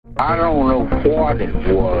I don't know what it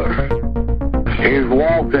was. He's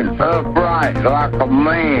walking upright like a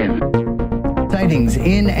man. Sightings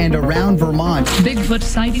in and around Vermont. Bigfoot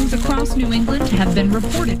sightings across New England have been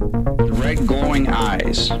reported. The red glowing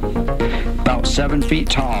eyes, about 7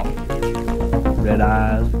 feet tall. Red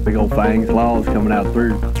eyes, big old fangs, claws coming out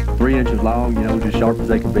through 3 inches long, just sharp as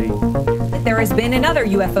they can be. There has been another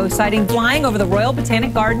UFO sighting flying over the Royal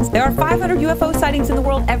Botanic Gardens. There are 500 UFO sightings in the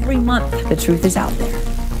world every month. The truth is out there.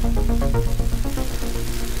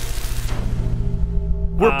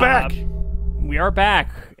 We're back. We are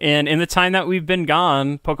back. And in the time that we've been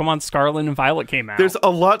gone, Pokemon Scarlet and Violet came out. There's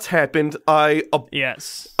a lot's happened. I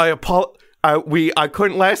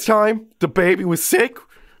couldn't last time. The baby was sick.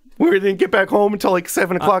 We didn't get back home until like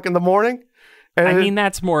 7 o'clock in the morning. And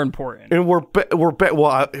that's more important. And we're well,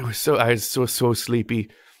 I was so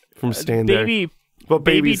sleepy from staying there. But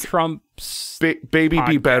baby Trump's baby podcast.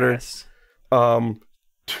 Be better.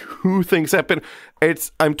 2 things happen.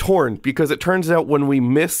 I'm torn because it turns out when we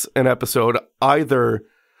miss an episode, either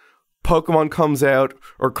Pokemon comes out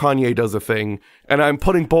or Kanye does a thing, and I'm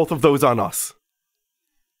putting both of those on us.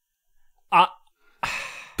 I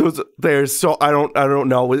don't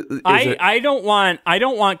know. I don't want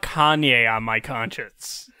Kanye on my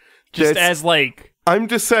conscience. I'm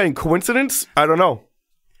just saying, coincidence? I don't know.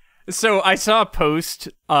 So I saw a post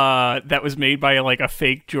that was made by like a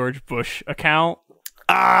fake George Bush account.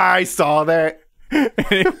 I saw that.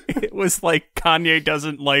 It was like Kanye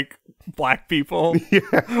doesn't like black people. Yeah.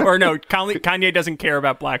 Or no, Kanye doesn't care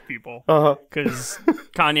about black people. Because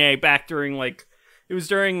Kanye back during it was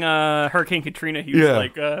during Hurricane Katrina, he was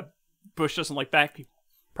like, Bush doesn't like black people.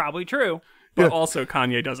 Probably true. But also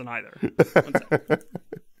Kanye doesn't either.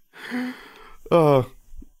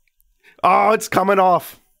 It's coming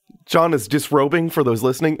off. John is disrobing for those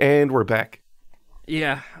listening, and we're back.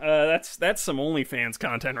 Yeah, that's some OnlyFans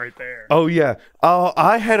content right there. Oh, yeah.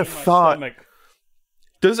 I had a thought. Stomach.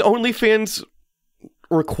 Does OnlyFans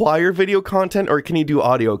require video content, or can you do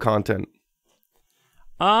audio content?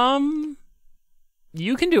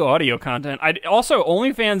 You can do audio content. Also,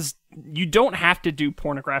 OnlyFans, you don't have to do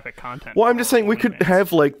pornographic content. Well, I'm just saying we could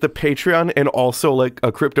have like the Patreon and also like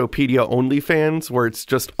a Cryptopedia OnlyFans where it's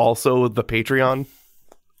just also the Patreon.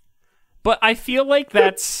 But I feel like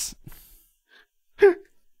that's...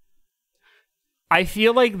 I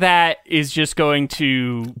feel like that is just going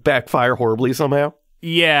to... backfire horribly somehow.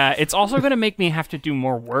 Yeah, it's also going to make me have to do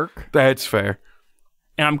more work. That's fair.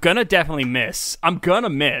 And I'm going to definitely miss.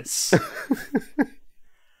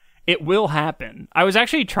 It will happen. I was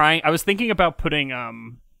actually thinking about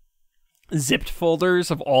putting zipped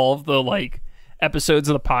folders of all of the like episodes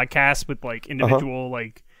of the podcast with like individual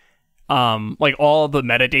like all of the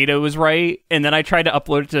metadata was right, and then I tried to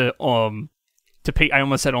upload it to I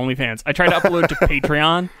almost said OnlyFans. I tried to upload it to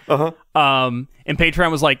Patreon. And Patreon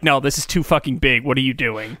was like, "No, this is too fucking big. What are you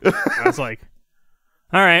doing?" And I was like,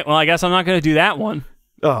 "All right, well, I guess I'm not going to do that one."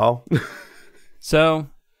 Oh. So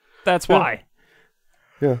that's why.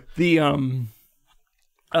 Yeah.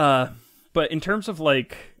 But in terms of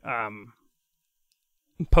like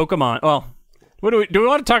Pokemon, well, do we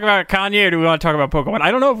want to talk about Kanye or do we want to talk about Pokemon? I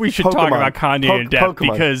don't know if we should talk about Kanye in depth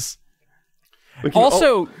because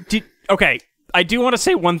I do want to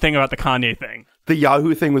say one thing about the Kanye thing. The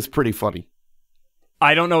Yahoo thing was pretty funny.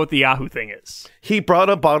 I don't know what the Yahoo thing is. He brought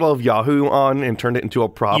a bottle of Yahoo on and turned it into a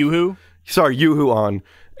prop. Yoo-hoo on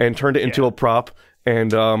and turned it into a prop.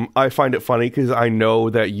 And I find it funny because I know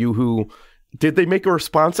that Yoo-hoo... Did they make a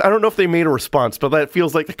response? I don't know if they made a response, but that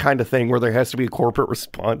feels like the kind of thing where there has to be a corporate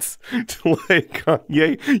response to like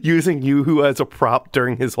Kanye using Yoo-hoo as a prop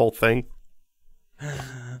during his whole thing.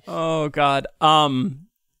 Oh, God.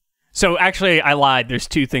 So actually, I lied. There's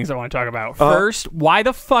 2 things I want to talk about. First, why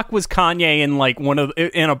the fuck was Kanye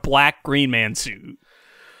in a black Green Man suit?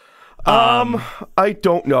 I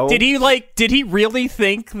don't know. Did he really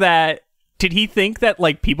think that? Did he think that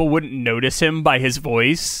like people wouldn't notice him by his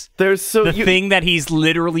voice? Thing that he's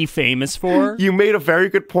literally famous for. You made a very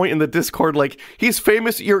good point in the Discord. Like he's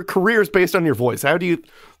famous. Your career is based on your voice. How do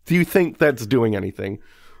you think that's doing anything?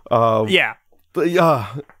 Yeah.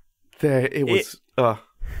 It was.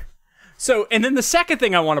 So, and then the second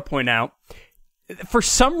thing I want to point out, for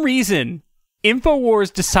some reason,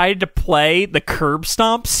 InfoWars decided to play the curb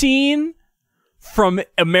stomp scene from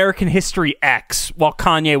American History X while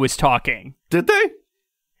Kanye was talking. Did they?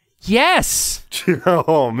 Yes.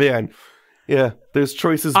 Oh, man. Yeah, there's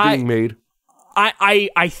choices being made.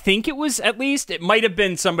 I think it was, at least, it might have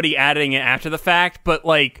been somebody adding it after the fact, but,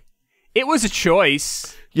 like, it was a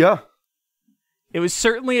choice. Yeah. It was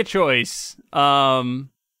certainly a choice.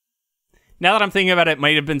 Now that I'm thinking about it, it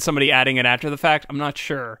might have been somebody adding it after the fact. I'm not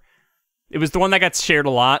sure. It was the one that got shared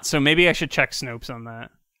a lot, so maybe I should check Snopes on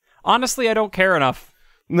that. Honestly, I don't care enough.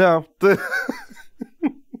 No.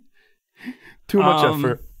 Too much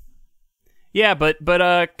effort. Yeah, but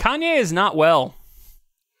Kanye is not well.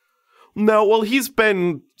 No, well, he's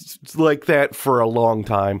been like that for a long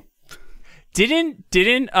time.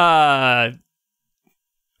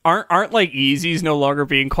 Aren't like Yeezys no longer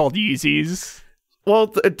being called Yeezys? Well,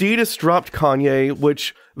 Adidas dropped Kanye,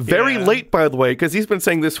 which very late, by the way, because he's been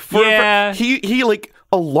saying this for he like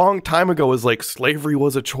a long time ago was like slavery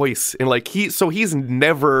was a choice, and like he's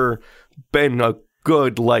never been a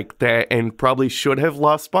good like that, and probably should have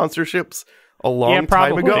lost sponsorships a long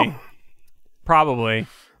time ago. Probably.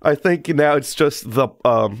 I think now it's just the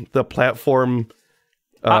platform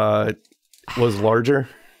was larger.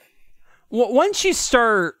 Well, once you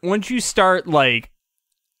start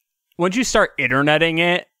interneting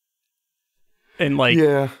it and like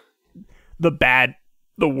the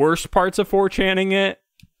worst parts of 4channing it,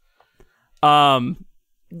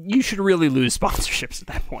 you should really lose sponsorships at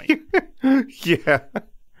that point. Yeah.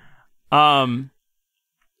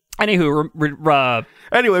 Anywho,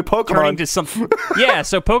 anyway, Pokemon. Turning to something. Yeah,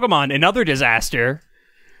 so Pokemon, another disaster.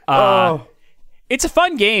 It's a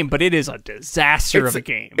fun game, but it is a disaster of a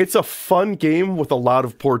game. It's a fun game with a lot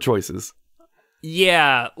of poor choices.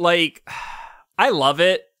 Yeah, like I love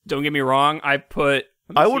it. Don't get me wrong. I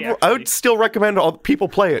would still recommend all people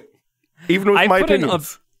play it, even with my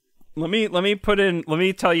opinions. Let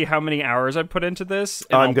me tell you how many hours I put into this.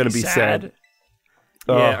 I'm gonna be sad.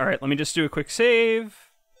 Yeah. All right. Let me just do a quick save.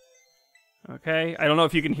 Okay. I don't know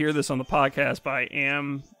if you can hear this on the podcast, but I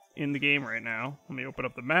am in the game right now. Let me open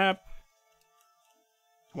up the map.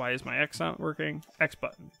 Why is my X not working? X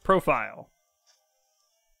button. Profile.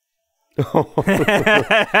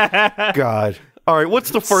 God. All right,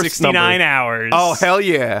 what's the first 69 number? hours. Oh, hell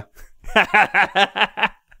yeah.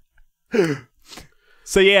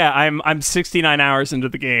 So yeah, I'm 69 hours into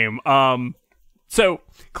the game. So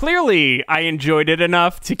clearly I enjoyed it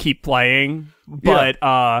enough to keep playing, but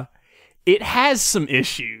it has some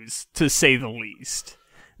issues, to say the least.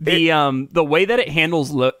 The way that it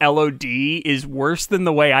handles LOD is worse than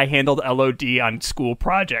the way I handled LOD on school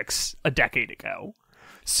projects a decade ago.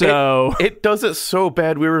 So it does it so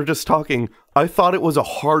bad. We were just talking. I thought it was a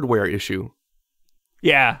hardware issue.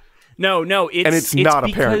 Yeah. No. It's not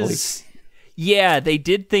because, apparently. Yeah, they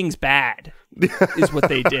did things bad. Is what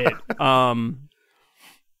they did.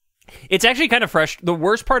 It's actually kind of fresh. The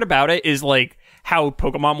worst part about it is like how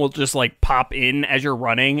Pokemon will just like pop in as you're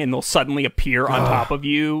running, and they'll suddenly appear on top of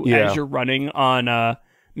you as you're running on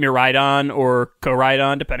Miraidon or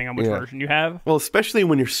Koraidon, depending on which version you have. Well, especially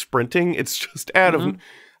when you're sprinting, it's just I don't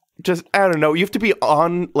know. You have to be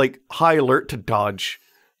on like high alert to dodge,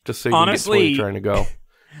 just so you can get to where you're trying to go.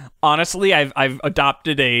 Honestly, I've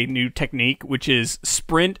adopted a new technique, which is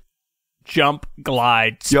sprint, jump,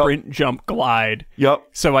 glide, sprint, jump, glide. Yep.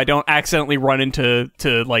 So I don't accidentally run into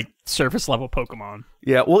like surface level Pokemon.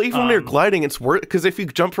 Yeah. Well, even when you're gliding, it's worth, because if you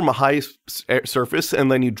jump from a high surface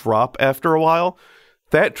and then you drop after a while,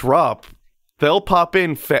 that drop, they'll pop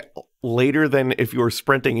in later than if you were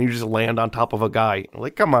sprinting and you just land on top of a guy.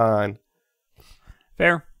 Like, come on.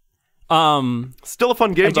 Fair. Still a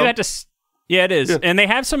fun game, though. Yeah, it is. Yeah. And they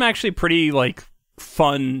have some actually pretty like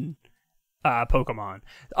fun Pokemon.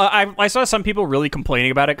 I saw some people really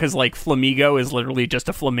complaining about it because like Flamigo is literally just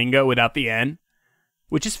a flamingo without the N,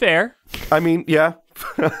 which is fair. I mean, yeah.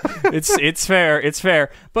 it's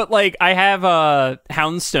fair. But like I have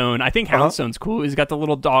Houndstone. I think Houndstone's cool. He's got the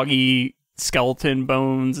little doggy skeleton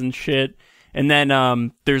bones and shit. And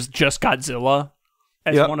then there's just Godzilla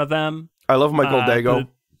as one of them. I love my Goldago.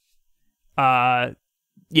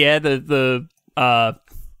 Yeah, the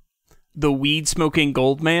weed smoking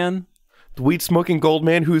gold man. The weed smoking gold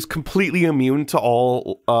man who's completely immune to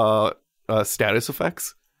all status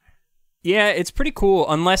effects. Yeah, it's pretty cool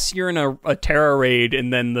unless you're in a Terra raid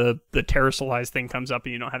and then the Terrasolized thing comes up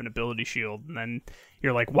and you don't have an ability shield, and then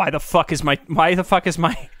you're like, why the fuck is my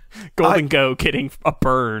Golden Go getting a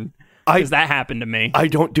burn? Because that happened to me. I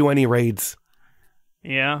don't do any raids.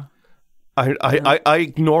 Yeah. I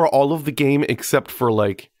ignore all of the game except for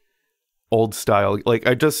like old style. Like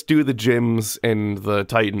I just do the gyms and the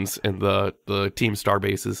Titans and the Team Star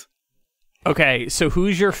bases. Okay, so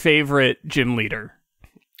who's your favorite gym leader?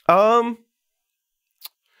 Of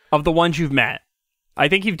the ones you've met. I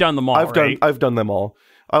think you've done them all. I've done them all.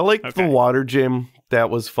 I like the water gym. That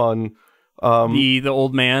was fun. The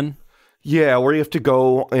old man. Yeah, where you have to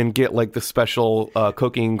go and get like the special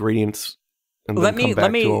cooking ingredients and then come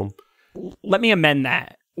back to them. Let me amend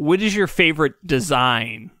that. What is your favorite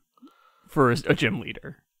design for a gym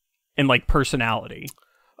leader and like personality?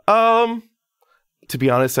 To be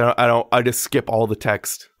honest, I just skip all the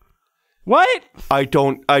text. What? I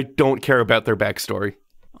don't care about their backstory.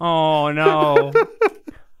 Oh no.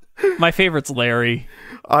 My favorite's Larry.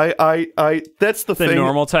 That's the thing. The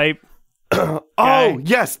normal type. Oh,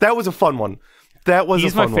 yes, that was a fun one.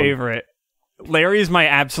 He's my favorite. Larry's my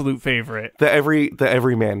absolute favorite. The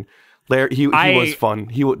everyman. Larry, he was fun.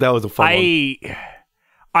 That was a fun one.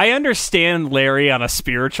 I understand Larry on a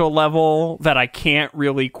spiritual level that I can't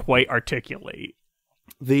really quite articulate.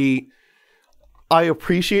 I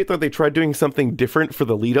appreciate that they tried doing something different for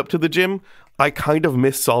the lead up to the gym. I kind of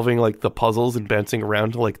miss solving like the puzzles and bouncing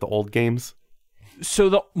around to like the old games. So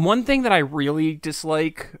the one thing that I really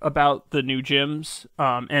dislike about the new gyms,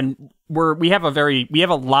 and we have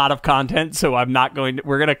a lot of content, so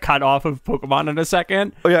we're gonna cut off of Pokemon in a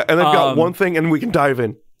second. Oh yeah, and I've got one thing, and we can dive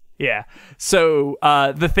in. Yeah. So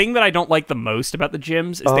the thing that I don't like the most about the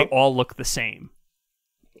gyms is they all look the same.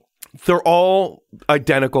 They're all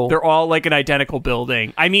identical. They're all like an identical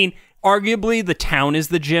building. I mean, arguably the town is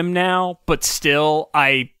the gym now, but still,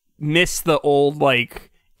 I miss the old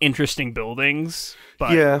like interesting buildings.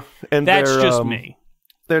 But yeah, and that's just me.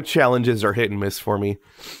 Their challenges are hit and miss for me.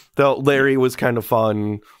 The Larry was kind of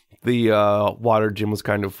fun. The water gym was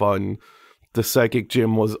kind of fun. The psychic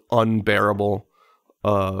gym was unbearable.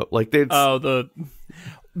 The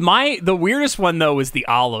weirdest one though was the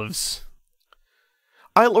olives.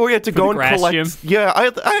 We had to go and collect. Gym. Yeah, I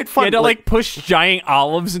had fun. You had to like push giant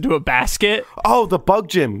olives into a basket. Oh, the bug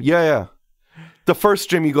gym. Yeah. The first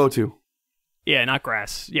gym you go to. Yeah, not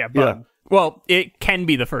grass. Yeah, bug. Yeah. Well, it can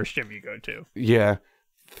be the first gym you go to. Yeah.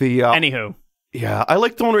 Anywho. Yeah, I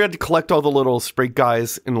liked the one where you had to collect all the little sprig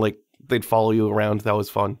guys and like they'd follow you around. That was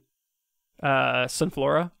fun.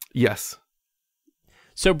 Sunflora? Yes.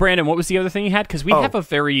 So, Brandon, what was the other thing you had? Because we have a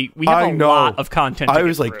lot of content. I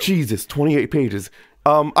was like, Jesus, 28 pages.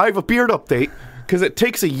 I have a beard update because it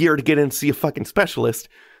takes a year to get in to see a fucking specialist.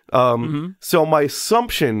 So my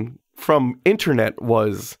assumption from internet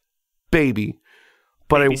was baby.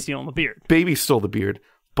 But Baby stealing the beard. Baby stole the beard.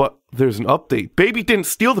 But there's an update. Baby didn't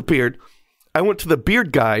steal the beard. I went to the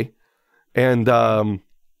beard guy and so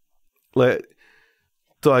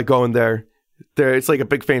I go in there. It's like a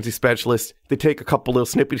big fancy specialist. They take a couple little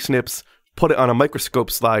snippy snips, put it on a microscope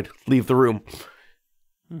slide, leave the room.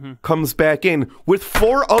 Comes back in with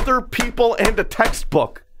 4 other people and a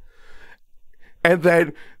textbook. And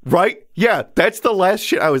then, that's the last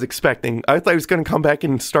shit I was expecting. I thought he was going to come back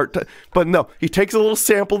and start, but no. He takes a little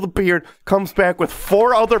sample of the beard, comes back with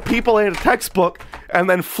 4 other people and a textbook, and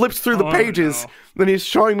then flips through the pages. No. Then he's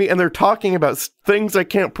showing me, and they're talking about things I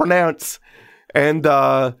can't pronounce. And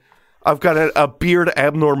I've got a beard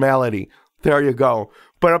abnormality. There you go.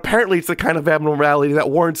 But apparently it's the kind of abnormality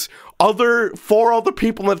that warrants 4 other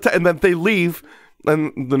people, and then they leave,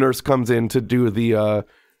 and the nurse comes in to do the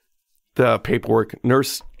paperwork.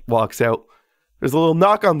 Nurse walks out. There's a little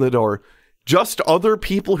knock on the door. Just other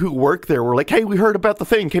people who work there were like, hey, we heard about the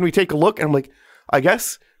thing. Can we take a look? And I'm like, I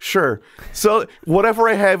guess? Sure. So whatever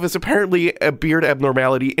I have is apparently a beard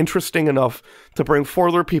abnormality, interesting enough to bring 4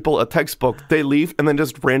 other people a textbook. They leave, and then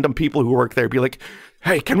just random people who work there be like,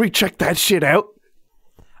 hey, can we check that shit out?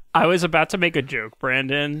 I was about to make a joke,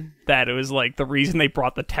 Brandon, that it was like the reason they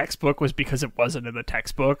brought the textbook was because it wasn't in the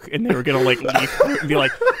textbook, and they were gonna like leave and be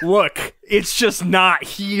like, "Look, it's just not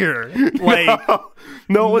here." Like,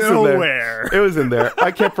 no, it was nowhere. In there. It was in there.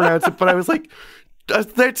 I can't pronounce it, but I was like,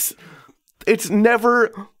 it's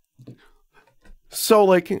never. So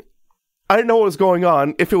like, I didn't know what was going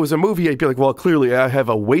on. If it was a movie, I'd be like, well, clearly I have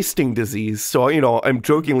a wasting disease. So, I'm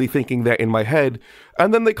jokingly thinking that in my head.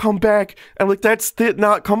 And then they come back and like, that's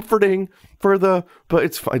not comforting but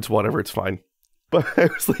it's fine. It's whatever. It's fine. But I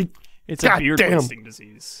was like, it's a beard wasting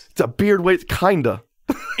disease. It's a beard waste, kinda.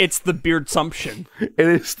 It's the beardsumption. It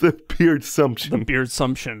is the beardsumption. The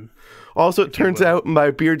beardsumption. Also, it turns out my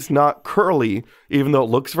beard's not curly, even though it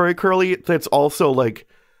looks very curly. That's also like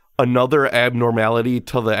another abnormality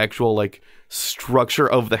to the actual like structure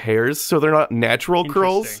of the hairs. So they're not natural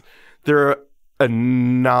curls. They're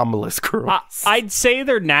anomalous curls. I'd say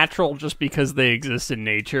they're natural just because they exist in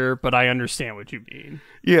nature, but I understand what you mean.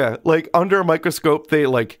 Yeah, like under a microscope, they're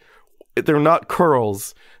not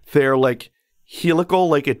curls. They're like helical,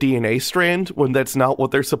 like a DNA strand, when that's not what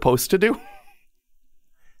they're supposed to do.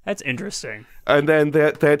 That's interesting. And then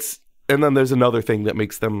and then there's another thing that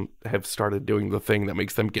makes them have started doing the thing that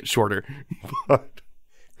makes them get shorter. But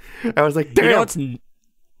I was like, damn.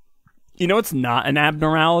 You know what's not an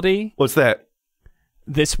abnormality? What's that?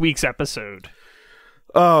 This week's episode.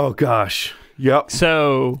 Oh, gosh. Yep.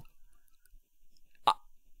 So,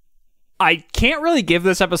 I can't really give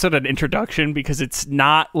this episode an introduction because it's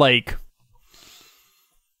not like...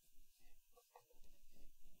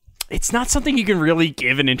 It's not something you can really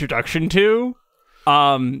give an introduction to.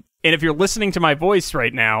 And if you're listening to my voice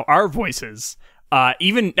right now, our voices,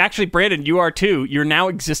 even actually, Brandon, you are too. You're now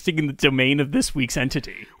existing in the domain of this week's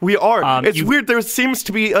entity. We are. It's weird. There seems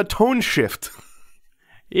to be a tone shift.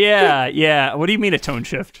 Yeah. What do you mean a tone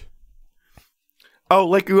shift? Oh,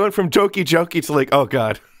 like we went from jokey to like, oh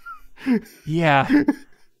god. Yeah.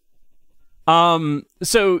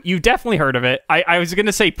 So you've definitely heard of it. I was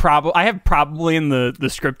gonna say probably. I have probably in the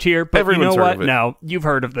script here, but Everyone's you know heard what? of it. No, you've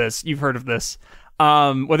heard of this.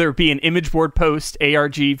 Whether it be an image board post,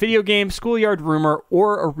 ARG, video game, schoolyard rumor,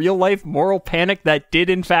 or a real life moral panic that did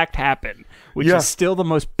in fact happen, which is still the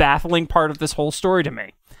most baffling part of this whole story to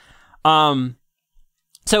me.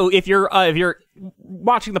 So if you're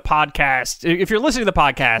watching the podcast, if you're listening to the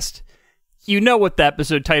podcast, you know what the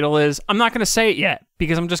episode title is. I'm not going to say it yet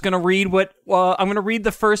because I'm just going to read I'm going to read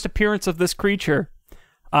the first appearance of this creature.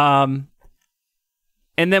 And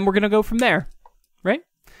then we're going to go from there. Right?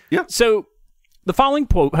 Yeah. So the following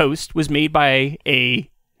post was made by a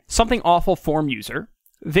Something Awful forum user,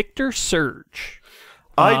 Victor Surge.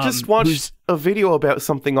 I just watched a video about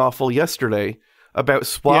Something Awful yesterday about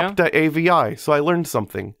swap.avi, so I learned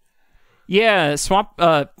something. Yeah,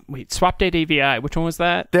 swap.avi. Which one was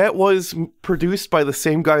that? That was produced by the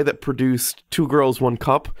same guy that produced Two Girls, One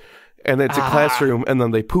Cup, and it's a classroom, and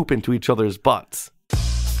then they poop into each other's butts.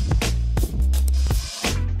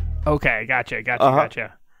 Okay,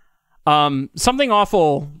 gotcha. Something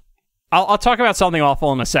Awful. I'll talk about Something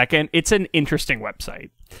Awful in a second. It's an interesting website.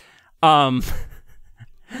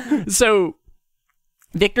 So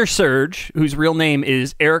Victor Surge, whose real name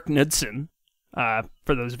is Eric Knudsen,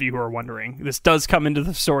 for those of you who are wondering, this does come into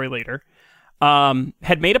the story later,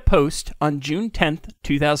 had made a post on June 10th,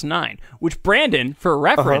 2009, which, Brandon, for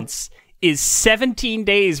reference, is 17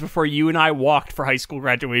 days before you and I walked for high school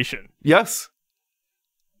graduation. Yes.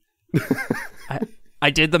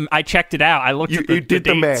 I checked it out. I looked at the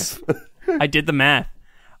dates. I did the math.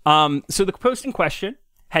 So the post in question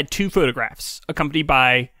had two photographs accompanied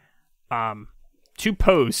by two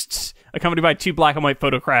posts accompanied by two black and white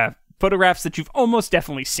photographs that you've almost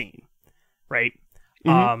definitely seen, right?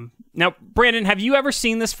 Mm-hmm. Now, Brandon, have you ever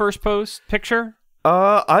seen this first picture?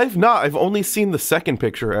 I've not. I've only seen the second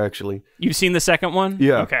picture, actually. You've seen the second one?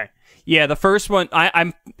 Yeah. Okay. Yeah, the first one,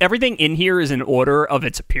 I'm everything in here is in order of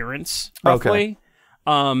its appearance, roughly.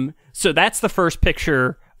 Okay. So that's the first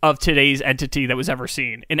picture of today's entity that was ever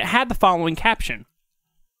seen. And it had the following caption.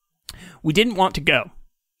 We didn't want to go.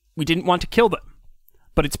 We didn't want to kill them.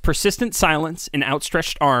 But its persistent silence and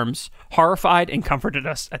outstretched arms horrified and comforted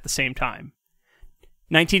us at the same time.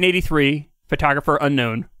 1983, photographer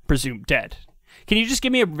unknown, presumed dead. Can you just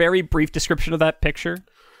give me a very brief description of that picture?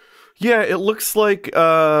 Yeah, it looks like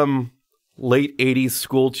late 80s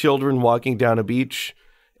school children walking down a beach,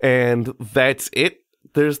 and that's it.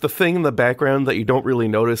 There's the thing in the background that you don't really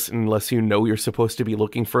notice unless you know you're supposed to be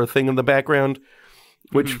looking for a thing in the background,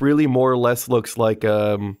 which really more or less looks like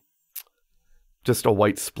just a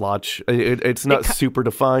white splotch. It's not super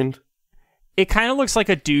defined. It kind of looks like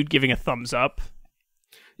a dude giving a thumbs up.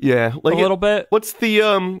 Yeah, like a little bit. What's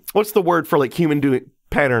the word for like human doing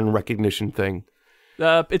pattern recognition thing?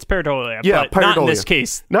 It's pareidolia. Yeah, but not in this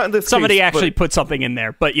case. Not in this Somebody case, actually put something in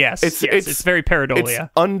there, but yes, it's very pareidolia.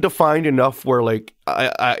 It's undefined enough where like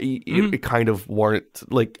it kind of warrants.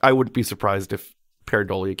 Like I wouldn't be surprised if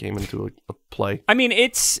pareidolia came into a play. I mean,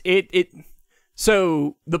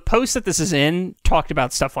 So the post that this is in talked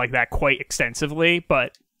about stuff like that quite extensively,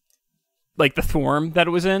 but like the form that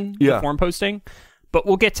it was in, the form posting. But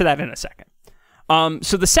we'll get to that in a second.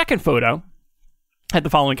 So the second photo had the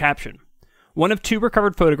following caption. One of two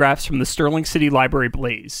recovered photographs from the Sterling City Library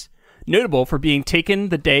blaze, notable for being taken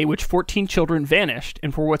the day which 14 children vanished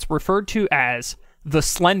and for what's referred to as the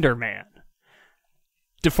Slender Man.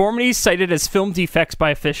 Deformities cited as film defects by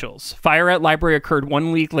officials. Fire at library occurred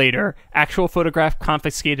 1 week later. Actual photograph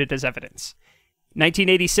confiscated as evidence.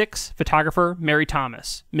 1986, photographer Mary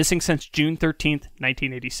Thomas. Missing since June 13th,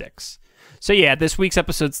 1986. So yeah, this week's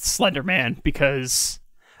episode's the Slender Man because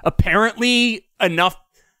apparently enough...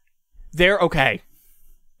 okay.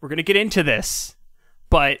 We're going to get into this.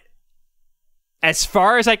 But as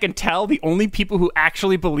far as I can tell, the only people who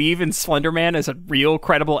actually believe in Slender Man as a real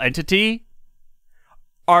credible entity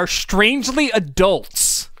are strangely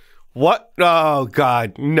adults. What? Oh,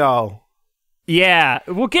 God, no. Yeah,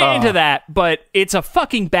 we'll get into that, but it's a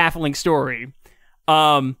fucking baffling story.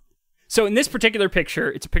 So in this particular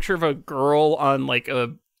picture, it's a picture of a girl on like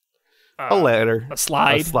a a ladder, a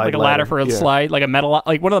slide like a ladder for a slide, like a metal,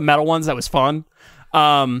 like one of the metal ones that was fun.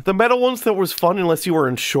 The metal ones that was fun unless you were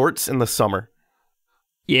in shorts in the summer.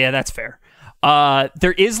 Yeah, that's fair.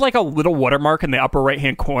 There is like a little watermark in the upper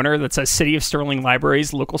right-hand corner that says City of Sterling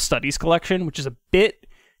Library's Local Studies Collection, which is a bit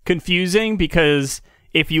confusing because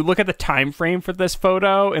if you look at the time frame for this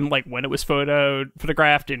photo and like when it was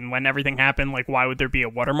photographed and when everything happened, like why would there be a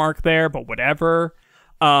watermark there? But whatever.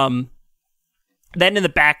 Then in the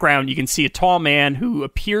background, you can see a tall man who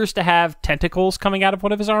appears to have tentacles coming out of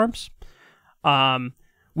one of his arms,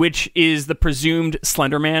 which is the presumed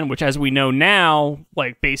Slender Man, which, as we know now,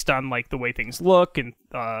 like based on like the way things look and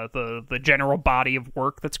the general body of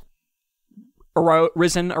work that's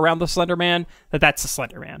risen around the Slender Man, that's the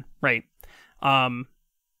Slender Man, right?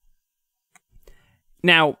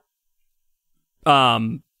 Now,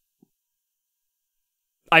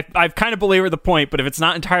 I've kind of belabored the point, but if it's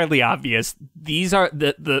not entirely obvious, these are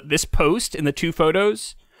this post and the two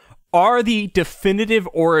photos are the definitive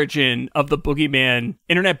origin of the boogeyman,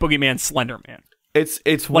 internet boogeyman Slender Man. It's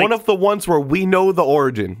like, one of the ones where we know the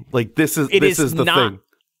origin. Like this is the thing.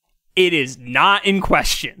 It is not in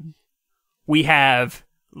question. We have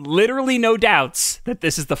literally no doubts that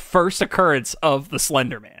this is the first occurrence of the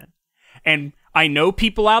Slender Man. And I know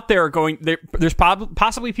people out there are going there's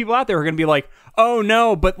possibly people out there who are going to be like, "Oh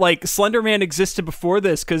no, but like Slender Man existed before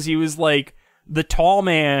this cuz he was like the tall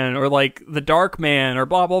man or like the dark man or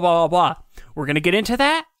blah blah blah blah blah." We're going to get into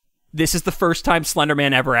that. This is the first time Slender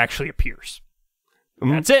Man ever actually appears.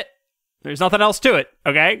 Mm-hmm. That's it. There's nothing else to it,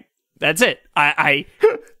 okay? That's it. I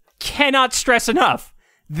cannot stress enough.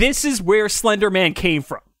 This is where Slender Man came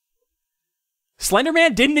from. Slender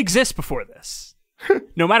Man didn't exist before this.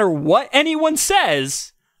 No matter what anyone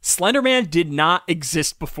says, Slender Man did not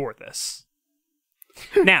exist before this.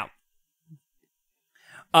 Now,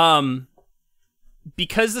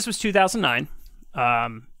 because this was 2009,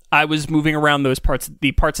 I was moving around the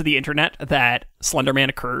parts of the internet that Slender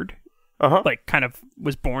Man occurred, like kind of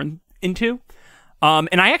was born into.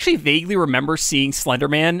 And I actually vaguely remember seeing Slender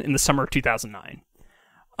Man in the summer of 2009.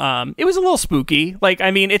 It was a little spooky. Like, I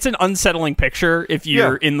mean, it's an unsettling picture if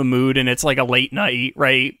you're in the mood and it's like a late night,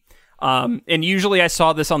 right? And usually I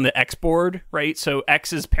saw this on the X board, right? So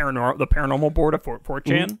X is the paranormal board of 4chan.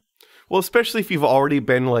 Mm-hmm. Well, especially if you've already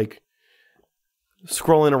been like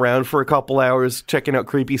scrolling around for a couple hours, checking out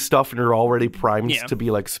creepy stuff, and you're already primed to be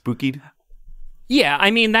like spookied. Yeah, I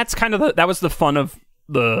mean, that's kind of that was the fun of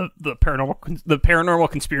the paranormal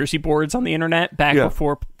conspiracy boards on the internet back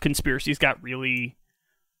before conspiracies got really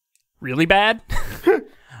bad.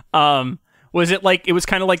 Was it like it was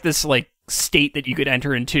kind of like this like state that you could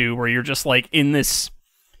enter into where you're just like in this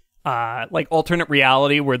like alternate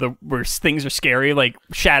reality where things are scary, like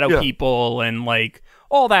shadow people and like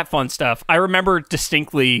all that fun stuff. I remember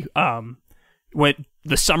distinctly when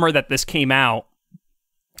the summer that this came out,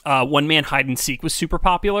 One Man Hide and Seek was super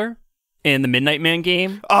popular in the Midnight Man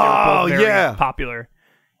game. Oh yeah, popular.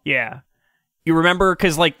 Yeah. You remember,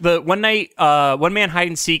 because like the One Man Hide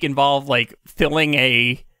and Seek involved like filling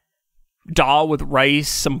a doll with rice,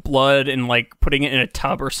 some blood, and like putting it in a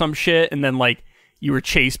tub or some shit, and then like you were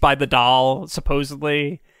chased by the doll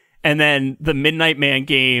supposedly. And then the Midnight Man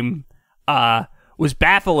game was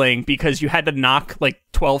baffling because you had to knock like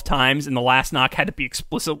 12 times, and the last knock had to be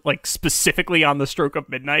specifically on the stroke of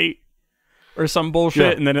midnight or some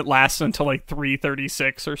bullshit, and then it lasts until like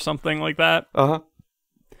 3:36 or something like that.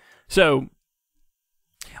 So.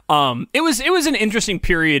 It was an interesting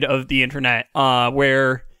period of the internet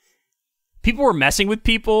where people were messing with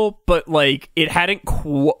people, but like it hadn't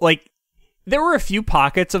like there were a few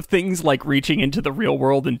pockets of things like reaching into the real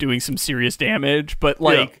world and doing some serious damage, but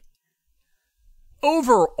like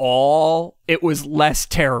overall it was less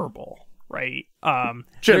terrible, right?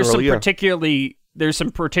 Generally, there's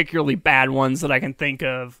some particularly bad ones that I can think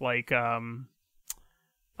of, like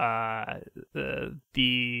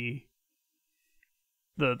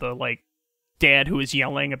the like dad who was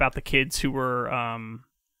yelling about the kids who were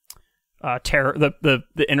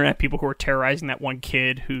the internet people who were terrorizing that one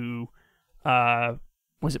kid who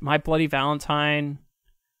was it My Bloody Valentine?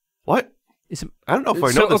 What? Is it, I don't know if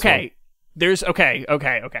I know this one. There's okay.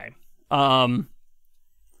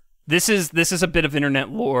 This is a bit of internet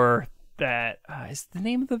lore that is the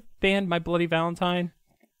name of the band My Bloody Valentine?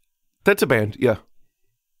 That's a band, yeah.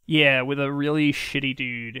 Yeah, with a really shitty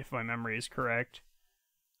dude, if my memory is correct.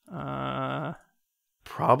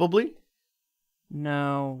 Probably.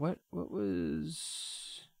 No. What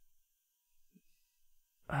was?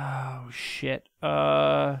 Oh shit.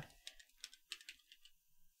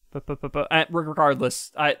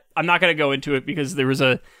 regardless, I'm not going to go into it because there's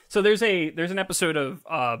an episode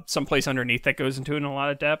of Someplace Underneath that goes into it in a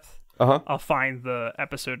lot of depth. I'll find the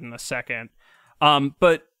episode in a second.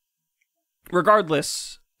 But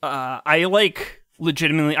regardless, I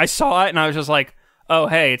legitimately, I saw it and I was just like, oh,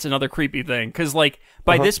 hey, it's another creepy thing. Because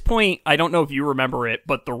by this point, I don't know if you remember it,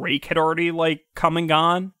 but the rake had already come and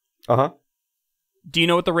gone. Do you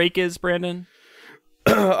know what the rake is, Brandon?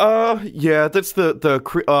 Yeah, that's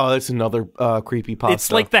that's another creepypasta.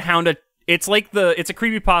 It's like the Hound of, it's a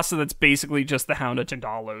creepypasta that's basically just the Hound of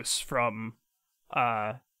Tindalos from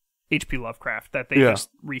H.P. Lovecraft that they just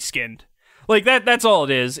reskinned. That's all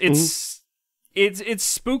it is. It's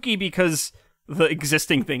spooky because the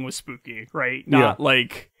existing thing was spooky, right? Not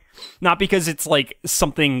because it's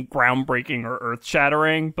something groundbreaking or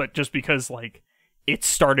earth-shattering, but just because it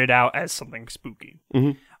started out as something spooky.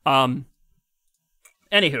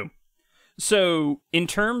 Anywho, so in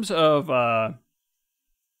terms of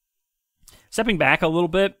stepping back a little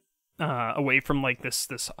bit away from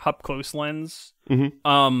this up close lens,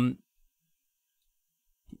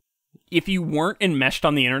 if you weren't enmeshed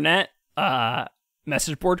on the internet,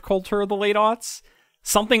 message board culture of the late aughts,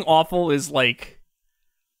 Something Awful is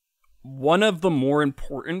one of the more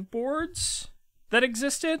important boards that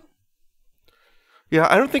existed. Yeah,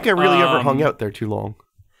 I don't think I really ever hung out there too long.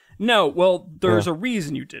 No, well, there's a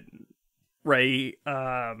reason you didn't, right?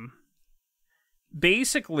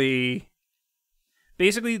 Basically,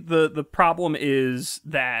 the problem is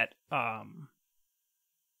that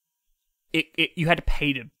you had to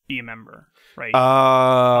pay to be a member, right?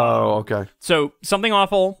 Oh, okay. So Something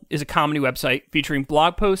Awful is a comedy website featuring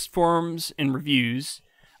blog posts, forums, and reviews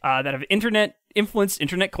that have influenced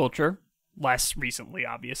internet culture. Less recently,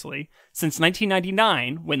 obviously, since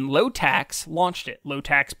 1999, when Low Tax launched it. Low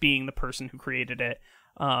Tax being the person who created it.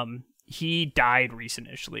 He died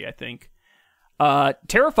recently, I think.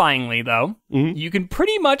 Terrifyingly, though, you can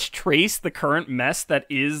pretty much trace the current mess that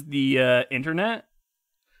is the internet.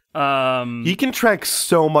 You can track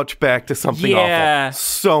so much back to Something Awful.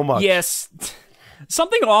 So much. Yes.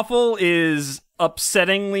 Something Awful is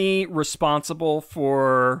upsettingly responsible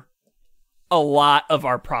for a lot of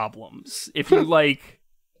our problems. If you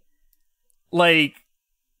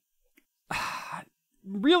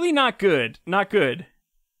really not good.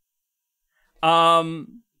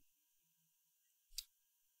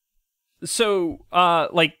 So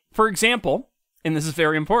for example, and this is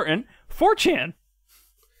very important, 4chan.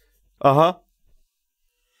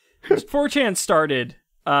 4chan started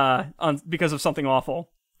because of Something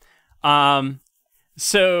Awful.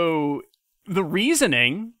 So the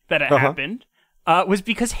reasoning that it happened was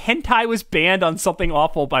because hentai was banned on Something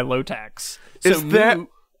Awful by Low Tax. So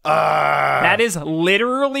that is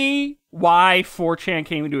literally why 4chan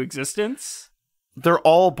came into existence. They're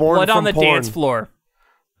all born Blood from on the porn. Dance Floor.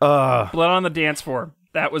 Blood on the Dance Floor.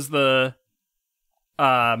 That was the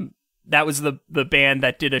band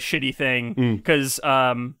that did a shitty thing because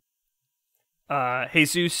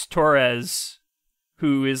Jesus Torres,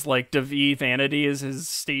 who is David Vanity is his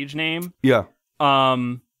stage name. Yeah.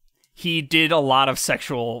 He did a lot of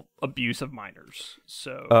sexual abuse of minors.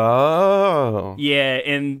 So. Oh. Yeah,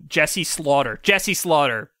 and Jesse Slaughter,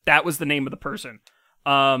 that was the name of the person.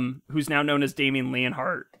 Who's now known as Damien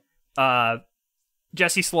Leonhardt.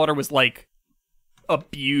 Jesse Slaughter was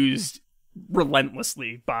abused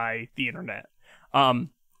relentlessly by the internet. That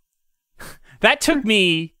took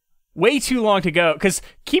me way too long to go, because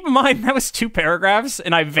keep in mind that was 2 paragraphs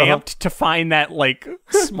and I vamped to find that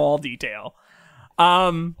small detail.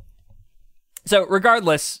 So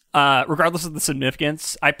regardless of the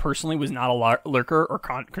significance, I personally was not a lurker or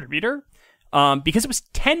contributor because it was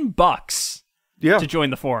 $10 to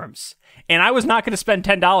join the forums. And I was not going to spend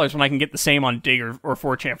 $10 when I can get the same on Dig or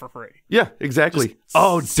 4chan for free. Yeah, exactly.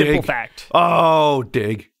 Simple Dig. Fact. Oh,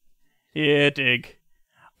 Dig. Yeah, Dig.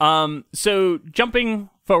 So jumping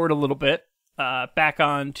forward a little bit,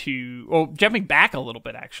 jumping back a little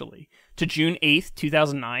bit actually, to June 8th,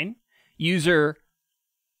 2009, user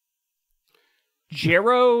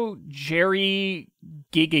Jerry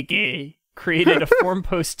Gigage created a forum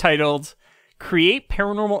post titled Create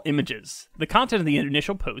Paranormal Images. The content of the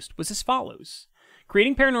initial post was as follows.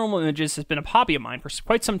 Creating paranormal images has been a hobby of mine for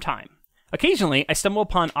quite some time. Occasionally, I stumble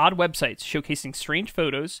upon odd websites showcasing strange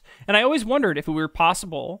photos, and I always wondered if it were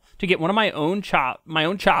possible to get one of my own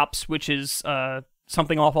chops, which is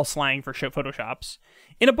Something Awful slang for photoshops,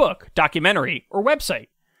 in a book, documentary, or website,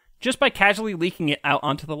 just by casually leaking it out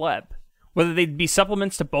onto the web, whether they'd be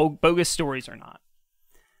supplements to bogus stories or not.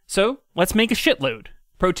 So, let's make a shitload.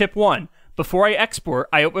 Pro tip 1. Before I export,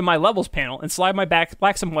 I open my levels panel and slide my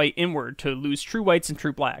blacks and white inward to lose true whites and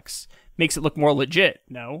true blacks. Makes it look more legit,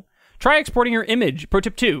 no? Try exporting your image. Pro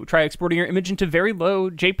tip 2, try exporting your image into very low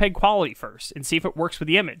JPEG quality first and see if it works with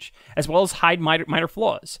the image, as well as hide minor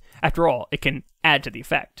flaws. After all, it can add to the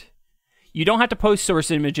effect. You don't have to post source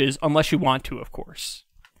images unless you want to, of course.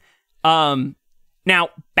 Now,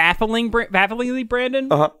 bafflingly,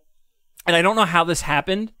 Brandon, and I don't know how this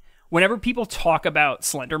happened, whenever people talk about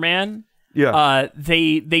Slender Man,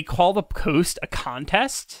 they call the post a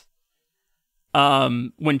contest.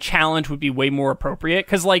 When challenge would be way more appropriate,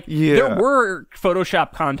 because there were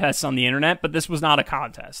Photoshop contests on the internet, but this was not a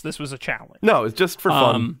contest. This was a challenge. No, it's just for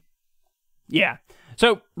fun. Yeah.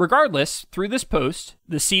 So regardless, through this post,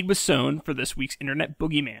 the seed was sown for this week's internet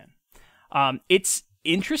boogeyman. It's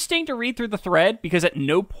interesting to read through the thread because at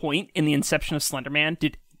no point in the inception of Slender Man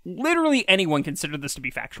did literally anyone consider this to be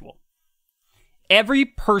factual. Every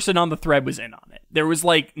person on the thread was in on it. There was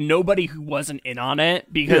nobody who wasn't in on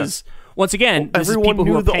it because once again, this everyone is people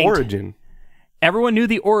knew who were the origin. Everyone knew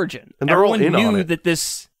the origin. And everyone knew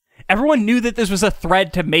everyone knew that this was a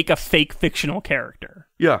thread to make a fake fictional character.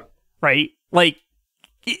 Yeah. Right?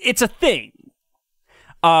 It's a thing.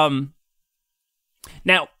 Now,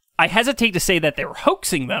 I hesitate to say that they were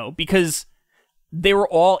hoaxing though, because they were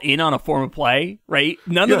all in on a form of play, right?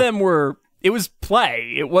 None of them were. It was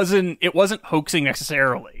play. It wasn't hoaxing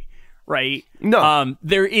necessarily, right? No.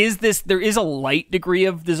 There is a light degree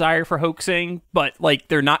of desire for hoaxing, but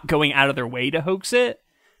they're not going out of their way to hoax it.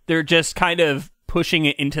 They're just kind of pushing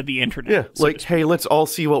it into the internet. Yeah, hey, let's all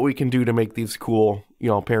see what we can do to make these cool,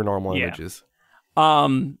 paranormal images.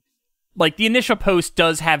 The initial post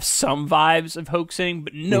does have some vibes of hoaxing,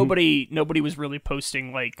 but nobody was really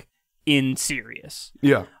posting in serious.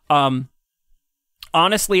 Yeah.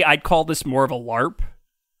 Honestly, I'd call this more of a LARP,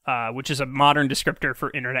 which is a modern descriptor for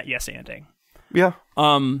internet yes-anding. Yeah.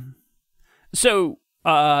 So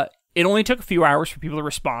it only took a few hours for people to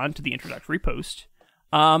respond to the introductory post,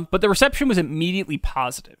 but the reception was immediately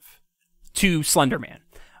positive to Slender Man.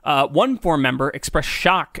 One forum member expressed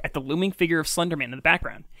shock at the looming figure of Slender Man in the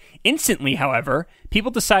background. Instantly, however,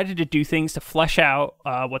 people decided to do things to flesh out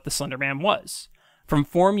what the Slender Man was. From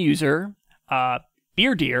forum user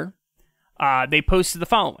Beer Deer, they posted the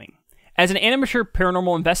following. As an amateur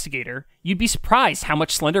paranormal investigator, you'd be surprised how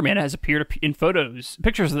much Slender Man has appeared in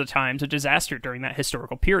pictures of the times of disaster during that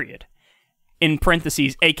historical period. In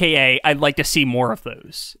parentheses, aka, I'd like to see more of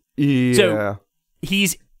those. Yeah. So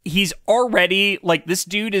he's already, this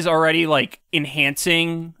dude is already,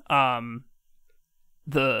 enhancing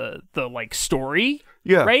the story.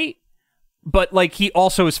 Yeah. Right? But, he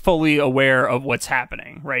also is fully aware of what's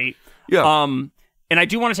happening, right? Yeah. And I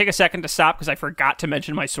do want to take a second to stop because I forgot to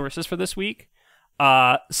mention my sources for this week.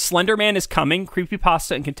 Slender Man is Coming,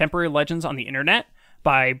 Creepypasta and Contemporary Legends on the Internet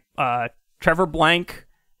by Trevor Blank,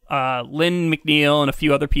 Lynn McNeil, and a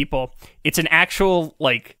few other people. It's an actual,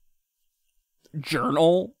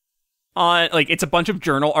 journal on, it's a bunch of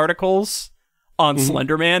journal articles on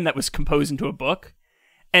Slender Man that was composed into a book.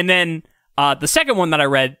 And then the second one that I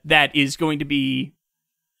read that is going to be...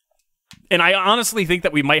 And I honestly think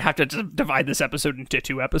that we might have to divide this episode into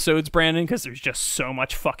 2 episodes, Brandon, because there's just so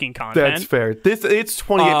much fucking content. That's fair. It's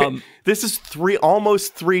 20. This is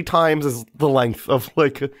almost 3 times as the length of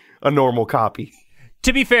a normal copy.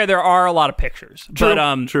 To be fair, there are a lot of pictures. True,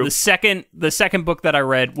 but true. the second book that I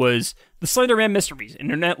read was The Slender Man Mysteries: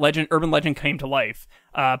 Internet Legend, Urban Legend Came to Life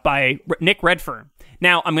by Nick Redfern.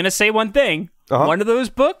 Now, I'm going to say one thing. One of those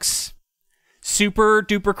books, super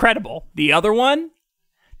duper credible. The other one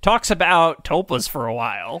talks about tulpas for a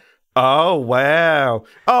while. Oh, wow.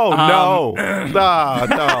 Oh, no.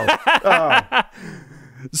 No.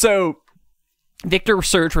 So, Victor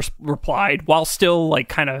Surge replied, while still,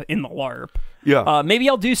 kind of in the LARP. Yeah. Maybe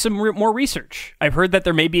I'll do some more research. I've heard that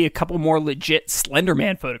there may be a couple more legit Slender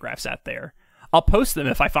Man photographs out there. I'll post them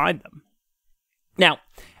if I find them. Now,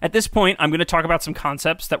 at this point, I'm going to talk about some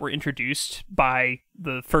concepts that were introduced by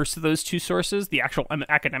the first of those 2 sources, the actual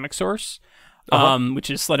academic source.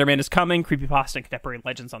 Which is Slender Man is Coming, Creepypasta and Contemporary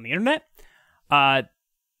Legends on the Internet.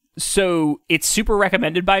 So it's super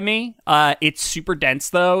recommended by me. It's super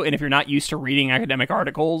dense, though, and if you're not used to reading academic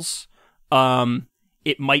articles,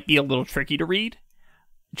 it might be a little tricky to read,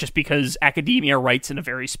 just because academia writes in a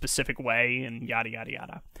very specific way, and yada, yada,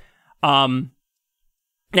 yada.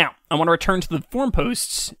 Now, I want to return to the forum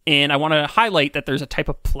posts, and I want to highlight that there's a type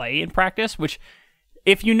of play in practice, which...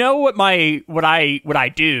 If you know what I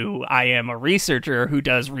do, I am a researcher who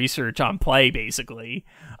does research on play, basically.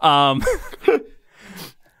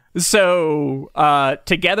 So,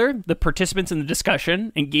 together, the participants in the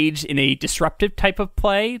discussion engaged in a disruptive type of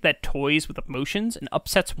play that toys with emotions and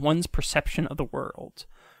upsets one's perception of the world.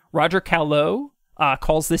 Roger Callot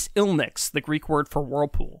calls this illnix, the Greek word for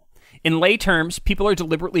whirlpool. In lay terms, people are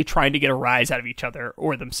deliberately trying to get a rise out of each other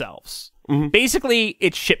or themselves. Mm-hmm. Basically,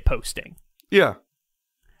 it's shitposting. Yeah.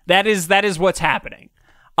 That is what's happening.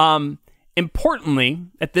 Importantly,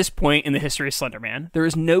 at this point in the history of Slender Man, there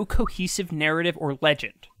is no cohesive narrative or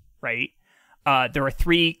legend, right? There are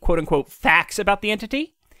 3 quote-unquote facts about the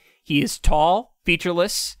entity. He is tall,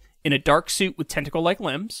 featureless, in a dark suit with tentacle-like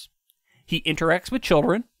limbs. He interacts with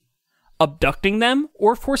children, abducting them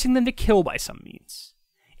or forcing them to kill by some means.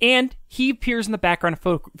 And he appears in the background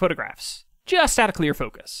of photographs, just out of clear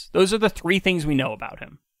focus. Those are the 3 things we know about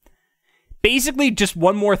him. Basically, just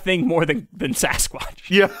one more thing more than Sasquatch.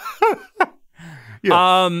 Yeah.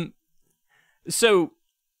 Yeah. So,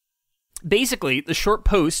 basically, the short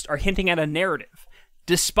posts are hinting at a narrative,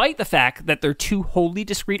 despite the fact that they're 2 wholly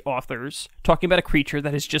discrete authors talking about a creature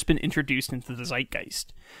that has just been introduced into the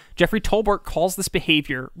zeitgeist. Jeffrey Tolbert calls this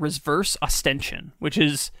behavior reverse ostension, which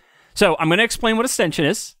is... So, I'm going to explain what ostension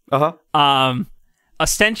is. Uh-huh.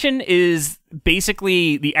 Ostension is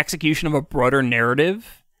basically the execution of a broader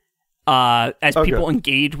narrative as people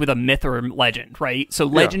engage with a myth or a legend, right? So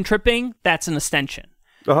legend tripping, that's an ostension.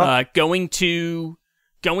 Uh-huh. Going to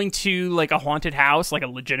like a haunted house, like a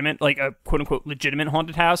legitimate, like a quote unquote legitimate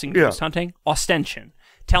haunted house and ghost hunting, ostension.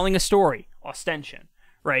 Telling a story, ostension,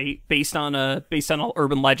 right? Based on an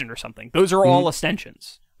urban legend or something. Those are all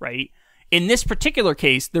ostensions, right? In this particular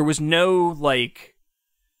case, there was no like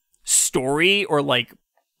story or like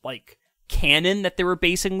canon that they were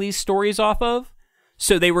basing these stories off of.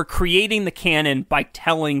 So they were creating the canon by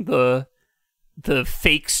telling the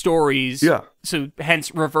fake stories. Yeah. So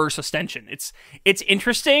hence reverse ostension. It's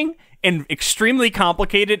interesting and extremely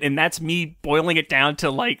complicated, and that's me boiling it down to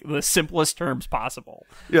like the simplest terms possible.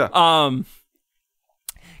 Yeah.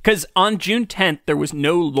 Because on June 10th, there was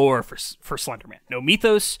no lore for Slenderman. No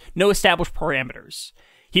mythos, no established parameters.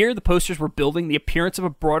 Here, the posters were building the appearance of a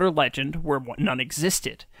broader legend where none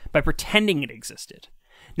existed, by pretending it existed.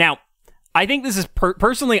 Now, I think this is,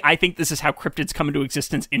 personally, I think this is how cryptids come into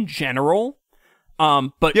existence in general.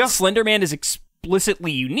 But Slenderman is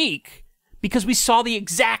explicitly unique because we saw the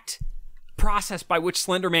exact process by which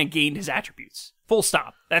Slenderman gained his attributes. Full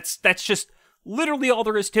stop. That's just literally all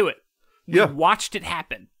there is to it. We watched it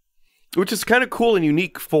happen. Which is kind of cool and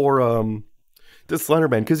unique for the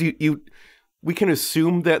Slenderman, because we can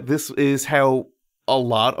assume that this is how a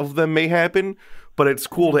lot of them may happen, but it's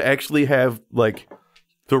cool to actually have like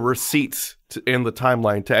the receipts and the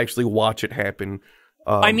timeline to actually watch it happen.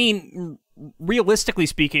 I mean, realistically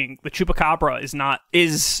speaking, the Chupacabra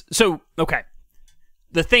okay.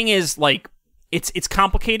 The thing is, like, it's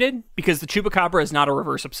complicated because the Chupacabra is not a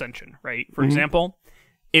reverse ostension, right? For example,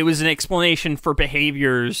 it was an explanation for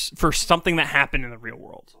behaviors for something that happened in the real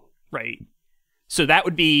world, right? So that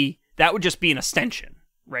would just be an ostension,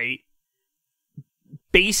 right?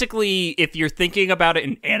 Basically, if you're thinking about it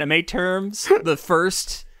in anime terms, the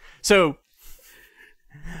first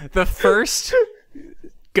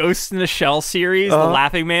Ghost in the Shell series, the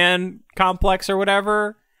Laughing Man complex or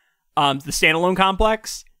whatever, the standalone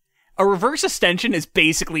complex, a reverse ostension is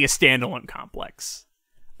basically a standalone complex.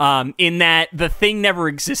 In that the thing never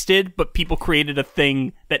existed, but people created a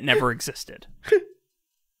thing that never existed.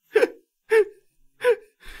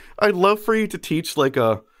 I'd love for you to teach like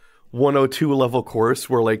a 102 level course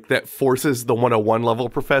where like that forces the 101 level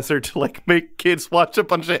professor to like make kids watch a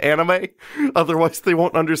bunch of anime. Otherwise they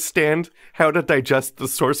won't understand how to digest the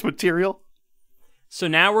source material. So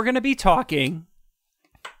now we're going to be talking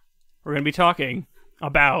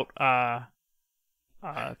about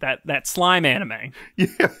that slime anime.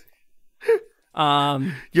 Yeah.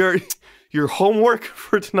 Your homework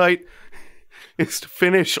for tonight is to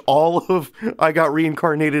finish all of I Got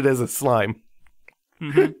Reincarnated as a Slime.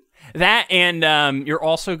 Mm-hmm. That, and you're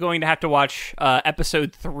also going to have to watch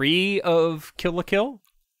episode 3 of Kill la Kill.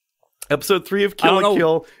 Episode 3 of Kill la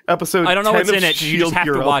Kill. Episode 10 I don't know what's in it. Shield You just have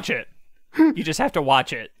Hero. to watch it. You just have to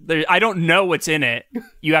watch it. I don't know what's in it.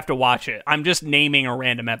 You have to watch it. I'm just naming a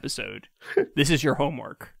random episode. This is your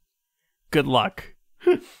homework. Good luck.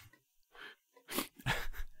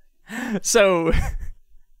 So,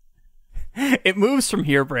 it moves from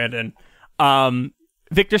here, Brandon.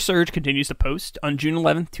 Victor Surge continues to post. On June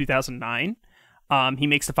 11th, 2009, he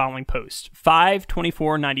makes the following post.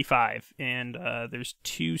 5/24/95. And there's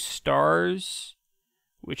 2 stars,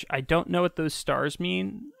 which I don't know what those stars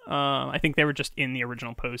mean. I think they were just in the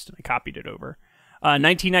original post, and I copied it over.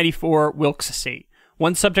 1994, Wilkes Estate.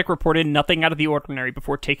 One subject reported nothing out of the ordinary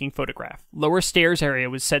before taking photograph. Lower stairs area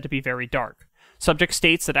was said to be very dark. Subject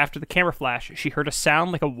states that after the camera flash, she heard a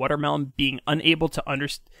sound like a watermelon being unable to and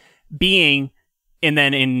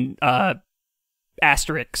then in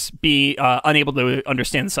asterisks, be unable to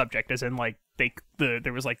understand the subject, as in like there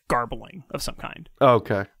was like garbling of some kind.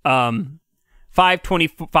 Okay.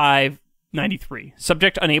 5:25:93.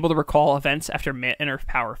 Subject unable to recall events after minor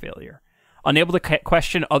power failure. Unable to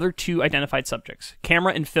question other two identified subjects.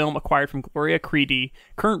 Camera and film acquired from Gloria Creedy,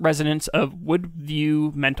 current residents of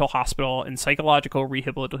Woodview Mental Hospital and Psychological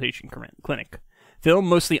Rehabilitation Clinic. Film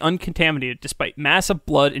mostly uncontaminated despite massive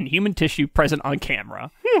blood and human tissue present on camera.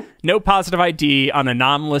 No positive ID on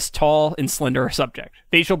anomalous, tall, and slender subject.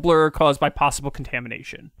 Facial blur caused by possible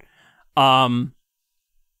contamination.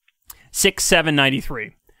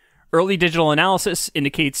 6/7/93. Early digital analysis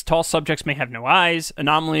indicates tall subjects may have no eyes,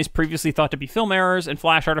 anomalies previously thought to be film errors, and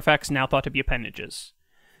flash artifacts now thought to be appendages.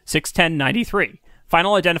 6/10/93.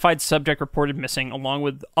 Final identified subject reported missing, along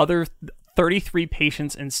with other 33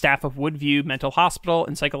 patients and staff of Woodview Mental Hospital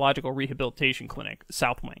and Psychological Rehabilitation Clinic,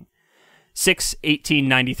 South Wing.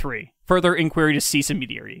 6/18/93. Further inquiry to cease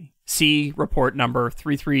immediately. See report number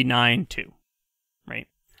 3392. Right?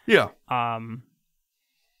 Yeah.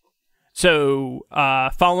 So,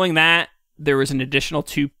 following that, there was an additional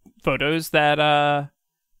 2 photos that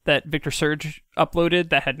Victor Surge uploaded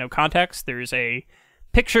that had no context. There's a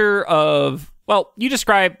picture of, well, you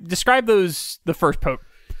describe those, the first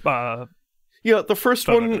yeah, the first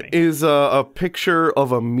one is a picture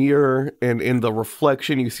of a mirror, and in the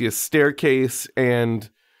reflection you see a staircase and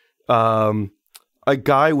a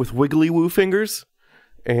guy with wiggly woo fingers,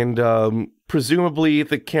 and presumably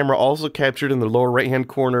the camera also captured in the lower right-hand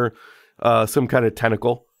corner some kind of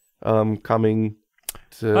tentacle coming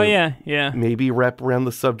to maybe wrap around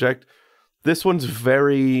the subject. This one's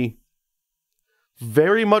very,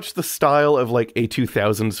 very much the style of like a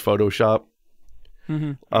 2000s Photoshop.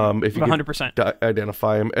 Mm-hmm. If you 100%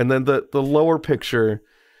 identify him. And then the lower picture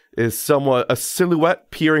is somewhat a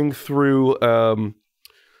silhouette peering through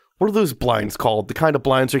what are those blinds called? The kind of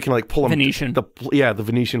blinds where you can like pull them. Venetian. The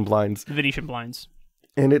Venetian blinds. The Venetian blinds.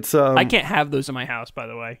 And it's I can't have those in my house, by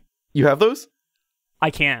the way. You have those?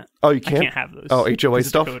 I can't. Oh, you can't? I can't have those. Oh, HOA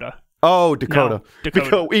stuff? Dakota. Oh, Dakota. No, Dakota.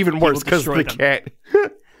 Because, even worse, because the cat.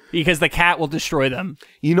 Because the cat will destroy them.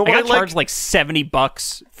 You know what? I got charged like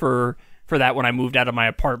 $70 for that when I moved out of my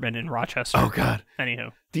apartment in Rochester. Oh, God.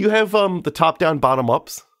 Anywho. Do you have the top-down,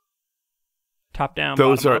 bottom-ups? Top-down,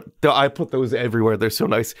 those bottom are... I put those everywhere. They're so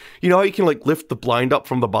nice. You know how you can like lift the blind up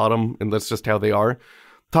from the bottom, and that's just how they are?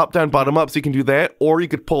 Top-down, bottom-up, so you can do that, or you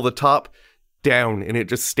could pull the top down, and it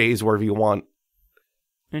just stays wherever you want.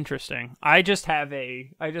 Interesting. I have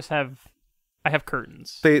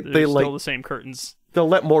curtains. They're still like the same curtains. They'll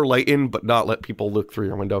let more light in, but not let people look through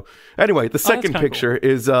your window. Anyway, the second picture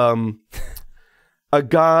is a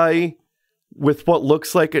guy with what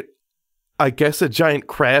looks like I guess a giant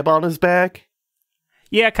crab on his back.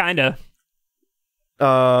 Yeah, kind of.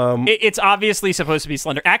 It's obviously supposed to be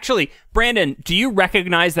Slender. Actually, Brandon, do you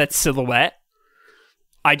recognize that silhouette?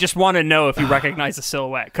 I just want to know if you recognize the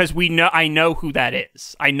silhouette, because I know who that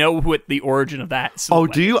is. I know what the origin of that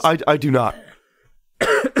silhouette is. Oh, do you? I do not.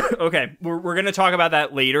 Okay, we're going to talk about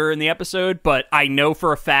that later in the episode, but I know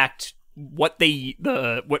for a fact what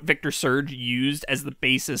Victor Surge used as the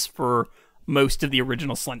basis for most of the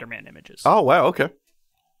original Slenderman images. Oh, wow, okay.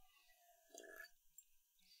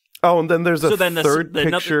 Oh, and then there's a third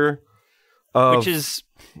picture which is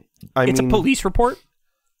it's a police report.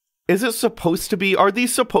 Is it supposed to be? Are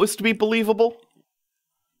these supposed to be believable?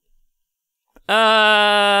 It's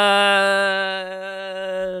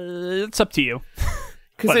up to you.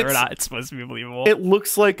 Whether or not it's supposed to be believable. It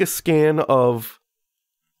looks like a scan of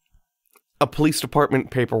a police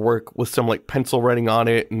department paperwork with some like pencil writing on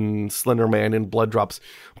it and Slenderman and blood drops,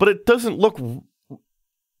 but it doesn't look.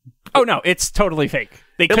 Oh no, it's totally fake.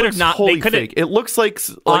 They could have not. They could have. It looks like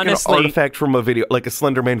honestly, an artifact from a video, like a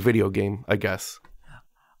Slenderman video game, I guess.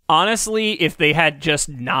 Honestly, if they had just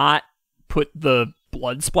not put the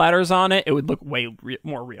blood splatters on it, it would look way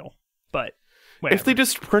more real. But whatever. If they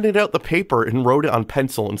just printed out the paper and wrote it on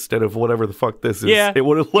pencil instead of whatever the fuck this is, it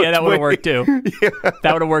would have looked. Yeah, that would have worked too.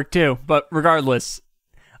 That would have worked too. But regardless,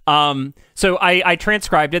 so I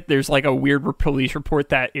transcribed it. There's like a weird police report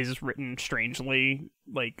that is written strangely,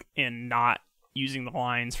 like in not using the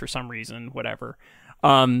lines for some reason, whatever.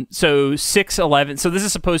 So 6/11. So this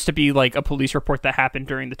is supposed to be like a police report that happened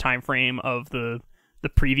during the time frame of the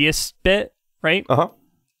previous bit, right? Uh-huh.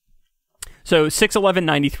 So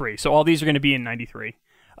 6/11/93. So all these are going to be in 93.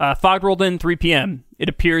 Fog rolled in 3 p.m. It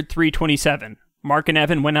appeared 3:27. Mark and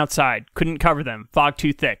Evan went outside. Couldn't cover them. Fog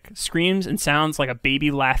too thick. Screams and sounds like a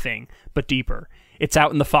baby laughing, but deeper. It's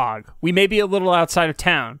out in the fog. We may be a little outside of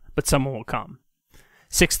town, but someone will come.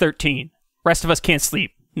 6:13. Rest of us can't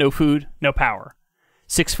sleep. No food, no power.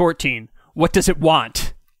 6:14. What does it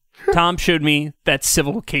want? Tom showed me that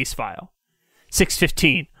civil case file.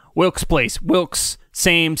 6:15. Wilkes place. Wilkes.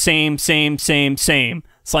 Same. Slenderman,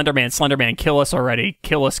 kill us already.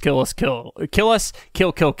 Kill us. Kill.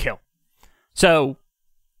 So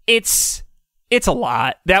it's a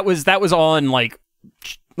lot. That was all in like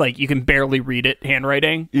you can barely read it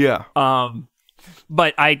handwriting. Yeah.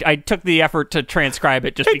 But I took the effort to transcribe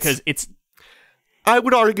it because it's. I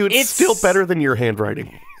would argue it's still better than your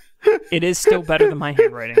handwriting. It is still better than my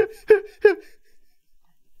handwriting.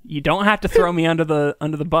 You don't have to throw me under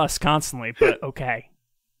the bus constantly, but okay.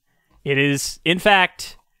 It is, in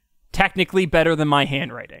fact, technically better than my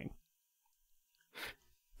handwriting.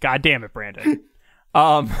 God damn it, Brandon.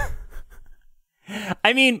 I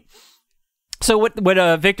mean, so what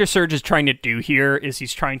Victor Surge is trying to do here is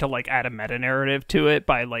he's trying to like add a meta narrative to it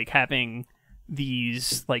by like having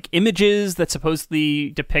these like images that supposedly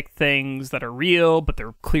depict things that are real, but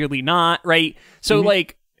they're clearly not, right? So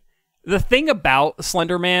like the thing about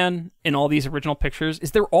Slender Man in all these original pictures is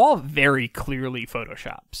they're all very clearly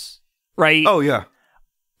Photoshops, right? Oh yeah.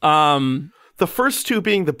 The first two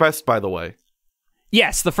being the best, by the way.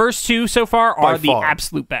 Yes, the first two so far are the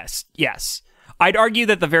absolute best. Yes. I'd argue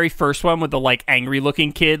that the very first one with the like angry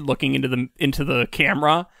looking kid looking into the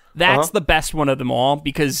camera, that's the best one of them all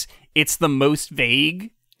because it's the most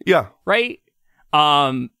vague. Yeah. Right?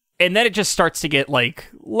 And then it just starts to get like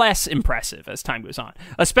less impressive as time goes on.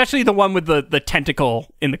 Especially the one with the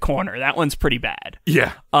tentacle in the corner. That one's pretty bad.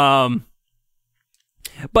 Yeah.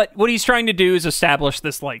 But what he's trying to do is establish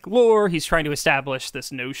this like lore. He's trying to establish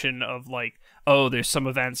this notion of like, oh, there's some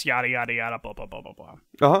events, yada yada yada, blah blah blah blah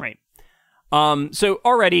blah. Right. So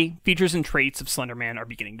already features and traits of Slender Man are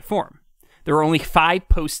beginning to form. There are only 5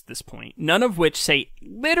 posts at this point, none of which say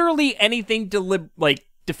literally anything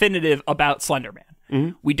definitive about Slender Man.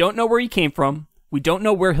 Mm-hmm. We don't know where he came from. We don't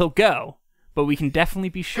know where he'll go, but we can definitely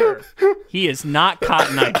be sure he is not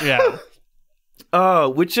Cotton Eye Joe.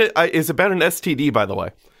 Which is about an STD, by the way.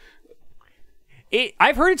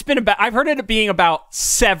 I've heard it being about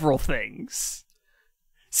several things.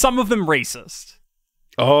 Some of them racist.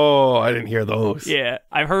 Oh, I didn't hear those. Yeah,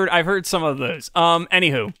 I've heard some of those.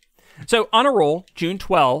 Anywho, so on a roll, June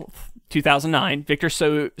 12th, 2009, Victor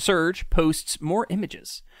Surge posts more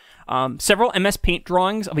images. Several MS Paint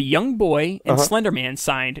drawings of a young boy and Slender Man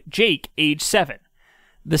signed Jake, age 7.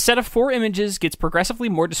 The set of 4 images gets progressively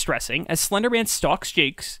more distressing as Slender Man stalks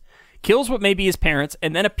Jake's, kills what may be his parents,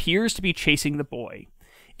 and then appears to be chasing the boy.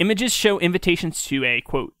 Images show invitations to a,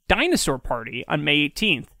 quote, dinosaur party on May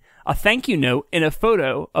 18th, a thank you note, and a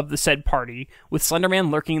photo of the said party with Slender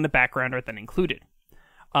Man lurking in the background are then included.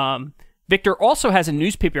 Victor also has a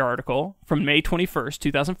newspaper article from May 21st,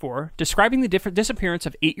 2004, describing the disappearance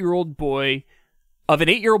of an 8-year-old boy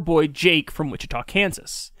Jake from Wichita,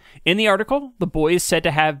 Kansas. In the article, the boy is said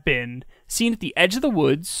to have been seen at the edge of the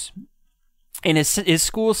woods, and his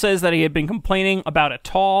school says that he had been complaining about a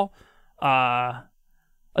tall, thin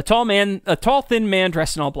man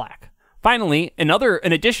dressed in all black. Finally,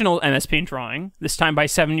 an additional MS Paint drawing, this time by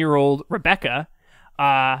 7-year-old Rebecca.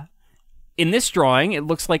 In this drawing, it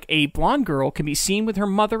looks like a blonde girl can be seen with her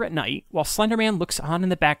mother at night, while Slender Man looks on in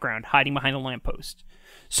the background, hiding behind a lamppost.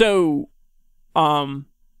 So,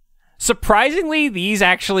 surprisingly, these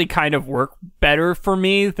actually kind of work better for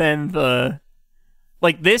me than the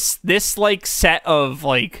this set of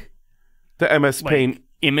the MS Paint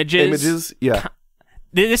images. Yeah,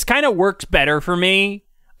 this kind of works better for me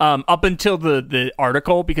up until the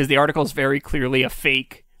article, because the article is very clearly a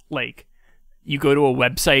fake. You go to a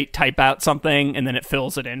website, type out something, and then it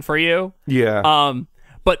fills it in for you. Yeah.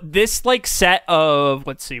 But this set of,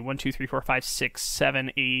 let's see, 1, 2, 3, 4, 5, 6,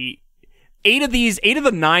 7, 8 of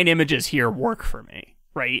the 9 images here work for me,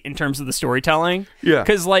 right? In terms of the storytelling. Yeah.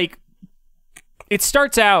 Because it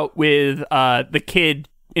starts out with the kid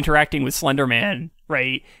interacting with Slender Man,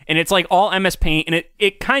 right? And it's all MS Paint, and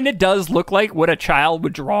it kind of does look like what a child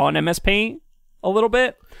would draw in MS Paint a little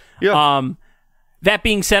bit. Yeah. That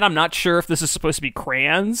being said, I'm not sure if this is supposed to be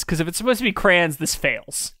crayons, because if it's supposed to be crayons, this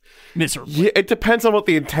fails miserably. Yeah, it depends on what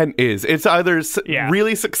the intent is. It's either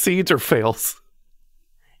really succeeds or fails.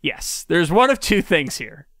 Yes, there's one of 2 things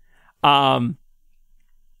here. And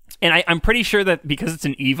I'm pretty sure that because it's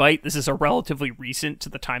an Evite, this is a relatively recent to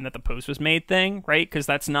the time that the post was made thing, right? Because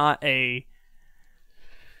that's not a...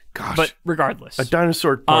 Gosh. But regardless. A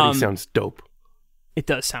dinosaur party sounds dope. It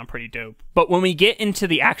does sound pretty dope. But when we get into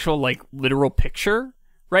the actual, like, literal picture,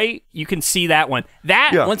 right, you can see that one.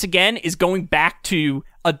 That, once again, is going back to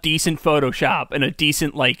a decent Photoshop and a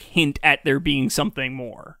decent, like, hint at there being something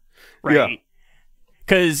more, right?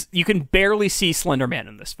 Because you can barely see Slender Man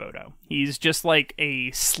in this photo. He's just, like,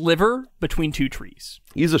 a sliver between two trees.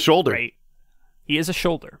 He's a shoulder. Right? He is a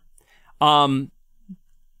shoulder. But,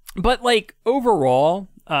 like, overall...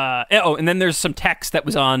 and then there's some text that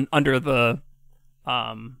was under the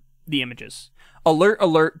images. Alert,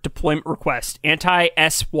 alert, deployment request.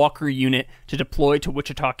 Anti-S Walker unit to deploy to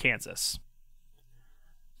Wichita, Kansas.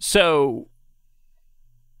 So,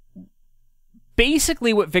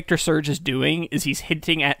 basically what Victor Surge is doing is he's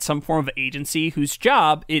hinting at some form of agency whose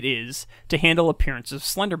job it is to handle appearances of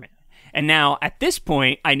Slender Man. And now, at this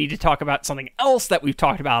point, I need to talk about something else that we've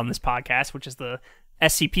talked about on this podcast, which is the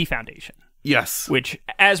SCP Foundation. Yes. Which,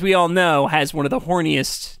 as we all know, has one of the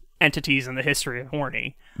horniest entities in the history of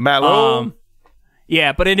horny. Mallow.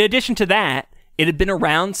 Yeah, but in addition to that, it had been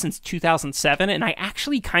around since 2007, and I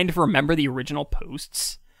actually kind of remember the original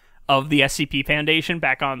posts of the SCP Foundation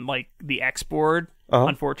back on, like, the X board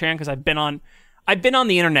on 4chan, because I've been on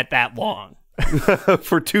the internet that long.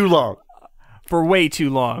 For too long. For way too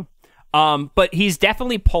long. But he's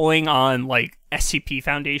definitely pulling on, like, SCP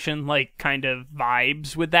Foundation, like, kind of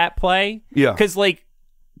vibes with that play. Yeah. Because, like,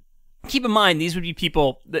 keep in mind, these would be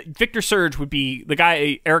people... Victor Surge would be... The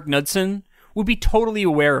guy, Eric Knudsen, would be totally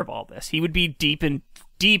aware of all this. He would be deep in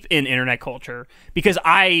internet culture, because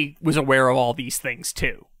I was aware of all these things,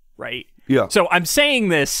 too, right? Yeah. So I'm saying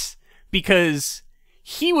this because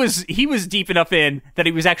he was deep enough in that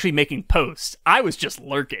he was actually making posts. I was just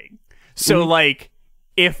lurking. So, like,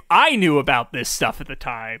 if I knew about this stuff at the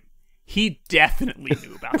time, he definitely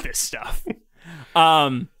knew about this stuff.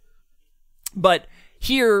 But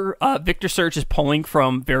here, Victor Surge is pulling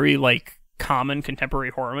from very, like, common contemporary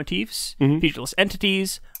horror motifs, featureless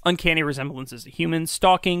entities, uncanny resemblances to humans,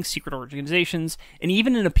 stalking, secret organizations, and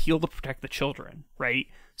even an appeal to protect the children, right?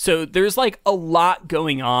 So there's, like, a lot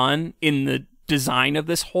going on in the design of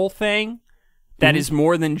this whole thing that is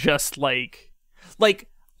more than just, like,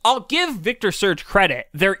 I'll give Victor Surge credit.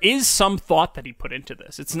 There is some thought that he put into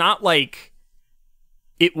this. It's not like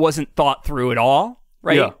it wasn't thought through at all,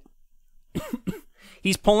 right? Yeah.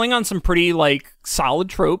 He's pulling on some pretty, like, solid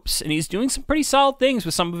tropes, and he's doing some pretty solid things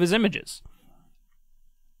with some of his images.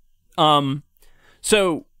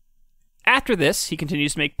 So, after this, he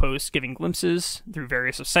continues to make posts giving glimpses through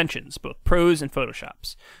various ascensions, both prose and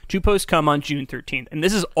photoshops. 2 posts come on June 13th, and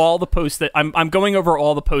this is all the posts that... I'm going over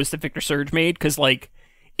all the posts that Victor Surge made, because, like,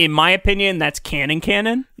 in my opinion, that's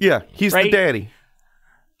canon. Yeah, he's right? the daddy.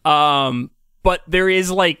 But there is,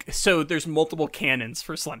 like... So, there's multiple canons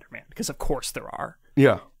for Slender Man, because of course there are.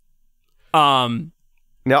 Yeah. Now,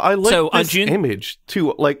 I like this image,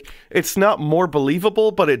 too. Like, it's not more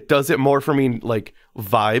believable, but it does it more for me, like,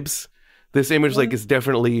 vibes. This image, like, is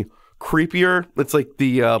definitely creepier. It's like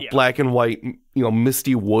the black and white,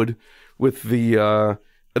 misty wood with the,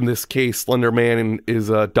 in this case, Slender Man is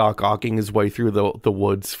Doc Ocking his way through the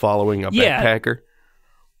woods following a backpacker.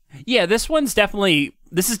 Yeah, this is definitely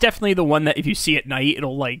the one that if you see at night,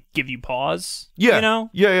 it'll, like, give you pause. Yeah. You know?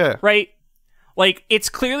 Yeah. Right? Like, it's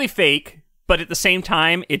clearly fake, but at the same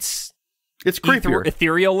time, it's creepier.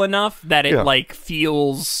 Ethereal enough that it, like,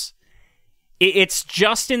 feels... It's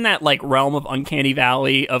just in that, like, realm of Uncanny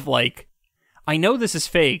Valley of, like, I know this is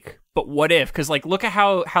fake, but what if? Because, like, look at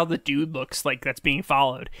how the dude looks like that's being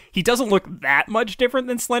followed. He doesn't look that much different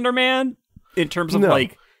than Slender Man in terms of,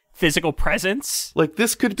 like, physical presence. Like,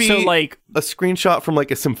 this could be, like, a screenshot from,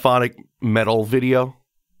 like, a symphonic metal video.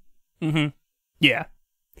 Mm-hmm. Yeah.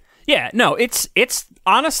 Yeah, no, it's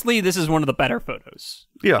honestly, this is one of the better photos.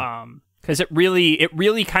 Yeah. Because it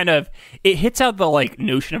really kind of, it hits out the, like,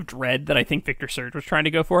 notion of dread that I think Victor Surge was trying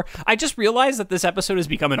to go for. I just realized that this episode has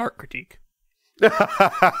become an art critique.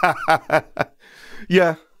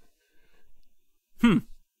 Yeah.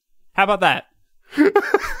 How about that?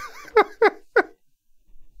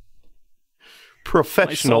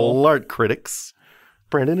 Professional art critics,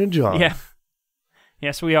 Brandon and John. Yeah.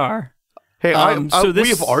 Yes, we are. Hey, we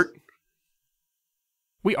have art.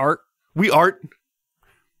 We art. We art.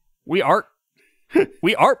 We art.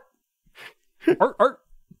 We art. Art.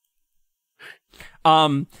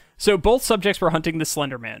 So both subjects were hunting the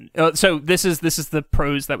Slender Man. So this is the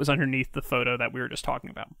prose that was underneath the photo that we were just talking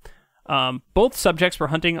about. Both subjects were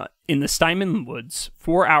hunting in the Steinman Woods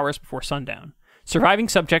 4 hours before sundown. Surviving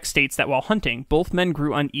subject states that while hunting, both men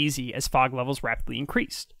grew uneasy as fog levels rapidly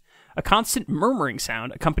increased. A constant murmuring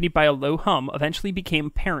sound, accompanied by a low hum, eventually became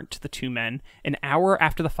apparent to the 2 men an hour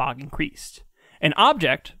after the fog increased. An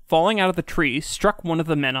object falling out of the tree struck one of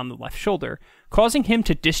the men on the left shoulder, causing him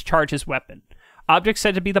to discharge his weapon. Object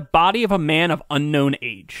said to be the body of a man of unknown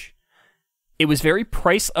age. It was very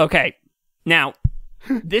Okay, now,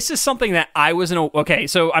 this is something that I wasn't... Okay,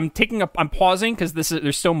 so I'm pausing because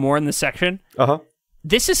there's still more in this section. Uh-huh.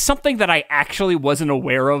 This is something that I actually wasn't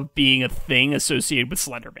aware of being a thing associated with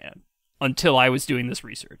Slender Man until I was doing this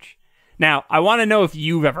research. Now, I want to know if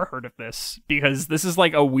you've ever heard of this, because this is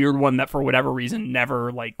like a weird one that for whatever reason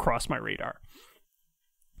never like crossed my radar.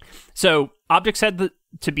 So, object said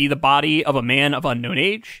to be the body of a man of unknown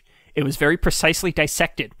age. It was very precisely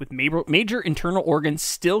dissected, with major internal organs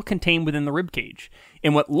still contained within the ribcage,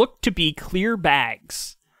 in what looked to be clear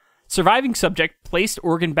bags. Surviving subject placed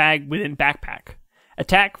organ bag within backpack.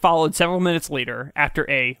 Attack followed several minutes later, after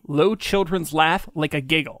a low children's laugh like a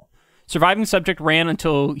giggle. Surviving subject ran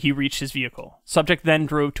until he reached his vehicle. Subject then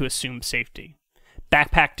drove to assumed safety.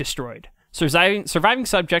 Backpack destroyed. Surviving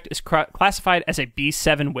subject is classified as a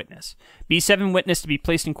B7 witness. B7 witness to be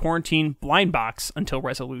placed in quarantine blind box until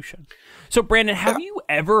resolution. So, Brandon, have you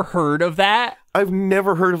ever heard of that? I've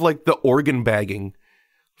never heard of, like, the organ bagging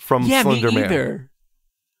from Slender Man. Me either.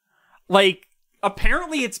 Like,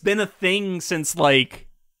 apparently it's been a thing since, like,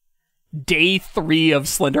 day 3 of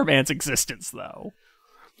Slender Man's existence, though.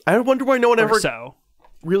 I wonder why no one ever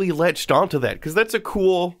really latched onto that, because that's a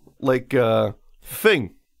cool, like,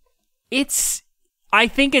 thing. I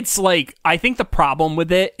think the problem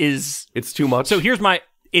with it is... It's too much? So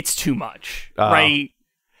it's too much, right?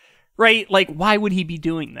 Right? Like, why would he be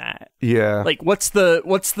doing that? Yeah. Like, what's he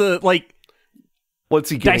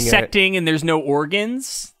getting dissecting at? And there's no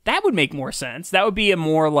organs? That would make more sense. That would be a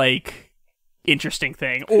more, like, interesting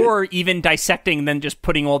thing. Or even dissecting and then just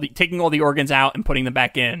taking all the organs out and putting them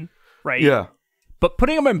back in, right? Yeah. But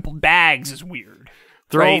putting them in bags is weird.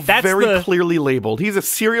 They're all very clearly labeled. He's a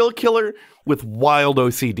serial killer with wild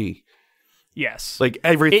OCD. Yes. Like,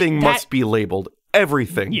 everything must be labeled.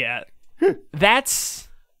 Everything. Yeah. That's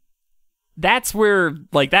where,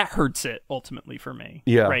 like, that hurts it ultimately for me.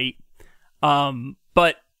 Yeah. Right?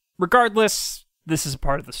 But regardless, this is a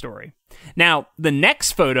part of the story. Now, the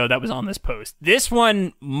next photo that was on this post, this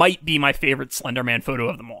one might be my favorite Slender Man photo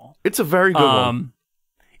of them all. It's a very good one.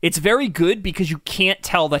 It's very good because you can't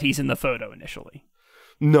tell that he's in the photo initially.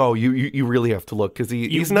 No, you really have to look, because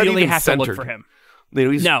he's not really even have centered. To look for him.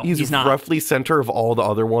 You know, he's not. Roughly center of all the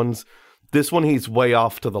other ones. This one, he's way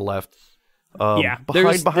off to the left. Behind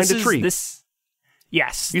a tree. He's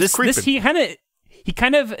creeping. He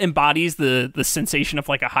kind of embodies the sensation of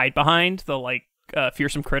like a hide behind, the like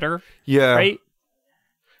fearsome critter. Yeah. Right.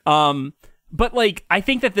 But like I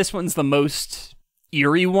think that this one's the most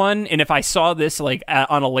eerie one, and if I saw this like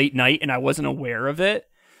on a late night and I wasn't aware of it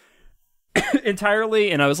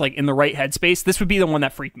entirely, and I was like in the right headspace, this would be the one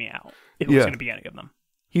that freaked me out if it was going to be any of them.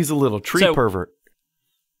 He's a little tree pervert.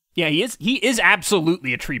 Yeah, he is. He is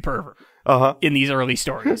absolutely a tree pervert in these early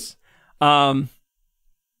stories.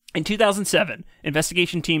 In 2007,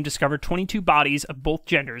 investigation team discovered 22 bodies of both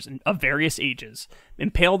genders and of various ages,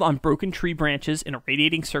 impaled on broken tree branches in a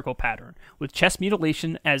radiating circle pattern, with chest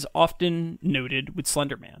mutilation as often noted with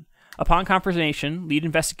Slender Man. Upon confirmation, lead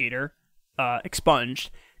investigator, expunged,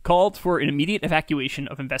 called for an immediate evacuation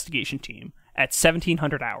of investigation team at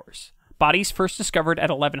 1700 hours. Bodies first discovered at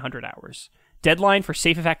 1100 hours. Deadline for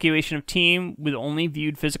safe evacuation of team with only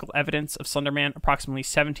viewed physical evidence of Slender Man approximately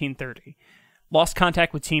 1730. Lost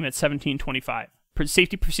contact with team at 1725.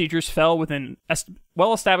 Safety procedures fell within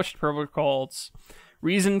well-established protocols.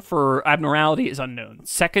 Reason for abnormality is unknown.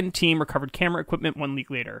 Second team recovered camera equipment 1 week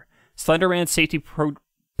later. Slender Man's safety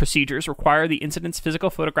procedures require the incident's physical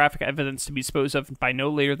photographic evidence to be disposed of by no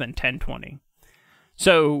later than 10:20.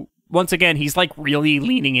 So, once again, he's like really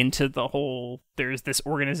leaning into the whole there's this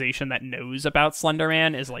organization that knows about Slender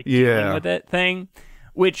Man is like dealing with it thing,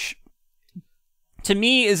 which to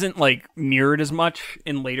me isn't like mirrored as much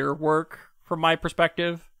in later work from my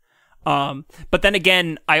perspective. But then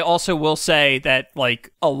again, I also will say that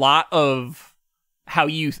like a lot of how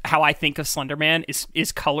I think of Slender Man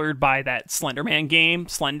is colored by that Slender Man game,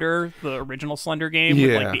 Slender, the original Slender game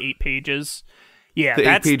with like the 8 pages. Yeah,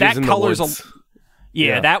 that colors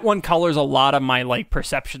that one colors a lot of my like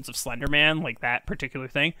perceptions of Slender Man, like that particular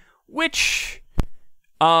thing. Which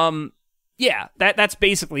that's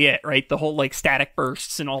basically it, right? The whole like static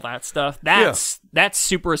bursts and all that stuff. That's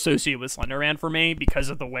super associated with Slender Man for me because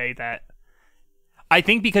of the way that I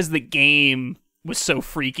think because the game was so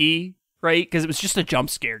freaky, right? Because it was just a jump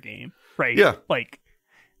scare game, right? Yeah. Like,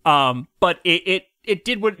 but it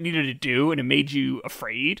did what it needed to do, and it made you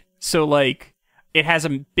afraid. So like, it has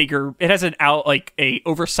a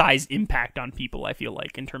oversized impact on people, I feel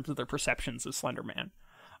like, in terms of their perceptions of Slender Man.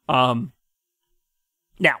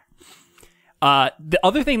 Now, the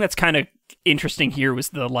other thing that's kind of interesting here was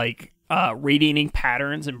the radiating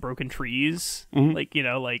patterns and broken trees,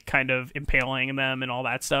 kind of impaling them and all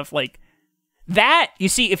that stuff. Like that, you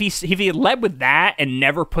see, if he had led with that and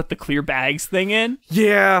never put the clear bags thing in,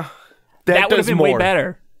 that would have been way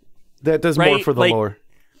better. That does more for the lore.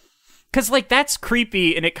 Because that's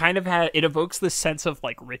creepy, and it kind of it evokes this sense of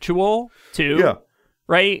ritual too. Yeah.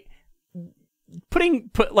 Right.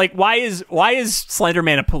 Why is Slender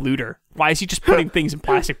Man a polluter? Why is he just putting things in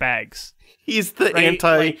plastic bags? He's the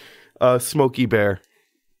anti Smokey Bear.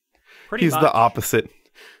 He's the opposite.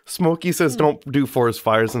 Smokey says don't do forest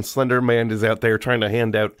fires, and Slender Man is out there trying to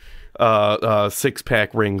hand out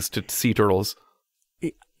 6-pack rings to sea turtles.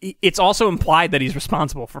 It's also implied that he's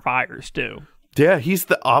responsible for fires too. Yeah, he's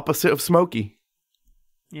the opposite of Smokey.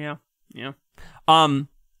 Yeah.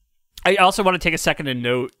 I also want to take a second to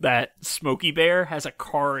note that Smokey Bear has a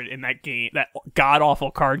card in that game, that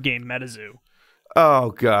god-awful card game, MetaZoo. Oh,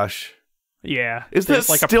 gosh. Yeah. Is that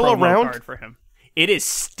still a promo around? Card for him. It is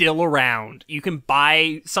still around.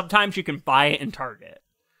 Sometimes you can buy it in Target.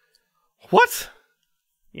 What?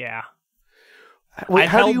 Yeah. Wait,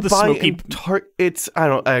 how do you buy in Target? I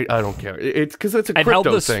don't care. It's because it's a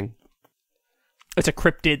crypto thing. It's a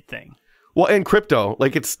cryptid thing. Well, and crypto,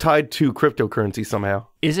 it's tied to cryptocurrency somehow.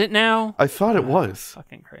 Is it now? I thought it was.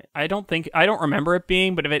 Fucking crazy. I don't remember it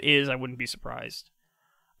being, but if it is, I wouldn't be surprised.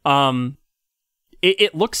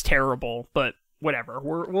 It looks terrible, but whatever.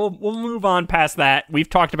 We'll move on past that. We've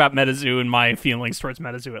talked about MetaZoo and my feelings towards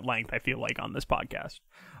MetaZoo at length, I feel like, on this podcast.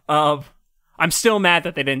 I'm still mad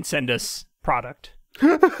that they didn't send us product.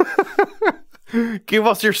 Give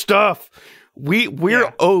us your stuff.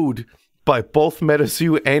 We're owed by both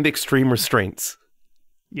MetaZoo and Extreme Restraints.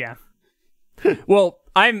 Yeah. Well,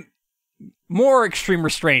 I'm more Extreme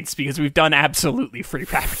Restraints because we've done absolutely free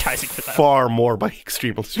advertising for them. Far more by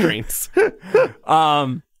Extreme Restraints.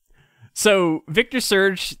 So Victor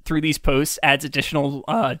Surge, through these posts, adds additional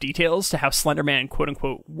details to how Slender Man,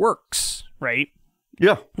 quote-unquote, works, right?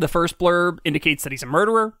 Yeah. The first blurb indicates that he's a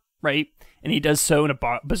murderer, right? And he does so in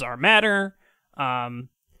a bizarre manner.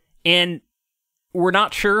 And we're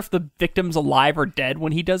not sure if the victim's alive or dead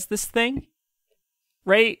when he does this thing,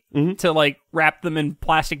 right? Mm-hmm. To wrap them in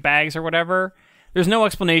plastic bags or whatever. There's no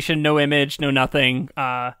explanation, no image, no nothing.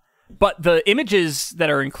 But the images that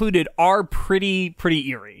are included are pretty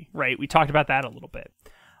eerie, right? We talked about that a little bit.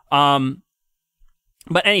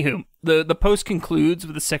 But anywho, the post concludes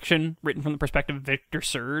with a section written from the perspective of Victor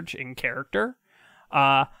Surge in character.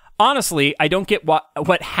 Honestly, I don't get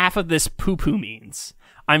what half of this poo-poo means.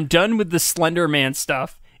 I'm done with the Slender Man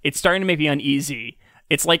stuff. It's starting to make me uneasy.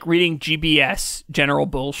 It's like reading GBS, general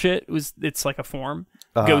bullshit. It's like a form.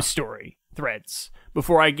 Ghost story, threads,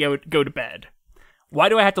 before I go to bed. Why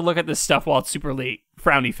do I have to look at this stuff while it's super late?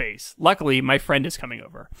 Frowny face. Luckily, my friend is coming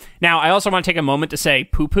over. Now, I also want to take a moment to say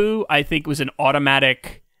poo-poo, I think, was an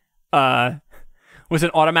automatic word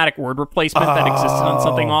replacement that existed on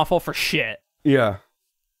Something Awful for shit. Yeah.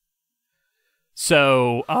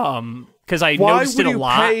 So, because I noticed it a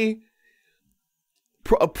lot. Why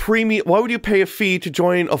would you pay a fee to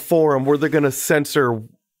join a forum where they're going to censor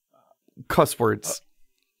cuss words?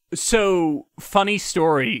 So, funny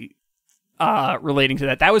story relating to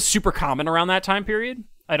that. That was super common around that time period.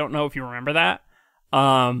 I don't know if you remember that.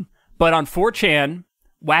 But on 4chan,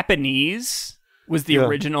 Wapanese was the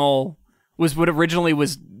original, was what originally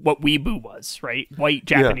was what Weeboo was, right? White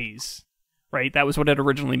Japanese, right? That was what it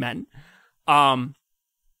originally meant.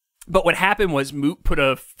 But what happened was Moot put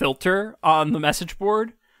a filter on the message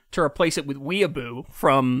board to replace it with Weeaboo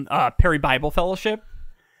from Perry Bible Fellowship,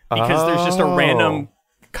 because there's just a random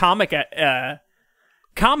comic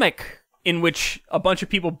in which a bunch of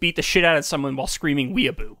people beat the shit out of someone while screaming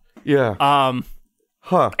Weeaboo. Yeah.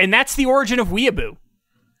 And that's the origin of Weeaboo,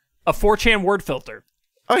 a 4chan word filter.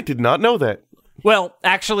 I did not know that. Well,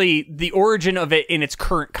 actually, the origin of it in its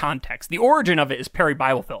current context. The origin of it is Perry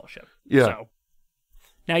Bible Fellowship. Yeah. So,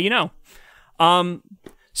 now you know.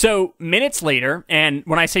 So, minutes later, and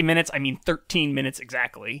when I say minutes, I mean 13 minutes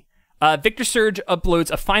exactly, Victor Surge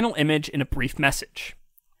uploads a final image in a brief message.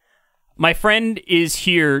 My friend is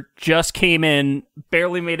here, just came in,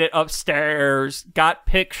 barely made it upstairs, got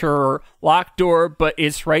picture, locked door, but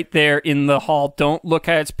it's right there in the hall. Don't look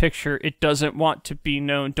at its picture. It doesn't want to be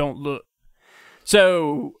known. Don't look.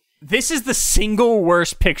 So, this is the single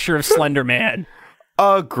worst picture of Slender Man.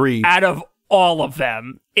 Agreed. Out of all of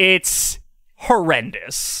them. It's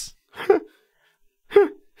horrendous.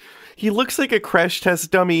 He looks like a crash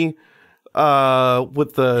test dummy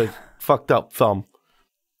with the fucked up thumb.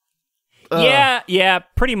 Yeah,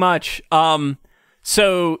 pretty much.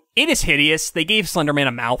 So it is hideous. They gave Slenderman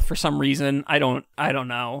a mouth for some reason. I don't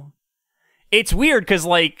know. It's weird because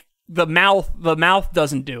like the mouth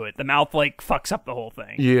doesn't do it. The mouth like fucks up the whole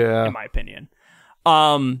thing. Yeah, in my opinion.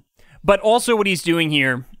 But also what he's doing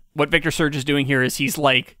here, what Victor Surge is doing here, is he's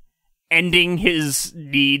like ending his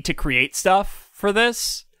need to create stuff for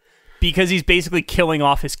this. Because he's basically killing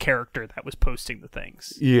off his character that was posting the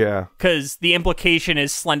things. Yeah. Because the implication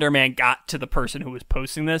is Slenderman got to the person who was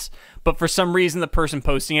posting this, but for some reason the person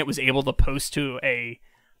posting it was able to post to a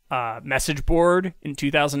message board in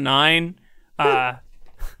 2009.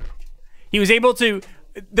 He was able to...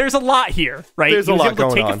 There's a lot here, right? There's a lot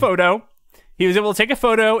going on. He was able to take a photo. He was able to take a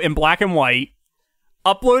photo in black and white,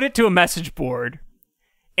 upload it to a message board,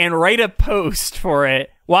 and write a post for it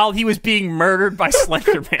while he was being murdered by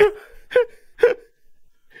Slenderman.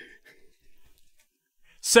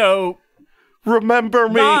 So, remember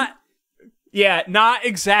me? Not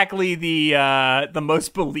exactly the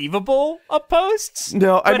most believable of posts.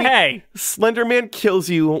 No, but hey, Slenderman kills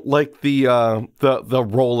you like the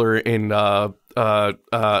roller in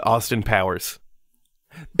Austin Powers.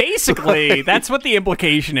 Basically, that's what the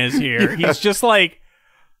implication is here. He's just like,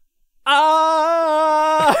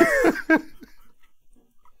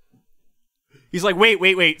 He's like, wait,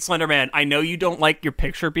 Slenderman, I know you don't like your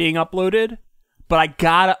picture being uploaded, but I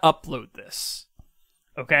gotta upload this.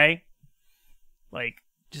 Okay? Like,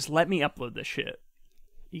 just let me upload this shit.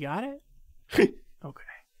 You got it? Okay.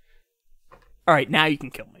 Alright, now you can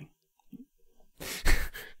kill me.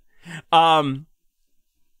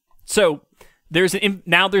 So, there's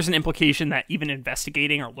an implication that even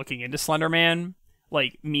investigating or looking into Slenderman,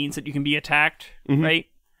 like, means that you can be attacked, right?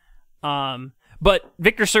 But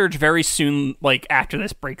Victor Surge very soon, like, after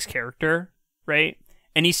this, breaks character, right?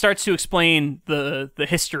 And he starts to explain the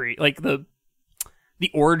history, like, the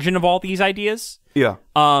origin of all these ideas. Yeah.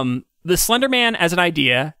 The Slenderman as an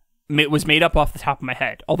idea was made up off the top of my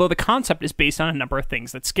head, although the concept is based on a number of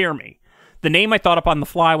things that scare me. The name I thought up on the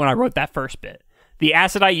fly when I wrote that first bit. The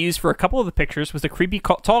asset I used for a couple of the pictures was the creepy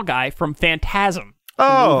tall guy from Phantasm.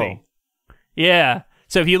 Oh. Movie. Yeah.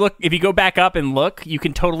 So if you go back up and look, you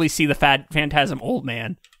can totally see the Phantasm old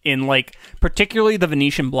man in, like, particularly the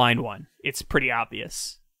Venetian blind one. It's pretty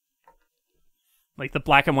obvious. Like the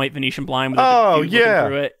black and white Venetian blind with the dude looking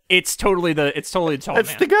through it. It's totally the tall man.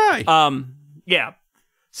 That's the guy. Yeah.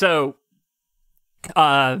 So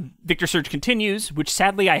Victor Surge continues, which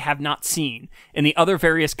sadly I have not seen, and the other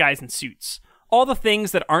various guys in suits. All the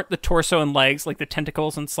things that aren't the torso and legs, like the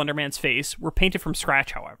tentacles on Slenderman's face, were painted from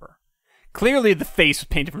scratch, however. Clearly the face was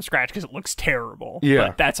painted from scratch because it looks terrible. Yeah.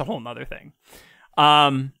 But that's a whole nother thing.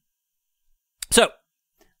 So,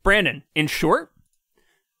 Brandon, in short,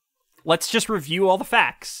 let's just review all the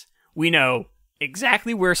facts. We know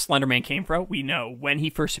exactly where Slenderman came from. We know when he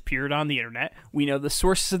first appeared on the internet. We know the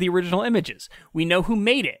sources of the original images. We know who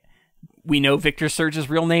made it. We know Victor Surge's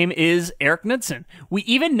real name is Eric Knudsen. We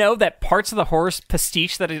even know that parts of the horror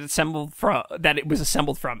pastiche that it was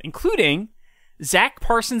assembled from, including Zach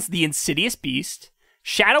Parsons' The Insidious Beast,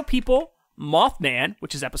 Shadow People, Mothman,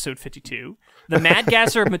 which is episode 52, The Mad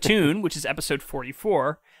Gasser of Mattoon, which is episode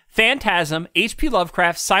 44, Phantasm, H.P.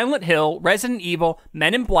 Lovecraft, Silent Hill, Resident Evil,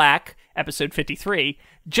 Men in Black, episode 53,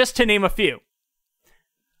 just to name a few.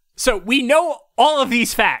 So we know all of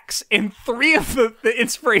these facts in 3 of the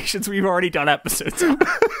inspirations we've already done episodes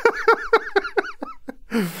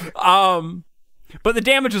on. But the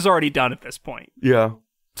damage was already done at this point. Yeah.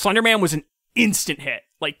 Slenderman was an instant hit.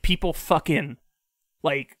 Like, people fucking,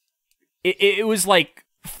 like, it was like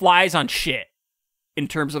flies on shit in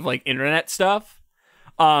terms of, like, internet stuff.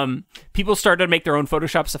 People started to make their own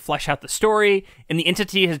Photoshops to flesh out the story, and the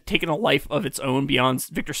entity has taken a life of its own beyond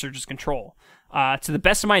Victor Surge's control. To the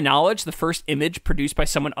best of my knowledge, the first image produced by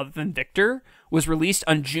someone other than Victor was released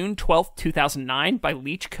on June 12th, 2009 by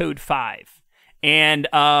Leech Code 5. And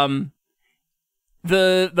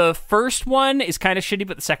the first one is kind of shitty,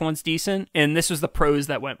 but the second one's decent, and this was the prose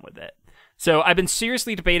that went with it. So I've been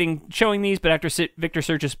seriously debating showing these, but after Victor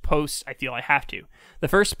Surge's posts, I feel I have to. The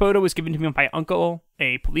first photo was given to me by my uncle,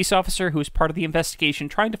 a police officer who was part of the investigation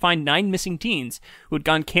trying to find 9 missing teens who had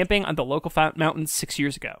gone camping on the local mountains 6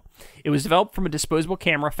 years ago. It was developed from a disposable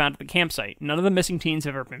camera found at the campsite. None of the missing teens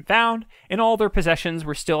have ever been found, and all their possessions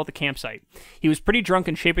were still at the campsite. He was pretty drunk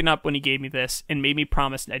and shaping up when he gave me this, and made me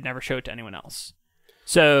promise I'd never show it to anyone else.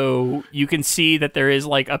 So you can see that there is,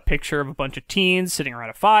 like, a picture of a bunch of teens sitting around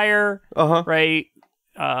a fire, right?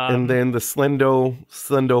 And then the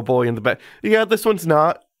Slendo boy in the back. Yeah, this one's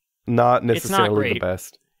not necessarily the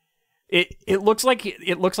best. It looks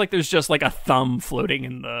like there's just like a thumb floating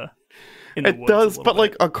in the it does, but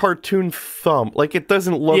like a cartoon thumb. Like it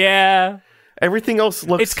doesn't look. Yeah. Everything else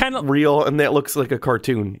looks it's kind of real, and that looks like a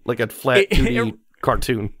cartoon, like a flat 2D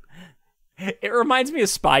cartoon. It reminds me of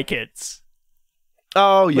Spy Kids.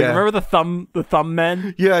 Oh yeah, like, remember the thumb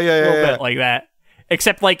men? Yeah, a little bit like that.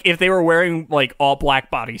 Except like if they were wearing like all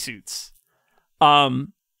black bodysuits.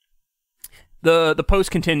 The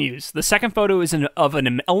post continues. The second photo is of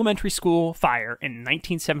an elementary school fire in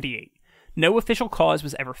 1978. No official cause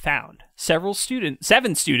was ever found. 7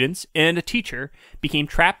 students and a teacher became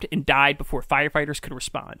trapped and died before firefighters could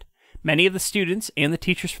respond. Many of the students and the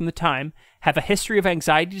teachers from the time have a history of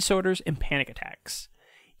anxiety disorders and panic attacks.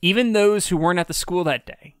 Even those who weren't at the school that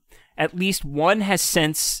day. At least one has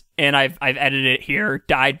since, and I've edited it here,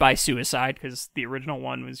 died by suicide, because the original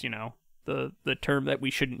one was, the term that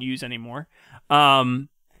we shouldn't use anymore. And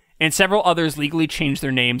several others legally changed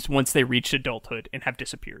their names once they reached adulthood and have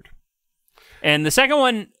disappeared. And the second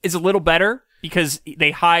one is a little better because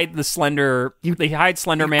they hide the Slender. They hide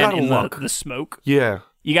Slender Man in the smoke. Yeah,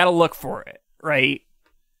 you got to look for it, right?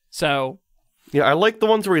 So, yeah, I like the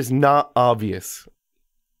ones where it's not obvious.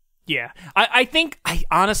 Yeah, I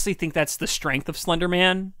honestly think that's the strength of Slender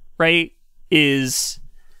Man, right? Is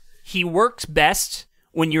he works best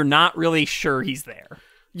when you're not really sure he's there.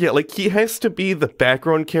 Yeah, like he has to be the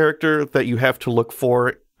background character that you have to look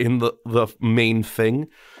for in the main thing.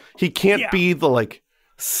 He can't be the like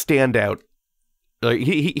standout. Like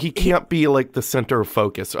he can't be like the center of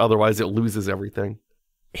focus, otherwise it loses everything.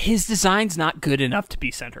 His design's not good enough to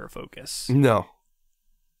be center of focus. No.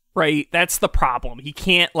 Right? That's the problem. He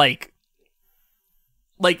can't like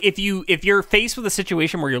if you're faced with a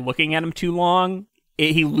situation where you're looking at him too long,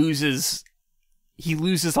 he loses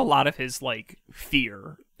a lot of his like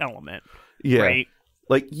fear element. Yeah. Right?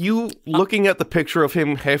 Like, you looking at the picture of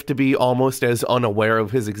him have to be almost as unaware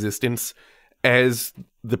of his existence as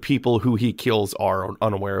the people who he kills are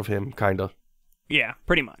unaware of him, kind of. Yeah,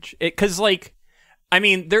 pretty much. Because, like, I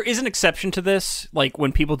mean, there is an exception to this, like,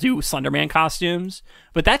 when people do Slenderman costumes,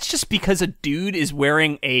 but that's just because a dude is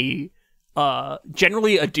wearing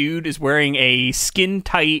generally a dude is wearing a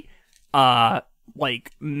skin-tight,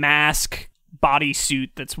 like, mask bodysuit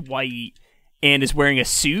that's white and is wearing a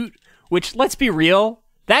suit, which, let's be real,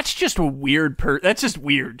 that's just a weird that's just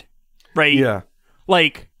weird, right? Yeah.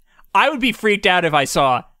 Like, I would be freaked out if I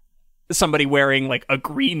saw somebody wearing, like, a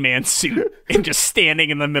Green Man suit and just standing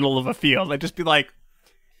in the middle of a field. I'd just be like,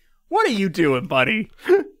 what are you doing, buddy?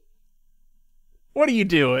 What are you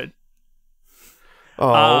doing?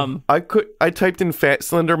 Oh, I typed in Fat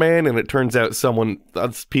Slender Man, and it turns out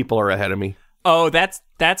people are ahead of me. Oh, that's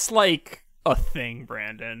like a thing,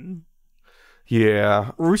 Brandon.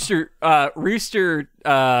 Yeah. Robot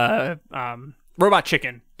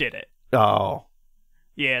Chicken did it. Oh.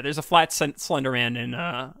 Yeah, there's a flat Slender Man in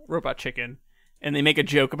Robot Chicken, and they make a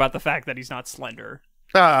joke about the fact that he's not slender.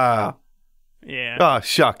 Ah. Yeah. Ah,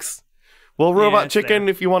 shucks. Well, Robot Chicken,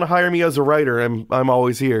 if you want to hire me as a writer, I'm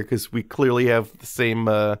always here, because we clearly have the same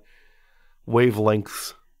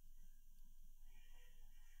wavelengths.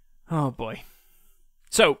 Oh, boy.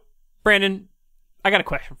 So, Brandon, I got a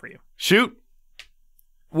question for you. Shoot.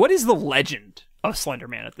 What is the legend of Slender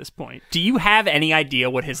Man at this point? Do you have any idea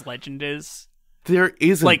what his legend is? There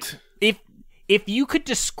isn't. Like, if you could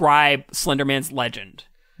describe Slender Man's legend,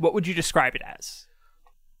 what would you describe it as?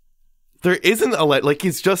 There isn't a like,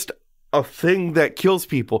 he's just a thing that kills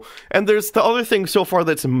people. And there's the other thing so far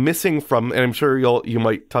that's missing from, and I'm sure you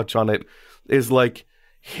might touch on it, is like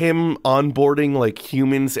him onboarding like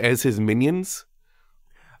humans as his minions.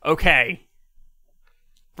 Okay.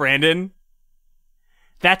 Brandon,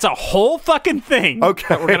 that's a whole fucking thing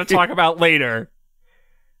that we're going to talk about later.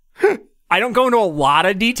 I don't go into a lot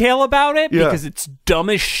of detail about it because it's dumb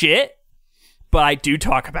as shit, but I do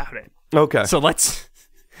talk about it. Okay. So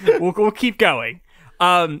we'll keep going.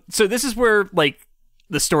 So this is where, like,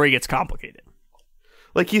 the story gets complicated.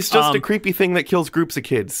 Like, he's just a creepy thing that kills groups of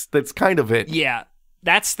kids. That's kind of it. Yeah.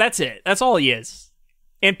 That's it. That's all he is.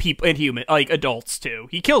 And people, and human, like, adults, too.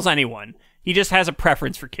 He kills anyone. He just has a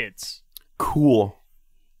preference for kids. Cool.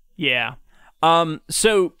 Yeah.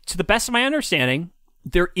 So, to the best of my understanding,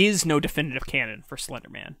 there is no definitive canon for Slender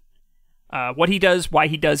Man. What he does, why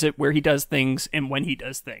he does it, where he does things, and when he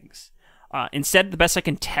does things. Instead, the best I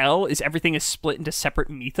can tell is everything is split into separate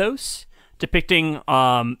mythos, depending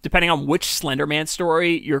on which Slender Man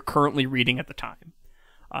story you're currently reading at the time.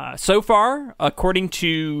 So far, according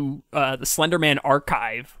to the Slender Man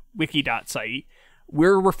Archive wiki.site,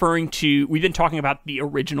 we've been talking about the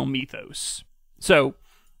original mythos. So,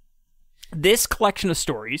 this collection of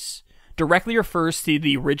stories directly refers to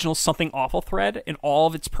the original Something Awful thread and all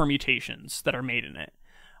of its permutations that are made in it.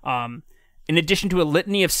 In addition to a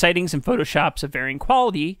litany of sightings and photoshops of varying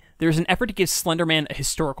quality, there's an effort to give Slenderman a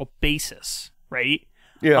historical basis, right?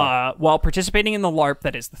 Yeah. While participating in the LARP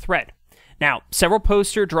that is the thread. Now, several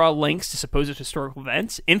posters draw links to supposed historical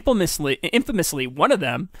events. Infamously, one of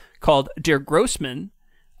them, called Dear Grossman,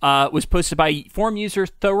 was posted by forum user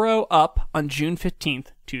Thorough Up on June 15th,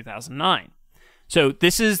 2009. So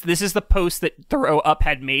this is the post that Thorough Up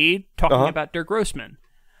had made talking about Dear Grossman.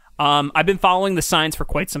 I've been following the signs for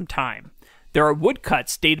quite some time. There are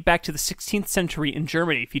woodcuts dated back to the 16th century in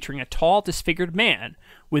Germany featuring a tall, disfigured man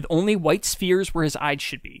with only white spheres where his eyes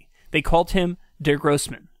should be. They called him Der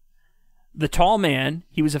Grossman. The tall man,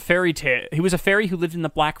 he was a fairy who lived in the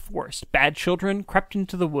Black Forest. Bad children crept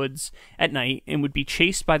into the woods at night and would be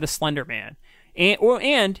chased by the Slender Man.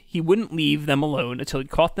 And he wouldn't leave them alone until he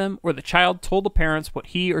caught them or the child told the parents what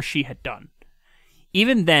he or she had done.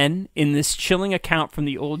 Even then, in this chilling account from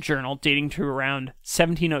the old journal dating to around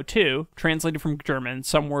 1702, translated from German,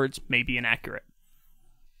 some words may be inaccurate.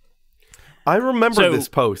 I remember this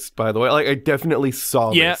post, by the way. Like, I definitely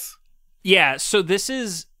saw this. Yeah, so this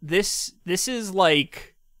is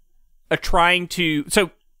like a trying to...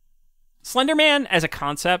 So, Slenderman as a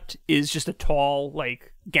concept is just a tall,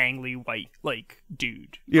 like, gangly white, like,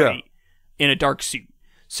 dude. Yeah. Right? In a dark suit.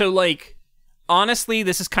 So, like... Honestly,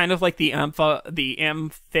 this is kind of like the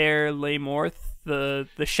Amphithelemorph, the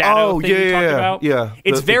shadow thing we talked about. Yeah,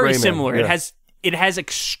 it's very similar. Yeah. It has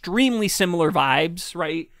extremely similar vibes,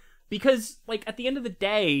 right? Because, like, at the end of the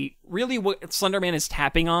day, really what Slenderman is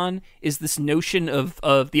tapping on is this notion of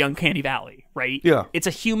the uncanny valley, right? Yeah. It's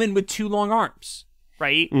a human with two long arms,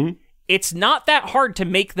 right? Mm-hmm. It's not that hard to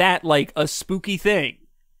make that, like, a spooky thing,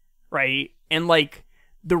 right? And, like...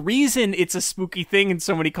 The reason it's a spooky thing in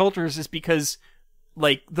so many cultures is because,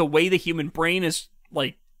 like, the way the human brain is,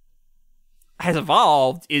 like, has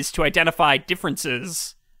evolved is to identify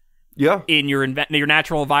differences in your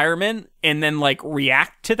natural environment and then, like,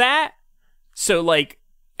 react to that. So, like,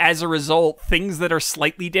 as a result, things that are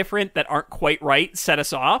slightly different that aren't quite right set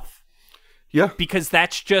us off. Yeah. Because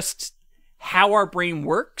that's just how our brain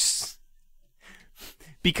works.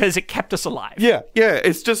 Because it kept us alive. Yeah,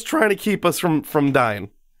 it's just trying to keep us from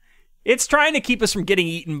dying. It's trying to keep us from getting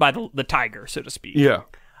eaten by the tiger, so to speak. Yeah.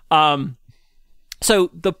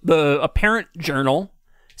 So the apparent journal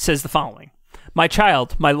says the following. My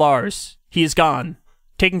child, my Lars, he is gone,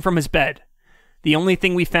 taken from his bed. The only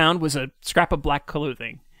thing we found was a scrap of black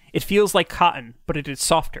clothing. It feels like cotton, but it is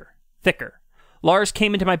softer, thicker. Lars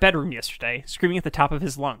came into my bedroom yesterday, screaming at the top of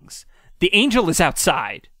his lungs. The angel is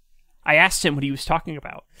outside. I asked him what he was talking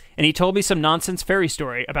about, and he told me some nonsense fairy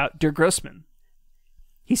story about Der Grossman.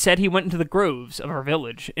 He said he went into the groves of our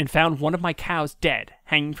village and found one of my cows dead,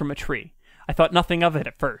 hanging from a tree. I thought nothing of it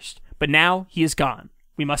at first, but now he is gone.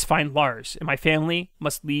 We must find Lars, and my family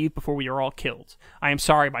must leave before we are all killed. I am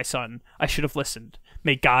sorry, my son. I should have listened.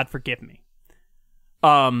 May God forgive me.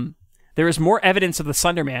 There is more evidence of the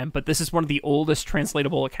Slenderman, but this is one of the oldest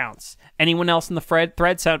translatable accounts. Anyone else in the thread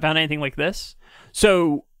found anything like this?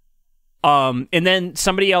 So... and then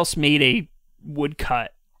somebody else made a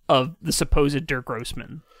woodcut of the supposed Der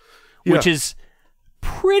Grossman, which is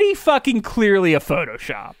pretty fucking clearly a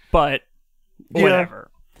Photoshop, but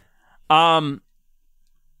whatever.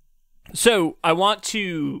 So I want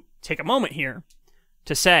to take a moment here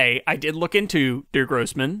to say I did look into Der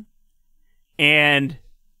Grossman, and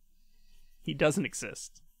he doesn't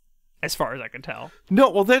exist, as far as I can tell.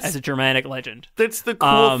 No, well, that's... As a Germanic legend. That's the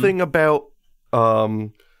cool thing about...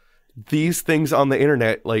 these things on the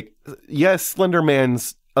internet, like, yes,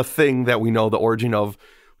 Slenderman's a thing that we know the origin of,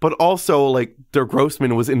 but also, like, Der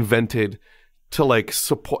Grossman was invented to, like,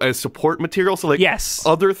 support material. So, like,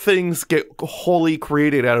 other things get wholly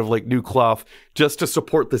created out of, like, new cloth just to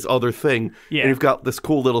support this other thing. Yeah. And you've got this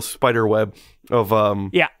cool little spider web of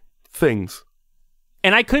things.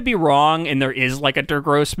 And I could be wrong, and there is, like, a Der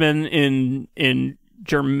Grossman in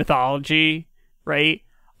German mythology, right?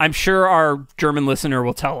 I'm sure our German listener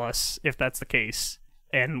will tell us if that's the case,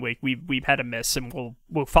 and we've had a miss, and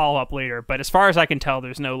we'll follow up later. But as far as I can tell,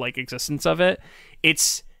 there's no, like, existence of it.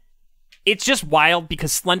 It's just wild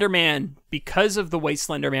because Slenderman, because of the way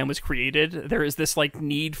Slenderman was created, there is this, like,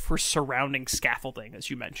 need for surrounding scaffolding, as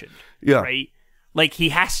you mentioned. Yeah. Right? Like, he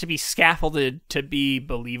has to be scaffolded to be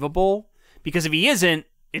believable, because if he isn't,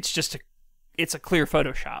 it's a clear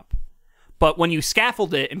Photoshop. But when you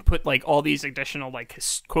scaffold it and put, like, all these additional, like,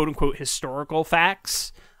 quote-unquote historical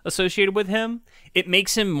facts associated with him, it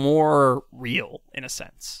makes him more real, in a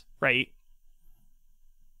sense, right?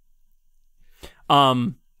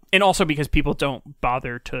 And also because people don't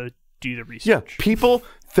bother to do the research. Yeah, people.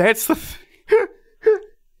 That's the.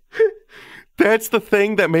 That's the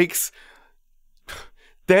thing that makes.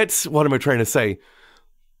 That's what am I trying to say?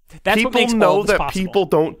 That's people what makes know all this that possible. people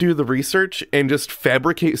don't do the research and just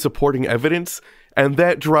fabricate supporting evidence, and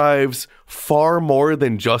that drives far more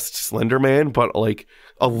than just Slender Man, but like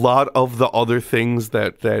a lot of the other things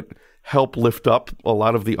that help lift up a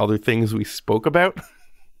lot of the other things we spoke about.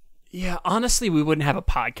 Yeah, honestly, we wouldn't have a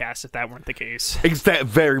podcast if that weren't the case.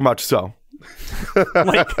 Very much so.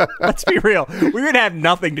 Like, let's be real. We would have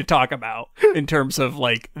nothing to talk about in terms of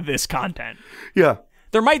like this content. Yeah.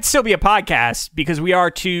 There might still be a podcast because we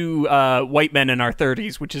are two white men in our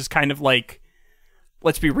 30s, which is kind of like,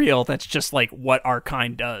 let's be real, that's just like what our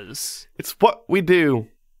kind does. It's what we do.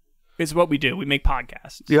 It's what we do. We make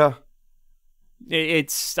podcasts. Yeah.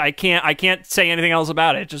 It's I can't say anything else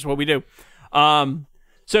about it. It's just what we do.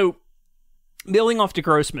 So, building off to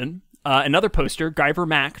Grossman, another poster, Guyver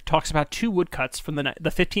Mack, talks about two woodcuts from the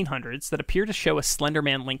 1500s that appear to show a Slender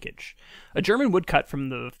Man linkage. A German woodcut from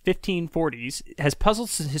the 1540s has puzzled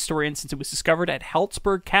historians since it was discovered at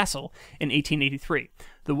Halsberg Castle in 1883.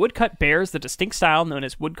 The woodcut bears the distinct style known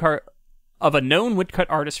as woodcut of a known woodcut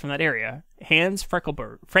artist from that area, Hans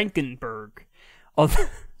Frankenberg.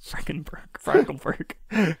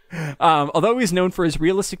 Although he's known for his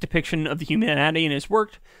realistic depiction of the humanity in his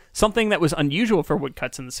work, something that was unusual for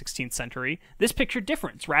woodcuts in the 16th century, this picture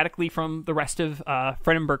differs radically from the rest of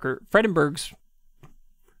Freckenberg's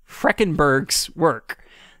work.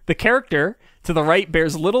 The character to the right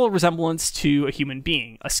bears little resemblance to a human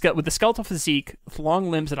being, with a skeletal physique with long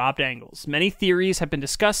limbs at odd angles. Many theories have been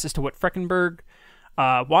discussed as to what Freckenberg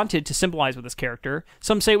wanted to symbolize with this character.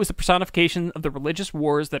 Some say it was the personification of the religious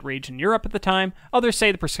wars that raged in Europe at the time. Others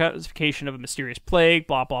say the personification of a mysterious plague,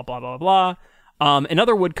 blah, blah, blah, blah, blah.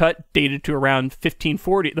 Another woodcut dated to around the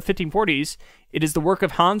 1540s. It is the work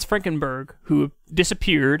of Hans Frankenberg, who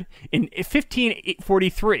disappeared in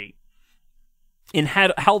 1543 in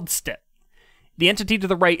Haldstedt. The entity to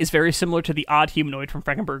the right is very similar to the odd humanoid from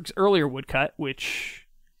Frankenberg's earlier woodcut, which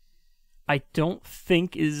I don't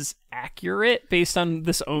think is accurate based on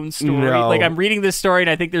this own story. No. Like, I'm reading this story and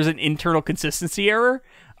I think there's an internal consistency error,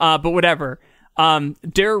 but whatever.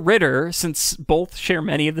 Der Ritter, since both share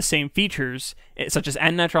many of the same features, such as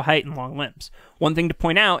unnatural height and long limbs. One thing to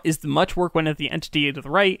point out is the much work went at the entity to the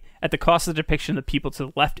right at the cost of the depiction of the people to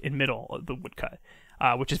the left and middle of the woodcut,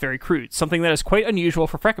 which is very crude. Something that is quite unusual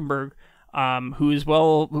for Freckenberg, who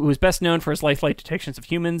is best known for his lifelike depictions of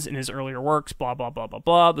humans in his earlier works, blah, blah, blah, blah,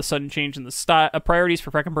 blah. The sudden change in the priorities for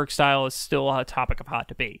Freckenberg's style is still a topic of hot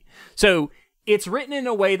debate. So it's written in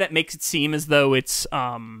a way that makes it seem as though it's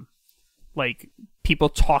like people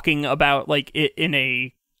talking about like it in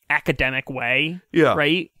a academic way. Yeah.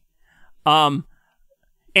 Right? And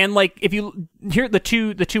like if you here the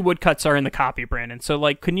two woodcuts are in the copy, Brandon. So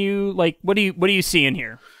like can you like what do you see in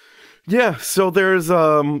here? Yeah, so there's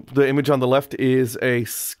the image on the left is a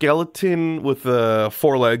skeleton with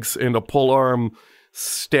 4 legs and a polearm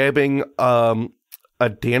stabbing a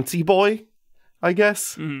dancy boy, I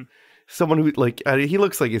guess. Mm-hmm. Someone who like he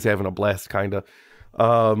looks like he's having a blast, kind of.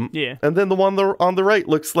 Yeah. And then the one on the right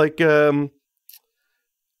looks like they're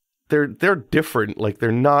different, like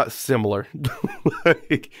they're not similar.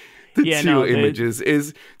 Like the images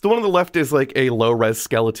is the one on the left is like a low res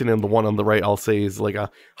skeleton, and the one on the right I'll say is like a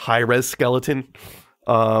high res skeleton.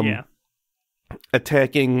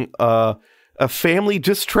 Attacking a family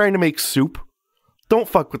just trying to make soup. Don't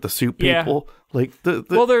fuck with the soup people. Like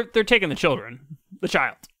well, they're taking the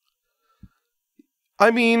child. I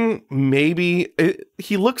mean, maybe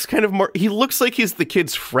he looks kind of more. He looks like he's the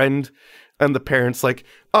kid's friend, and the parents like,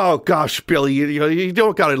 "Oh gosh, Billy, you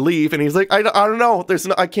don't gotta leave." And he's like, "I don't know.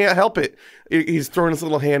 I can't help it." He's throwing his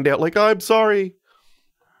little hand out, like, "Oh, I'm sorry."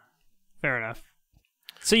 Fair enough.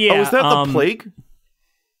 So yeah, is that the plague?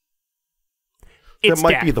 That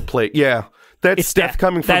might be the plague. Yeah, that's death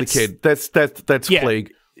coming for the kid. That's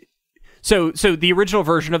plague. So the original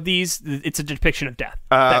version of these, it's a depiction of death.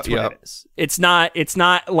 That's what it is. It's not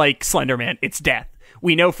like Slender Man. It's death.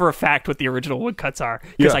 We know for a fact what the original woodcuts are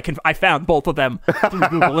because I found both of them through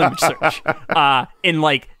Google image search in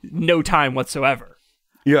like no time whatsoever.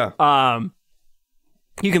 Yeah.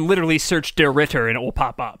 You can literally search Der Ritter and it will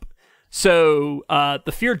pop up. So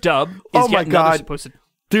the Fear Dub is oh my god.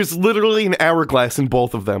 There's literally an hourglass in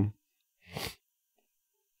both of them.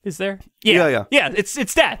 Is there? Yeah. It's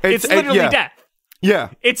death. It's literally death. Yeah.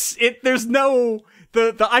 There's no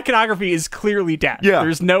the iconography is clearly death. Yeah.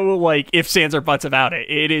 There's no like ifs, ands, or buts about it.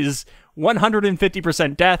 It is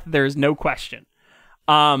 150% death. There's no question.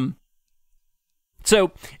 So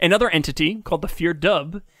another entity called the Fear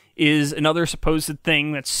Dub is another supposed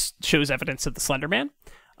thing that shows evidence of the Slender Man,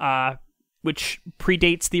 which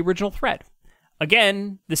predates the original thread.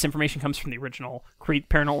 Again, this information comes from the original Create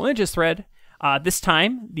Paranormal Images thread. This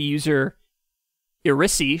time, the user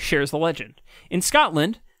Irisi shares the legend. In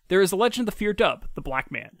Scotland, there is a legend of the Fear Dub, the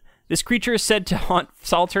Black Man. This creature is said to haunt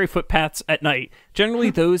solitary footpaths at night, generally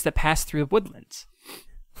those that pass through the woodlands.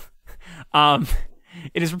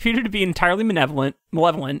 It is reputed to be entirely malevolent,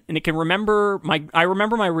 and it can I remember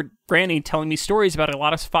my granny telling me stories about a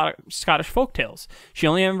lot of Scottish folktales. She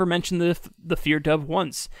only ever mentioned the Fear Dove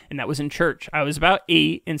once, and that was in church. I was about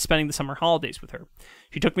 8 and spending the summer holidays with her.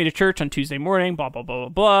 She took me to church on Tuesday morning, blah, blah, blah,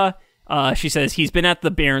 blah, blah. She says, he's been at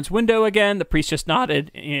the Baron's window again. The priest just nodded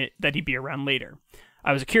that he'd be around later.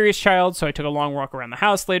 I was a curious child, so I took a long walk around the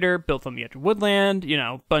house later, built on the edge of woodland,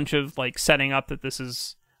 bunch of setting up that this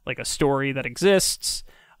is a story that exists.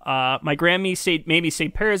 My Grammy made me say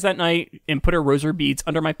prayers that night and put her rosary beads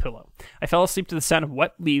under my pillow. I fell asleep to the sound of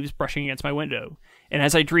wet leaves brushing against my window. And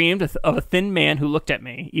as I dreamed of a thin man who looked at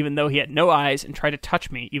me, even though he had no eyes, and tried to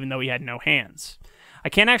touch me, even though he had no hands. I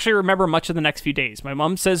can't actually remember much of the next few days. My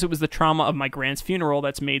mom says it was the trauma of my grand's funeral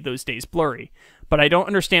that's made those days blurry. But I don't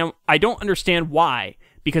understand why,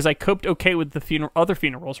 because I coped okay with the other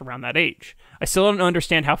funerals around that age. I still don't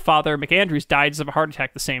understand how Father McAndrews died of a heart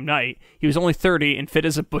attack the same night. He was only 30 and fit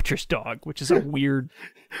as a butcher's dog, which is a weird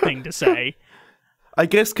thing to say. I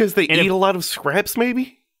guess because they eat a lot of scraps,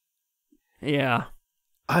 maybe? Yeah.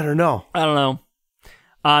 I don't know.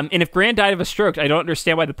 And if Gran died of a stroke, I don't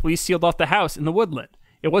understand why the police sealed off the house in the woodland.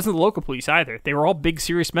 It wasn't the local police either. They were all big,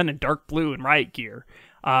 serious men in dark blue and riot gear.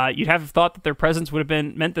 You'd have thought that their presence would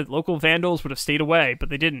have meant that local vandals would have stayed away, but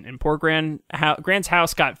they didn't. And poor Gran's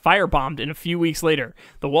house got firebombed in a few weeks later.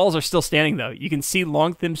 The walls are still standing, though. You can see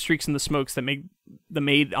long, thin streaks in the smokes that made the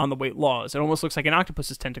maid on the white laws. It almost looks like an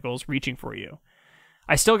octopus's tentacles reaching for you.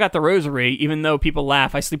 I still got the rosary, even though people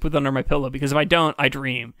laugh. I sleep with it under my pillow, because if I don't, I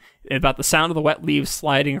dream about the sound of the wet leaves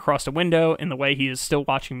sliding across the window and the way he is still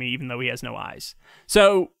watching me, even though he has no eyes.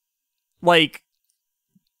 So,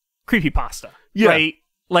 creepypasta, right?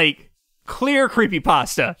 Clear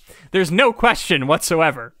creepypasta. There's no question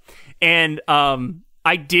whatsoever. And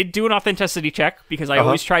I did do an authenticity check, because I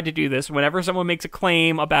always tried to do this. Whenever someone makes a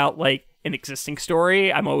claim about, an existing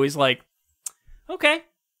story, I'm always like, okay,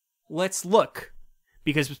 let's look.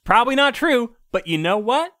 Because it's probably not true, but you know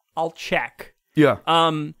what? I'll check. Yeah.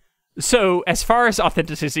 So as far as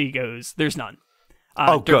authenticity goes, there's none.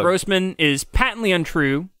 Dirk Grossman is patently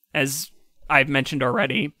untrue, as I've mentioned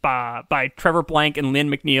already, by Trevor Blank and Lynn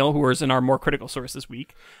McNeil, who was in our more critical source this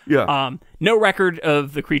week. Yeah. No record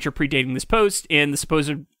of the creature predating this post, and the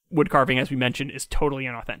supposed wood carving, as we mentioned, is totally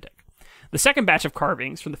unauthentic. The second batch of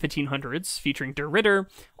carvings from the 1500s, featuring Der Ritter,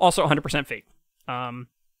 also 100% fake.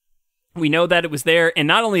 We know that it was there, and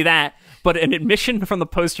not only that, but an admission from the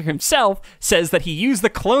poster himself says that he used the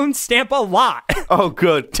clone stamp a lot. Oh,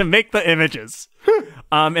 good. To make the images.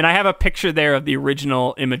 And I have a picture there of the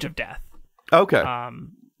original image of death. Okay.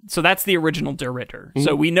 So that's the original Der Ritter. Mm-hmm.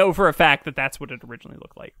 So we know for a fact that that's what it originally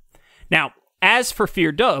looked like. Now, as for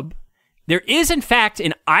Fear Dub, there is in fact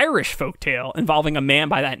an Irish folktale involving a man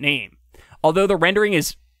by that name. Although the rendering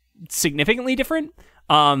is significantly different.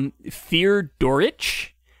 Fear Dorich.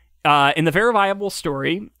 In the verifiable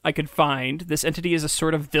story I could find, this entity is a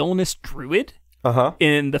sort of villainous druid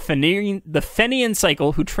in the Fenian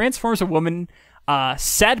cycle who transforms a woman,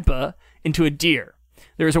 Sadba, into a deer.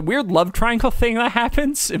 There's a weird love triangle thing that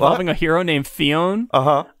happens involving a hero named Fionn,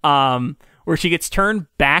 where she gets turned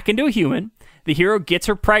back into a human. The hero gets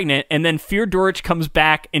her pregnant, and then Fear Dorich comes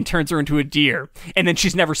back and turns her into a deer, and then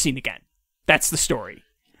she's never seen again. That's the story.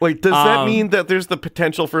 Wait, does that mean that there's the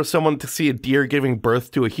potential for someone to see a deer giving birth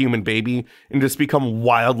to a human baby and just become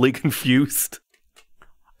wildly confused?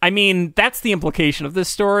 I mean, that's the implication of this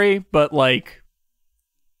story, but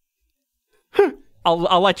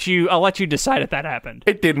I'll let you decide if that happened.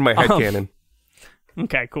 It did in my headcanon.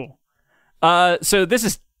 Okay, cool. So this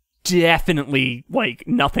is definitely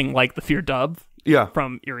nothing like the Fear Dub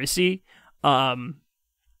from Irisi.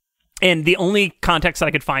 And the only context that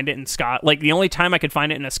I could find it in the only time I could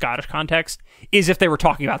find it in a Scottish context is if they were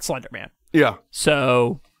talking about Slender Man. Yeah.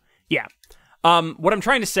 So, yeah. What I'm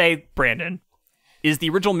trying to say, Brandon, is the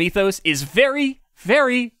original mythos is very,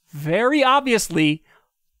 very, very obviously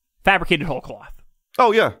fabricated whole cloth.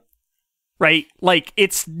 Oh, yeah. Right?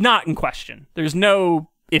 It's not in question. There's no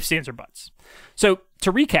ifs, ands, or buts. So,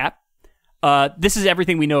 to recap, this is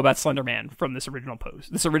everything we know about Slender Man from this original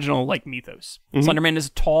post, this original mythos. Mm-hmm. Slender Man is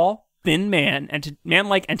a tall, thin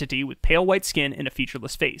man-like entity with pale white skin and a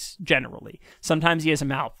featureless face, generally. Sometimes he has a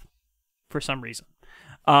mouth, for some reason.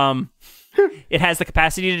 It has the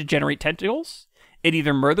capacity to generate tentacles. It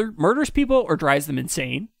either murders people or drives them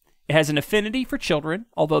insane. It has an affinity for children,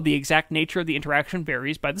 although the exact nature of the interaction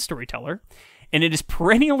varies by the storyteller. And it is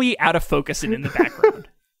perennially out of focus and in the background.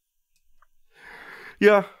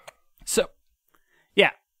 Yeah. So,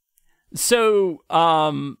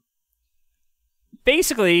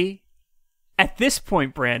 basically, at this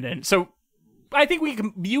point, Brandon, so I think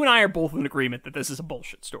you and I are both in agreement that this is a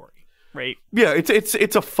bullshit story, right? Yeah,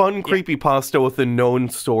 it's a fun creepypasta with a known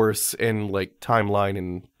source and like timeline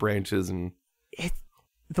and branches and.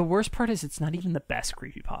 The worst part is it's not even the best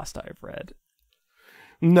creepypasta I've read.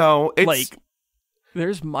 No, it's like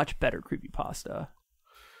there's much better creepypasta.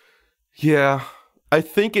 Yeah, I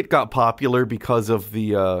think it got popular because of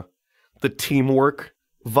the teamwork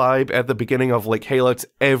vibe at the beginning of like, hey, let's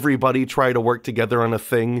everybody try to work together on a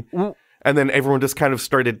thing. And then everyone just kind of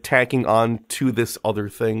started tacking on to this other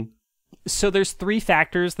thing. So there's 3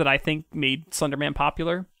 factors that I think made Slenderman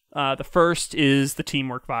popular. The first is the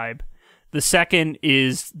teamwork vibe. The second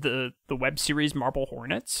is the web series Marble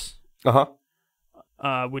Hornets.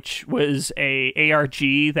 Which was a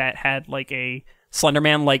ARG that had like a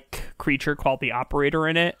Slenderman-like creature called the Operator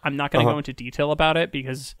in it. I'm not going to go into detail about it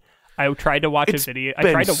because I tried to watch a video.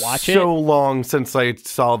 I tried to watch it. It's been so long since I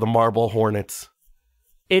saw the Marble Hornets.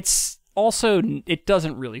 It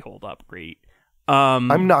doesn't really hold up great.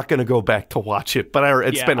 I'm not going to go back to watch it, but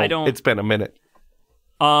it's been a minute.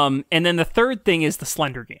 And then the third thing is the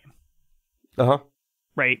Slender game.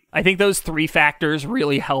 Right. I think those 3 factors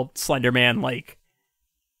really helped Slenderman like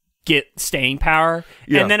get staying power.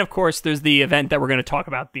 Yeah. And then of course there's the event that we're going to talk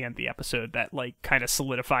about at the end of the episode that like kind of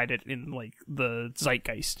solidified it in like the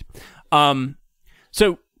zeitgeist. But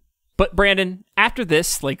Brandon, after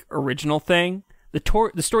this like original thing,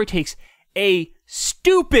 the story takes a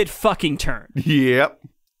stupid fucking turn. Yep.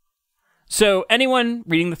 So anyone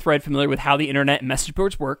reading the thread familiar with how the internet and message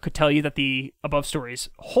boards work could tell you that the above story is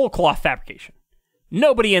whole cloth fabrication.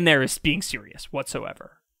 Nobody in there is being serious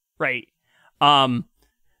whatsoever. Right?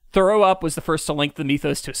 Throw Up was the first to link the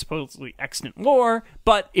mythos to a supposedly extant lore,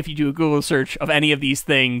 but if you do a Google search of any of these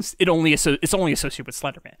things, it's only associated with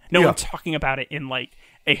Slenderman. No one's talking about it in like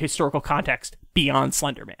a historical context beyond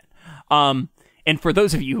Slenderman. And for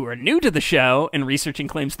those of you who are new to the show and researching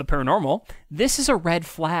claims of the paranormal, this is a red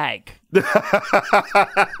flag.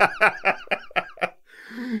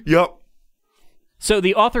 Yep. So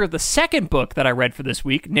the author of the second book that I read for this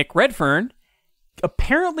week, Nick Redfern,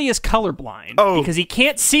 apparently is colorblind because he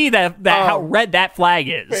can't see that how red that flag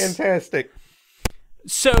is. Fantastic.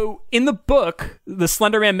 So in the book, The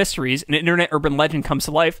Slenderman Mysteries, an internet urban legend comes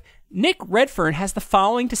to life, Nick Redfern has the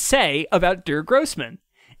following to say about Der Grossman.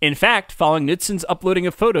 In fact, following Knudsen's uploading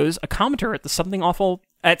of photos, a commenter at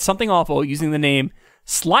Something Awful using the name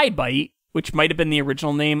Slidebite, which might have been the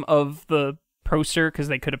original name of the poster because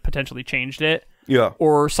they could have potentially changed it. Yeah.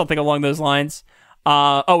 Or something along those lines.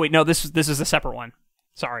 This is a separate one.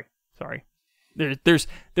 Sorry. There's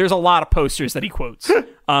a lot of posters that he quotes.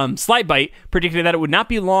 Slidebite predicted that it would not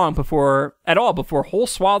be long before whole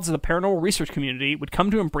swaths of the paranormal research community would come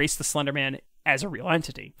to embrace the Slenderman as a real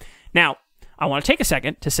entity. Now, I want to take a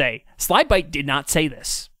second to say Slidebite did not say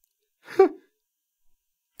this.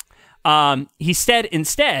 He said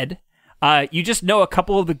instead, you just know a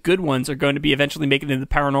couple of the good ones are going to be eventually making it into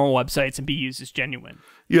paranormal websites and be used as genuine.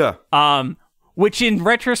 Yeah. Which in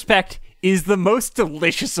retrospect is the most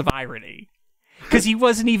delicious of irony. Because he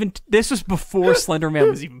wasn't even... This was before Slenderman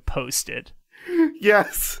was even posted.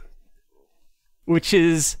 Yes. Which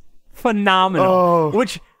is phenomenal. Oh.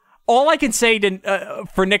 Which, all I can say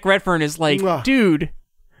for Nick Redfern is like, dude,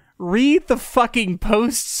 read the fucking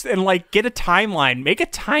posts and like get a timeline. Make a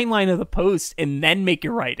timeline of the posts and then make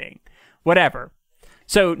your writing. Whatever.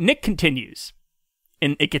 So Nick continues.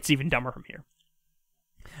 And it gets even dumber from here.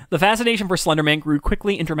 The fascination for Slenderman grew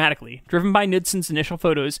quickly and dramatically. Driven by Knudsen's initial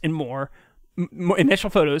photos, more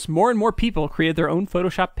and more people created their own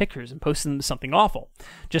Photoshop pictures and posted them to Something Awful.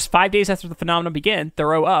 Just 5 days after the phenomenon began,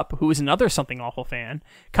 Throw Up, who is another Something Awful fan,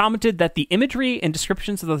 commented that the imagery and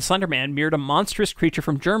descriptions of the Slenderman mirrored a monstrous creature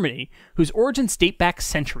from Germany whose origins date back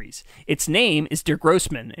centuries. Its name is Der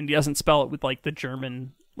Grossman, and he doesn't spell it with like the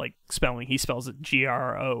German like spelling. He spells it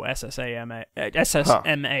Grossman.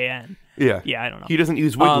 Yeah, I don't know. He doesn't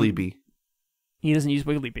use Wiggly Bee. He doesn't use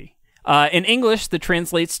Wiggly Bee. In English, that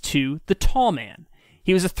translates to the Tall Man.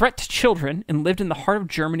 He was a threat to children and lived in the heart of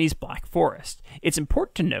Germany's Black Forest. It's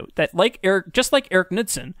important to note that, just like Eric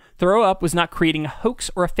Knudsen, Throw Up was not creating a hoax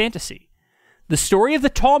or a fantasy. The story of the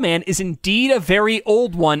Tall Man is indeed a very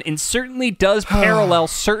old one and certainly does parallel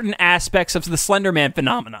certain aspects of the Slenderman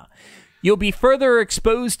phenomena. You'll be further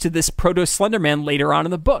exposed to this proto-Slenderman later on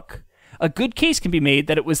in the book. A good case can be made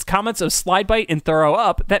that it was comments of Slide Bite and Throw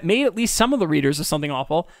Up that made at least some of the readers of Something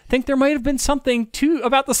Awful think there might have been something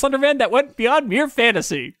about the Slenderman that went beyond mere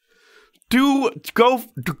fantasy. Go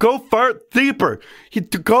far deeper.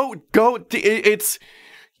 Go deep.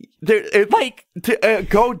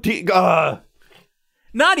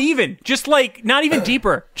 Not even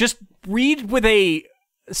deeper. Just read with a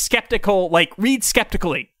skeptical, read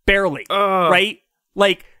skeptically, barely, right?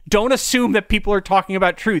 Like, don't assume that people are talking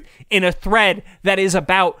about truth in a thread that is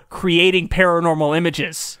about creating paranormal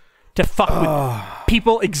images to fuck with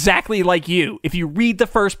people exactly like you. If you read the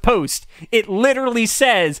first post, it literally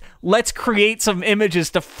says, let's create some images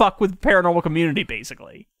to fuck with the paranormal community,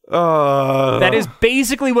 basically. That is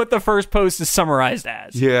basically what the first post is summarized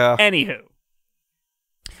as. Yeah. Anywho.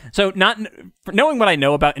 So, knowing what I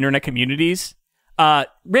know about internet communities,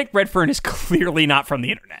 Rick Redfern is clearly not from the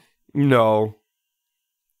internet. No.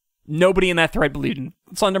 Nobody in that thread believed in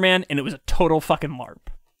Slenderman, and it was a total fucking LARP,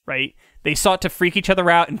 right? They sought to freak each other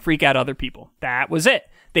out and freak out other people. That was it.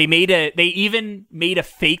 They even made a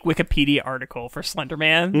fake Wikipedia article for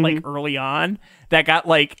Slenderman, early on, that got,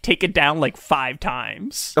 taken down, 5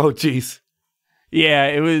 times. Oh, jeez. Yeah,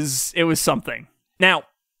 it was something. Now,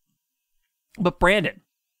 but Brandon,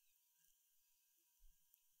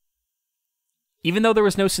 even though there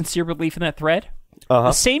was no sincere belief in that thread,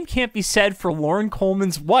 the same can't be said for Lauren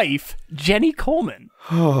Coleman's wife, Jenny Coleman.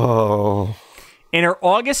 Oh. In her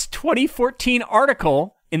August 2014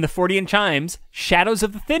 article in the 40 Chimes, Shadows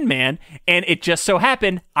of the Thin Man, and it just so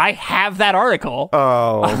happened, I have that article.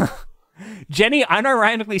 Oh. Jenny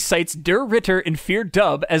unironically cites Der Ritter and Fear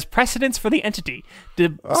Dub as precedents for the entity,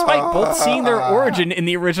 despite both seeing their origin in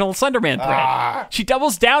the original Slenderman thread. She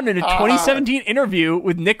doubles down in a 2017 interview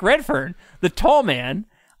with Nick Redfern, the tall man,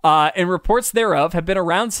 and reports thereof have been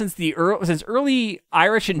around since early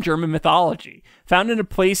Irish and German mythology, found a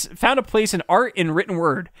place in art and written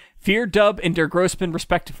word, Fear Dub and Der Grossman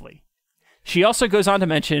respectively. She also goes on to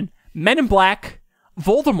mention Men in Black,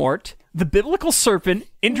 Voldemort, the biblical serpent,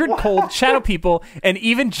 Indrid Cold, Shadow People, and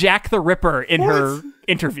even Jack the Ripper in her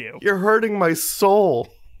interview. You're hurting my soul.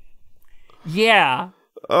 Yeah.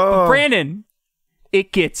 But Brandon,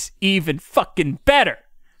 it gets even fucking better.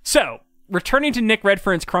 So, returning to Nick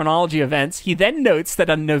Redfern's chronology events, he then notes that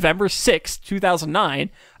on November 6, 2009,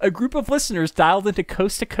 a group of listeners dialed into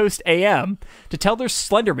Coast to Coast AM to tell their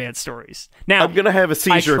Slenderman stories. Now, I'm going to have a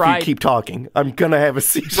seizure if you keep talking. I'm going to have a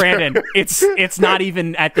seizure. Brandon, it's not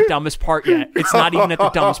even at the dumbest part yet. It's not even at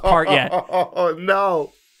the dumbest part yet. Oh,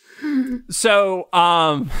 no. So,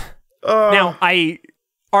 now,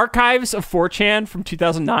 archives of 4chan from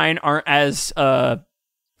 2009 aren't as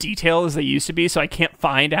detailed as they used to be, so I can't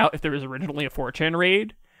find out if there was originally a 4chan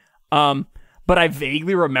raid. But I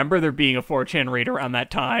vaguely remember there being a 4chan raid around that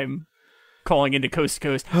time, calling into Coast to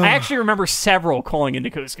Coast. I actually remember several calling into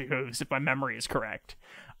Coast to Coast, if my memory is correct.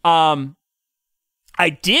 I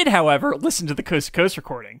did, however, listen to the Coast to Coast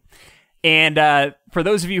recording. And for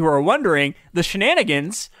those of you who are wondering, the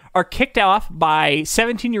shenanigans are kicked off by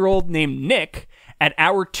 17-year-old named Nick at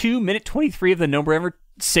hour 2, minute 23 of the November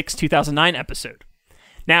 6, 2009 episode.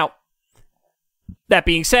 Now, that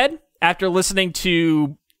being said, after listening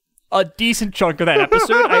to a decent chunk of that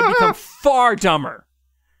episode, I've become far dumber.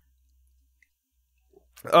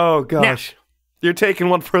 Oh, gosh. Now, you're taking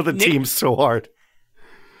one for the team so hard.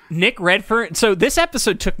 Nick Redfern. So this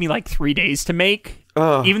episode took me 3 days to make.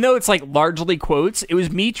 Even though it's largely quotes, it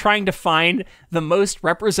was me trying to find the most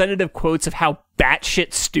representative quotes of how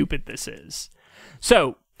batshit stupid this is.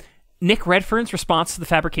 So, Nick Redfern's response to the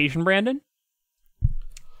fabrication, Brandon?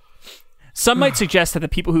 Some might suggest that the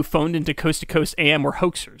people who phoned into Coast to Coast AM were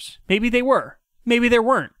hoaxers. Maybe they were. Maybe they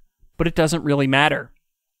weren't. But it doesn't really matter.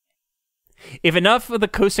 If enough of the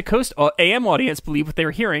Coast to Coast AM audience believed what they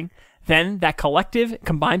were hearing, then that collective,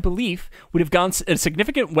 combined belief would have gone a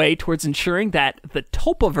significant way towards ensuring that the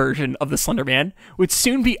Tulpa version of the Slenderman would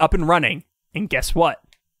soon be up and running. And guess what?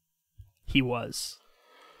 He was.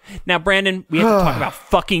 Now, Brandon, we have to talk about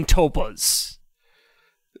fucking Tulpas.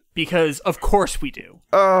 Because, of course we do.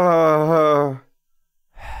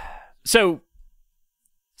 So,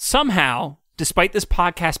 somehow, despite this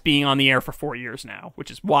podcast being on the air for 4 years now,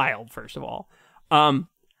 which is wild, first of all,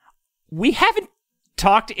 we haven't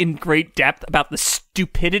talked in great depth about the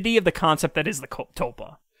stupidity of the concept that is the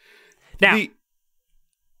Tulpa. Now, we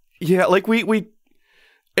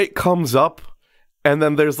it comes up, and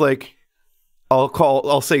then there's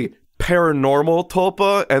I'll say paranormal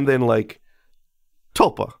Tulpa, and then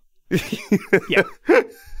Tulpa. Yeah.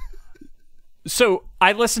 So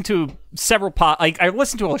I listen to several I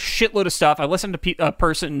listen to a shitload of stuff. I listened to a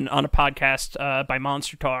person on a podcast by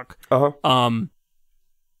Monster Talk,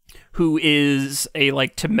 who is a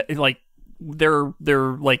their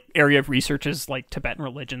like area of research is like Tibetan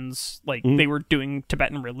religions. Like they were doing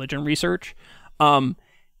Tibetan religion research, and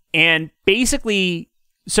basically,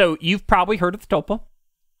 so you've probably heard of the Tulpa,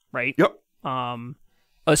 right? Yep.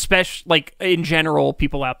 Especially like in general,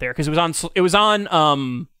 people out there, because it was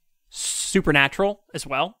on Supernatural as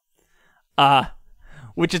well,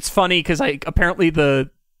 which it's funny because apparently the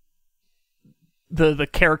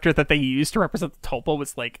character that they used to represent the Tulpa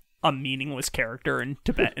was like a meaningless character in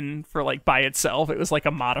Tibetan for like by itself. It was like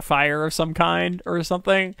a modifier of some kind or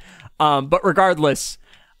something. But regardless,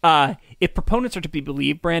 if proponents are to be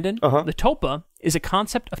believed, Brandon, the Tulpa is a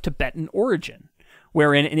concept of Tibetan origin,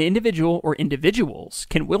 wherein an individual or individuals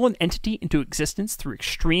can will an entity into existence through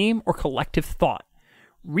extreme or collective thought.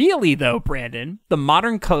 Really, though, Brandon, the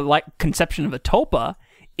modern conception of a Tulpa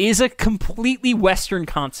is a completely Western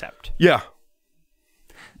concept. Yeah.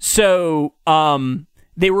 So,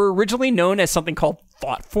 they were originally known as something called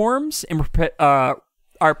thought forms and are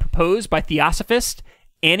proposed by Theosophist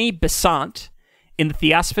Annie Besant in the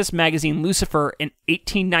Theosophist magazine Lucifer in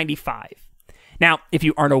 1895. Now, if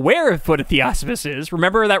you aren't aware of what a Theosophist is,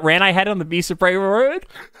 remember that rant I had on the Beast of Prey Road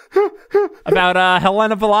about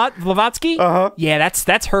Helena Blavatsky? Yeah,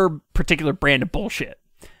 that's her particular brand of bullshit.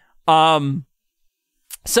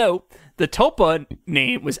 So the Tulpa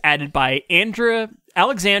name was added by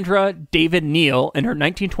Alexandra David Neal in her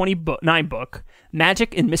 1929 book,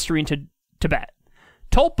 Magic and Mystery into Tibet.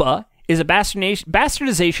 Tulpa is a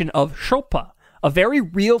bastardization of Shulpa, a very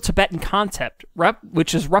real Tibetan concept,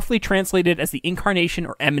 which is roughly translated as the incarnation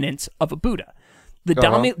or eminence of a Buddha. The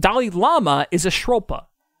Dalai Lama is a Shrolpa.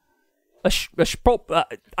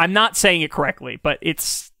 I'm not saying it correctly, but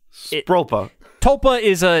it's... Sprolpa. Tulpa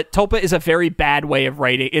is a very bad way of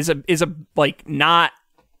writing. Is a like not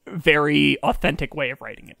very authentic way of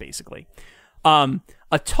writing it, basically. A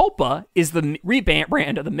Tulpa is the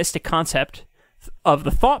rebrand of the mystic concept of the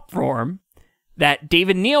thought form that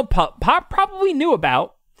David Neal probably knew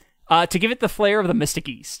about to give it the flair of the Mystic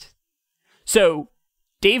East. So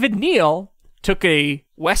David Neal took a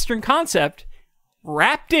Western concept,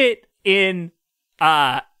 wrapped it in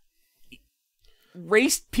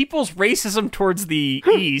people's racism towards the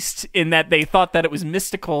East, in that they thought that it was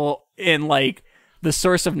mystical and like the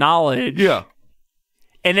source of knowledge. Yeah.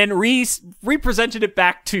 And then represented it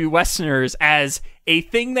back to Westerners as a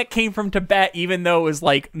thing that came from Tibet, even though it was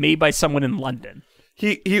like made by someone in London.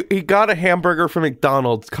 He got a hamburger from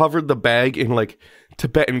McDonald's, covered the bag in like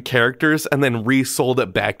Tibetan characters, and then resold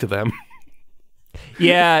it back to them.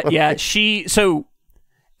 Yeah. So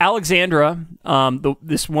Alexandra,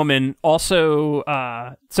 this woman, also,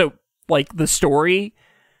 so like the story.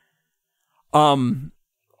 Okay,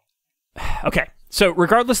 so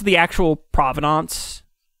regardless of the actual provenance,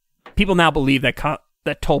 people now believe that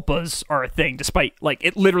tulpas are a thing, despite like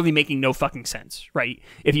it literally making no fucking sense, right?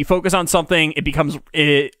 If you focus on something,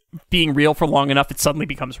 it being real for long enough, it suddenly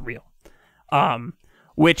becomes real.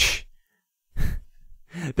 Which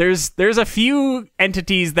there's a few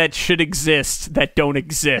entities that should exist that don't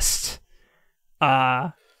exist.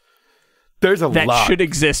 There's a that lot should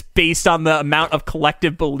exist based on the amount of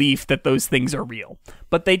collective belief that those things are real,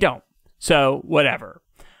 but they don't. So whatever.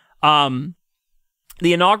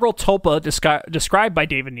 The inaugural tulpa described by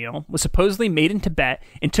David Neal was supposedly made in Tibet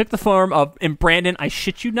and took the form of, in Brandon, I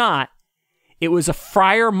shit you not, it was a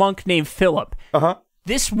friar monk named Philip.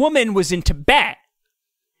 This woman was in Tibet,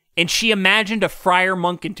 and she imagined a friar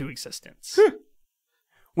monk into existence.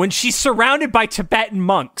 When she's surrounded by Tibetan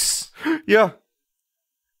monks. Yeah.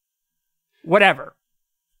 Whatever.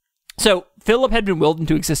 So Philip had been willed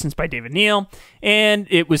into existence by David Neal, and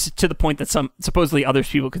it was to the point that supposedly other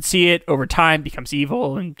people could see it. Over time, becomes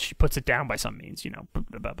evil, and she puts it down by some means. You know,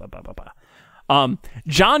 blah, blah, blah, blah, blah.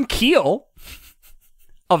 John Keel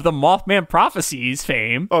of the Mothman Prophecies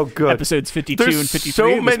fame. Oh, good. Episodes 52 and 53. So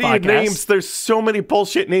of this many podcast. names. There's so many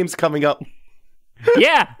bullshit names coming up.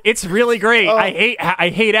 Yeah, it's really great. I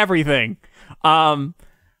hate everything.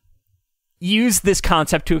 Use this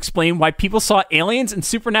concept to explain why people saw aliens and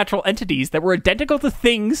supernatural entities that were identical to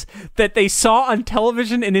things that they saw on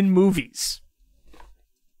television and in movies.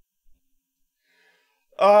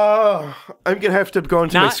 I'm gonna have to go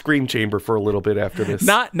into my scream chamber for a little bit after this.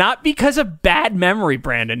 Not because of bad memory,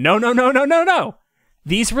 Brandon. No.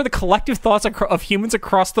 These were the collective thoughts of humans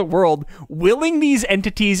across the world willing these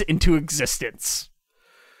entities into existence.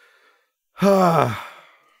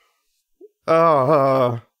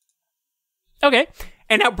 Okay,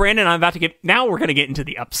 and now Brandon, now we're going to get into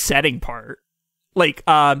the upsetting part like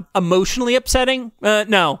emotionally upsetting.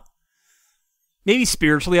 No, maybe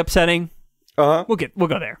spiritually upsetting. We'll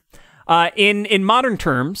go there. In modern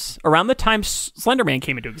terms, around the time Slenderman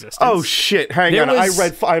came into existence. Oh shit! Hang on,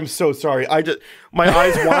 I'm so sorry. My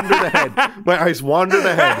eyes wandered ahead. My eyes wandered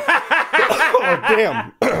ahead. Oh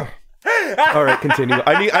damn! All right, continue.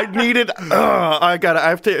 I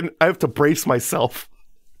have to brace myself.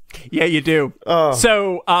 Yeah, you do.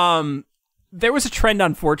 So, there was a trend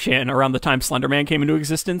on 4chan around the time Slenderman came into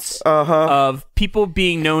existence of people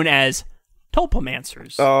being known as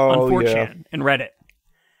tulpomancers on 4chan and Reddit.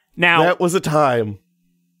 Now, that was a time.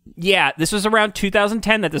 Yeah, this was around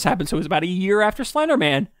 2010 that this happened, so it was about a year after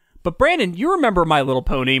Slenderman. But Brandon, you remember My Little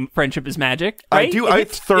Pony: Friendship is Magic, right? I do. I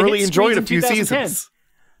thoroughly enjoyed a few seasons.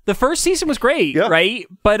 The first season was great, right?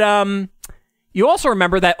 But you also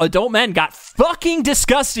remember that adult men got fucking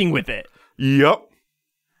disgusting with it. Yep.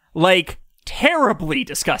 Like, terribly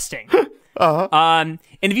disgusting. And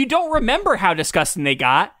if you don't remember how disgusting they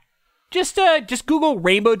got, just Google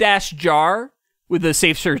Rainbow Dash Jar with the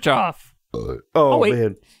safe search off.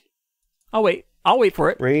 Man. I'll wait for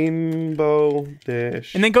it. Rainbow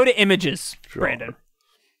Dash. And then go to images, Jar. Brandon.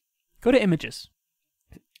 Go to images.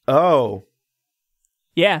 Oh.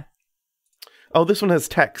 Yeah. Oh, this one has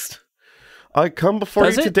text. I come before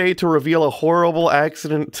you today to reveal a horrible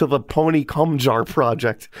accident to the Pony Cum Jar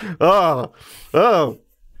project. Oh.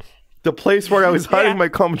 The place where I was hiding my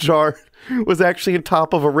cum jar was actually on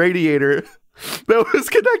top of a radiator that was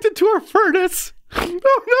connected to our furnace.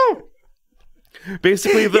 Oh no!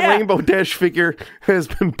 Basically, the Rainbow Dash figure has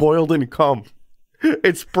been boiled in cum.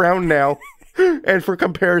 It's brown now. And for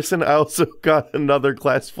comparison, I also got another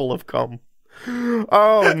glass full of cum.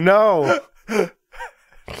 Oh no!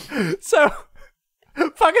 So,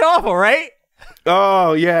 fucking awful, right?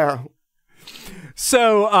 Oh yeah.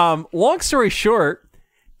 So, long story short,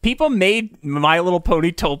 people made My Little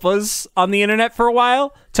Pony tulpas on the internet for a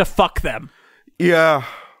while to fuck them. Yeah.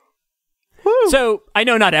 Woo. So, I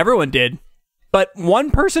know not everyone did, but one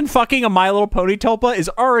person fucking a My Little Pony tulpa is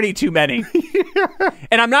already too many.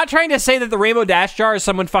 And I'm not trying to say that the Rainbow Dash Jar is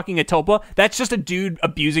someone fucking a tulpa. That's just a dude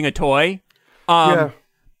abusing a toy.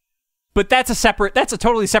 But that's a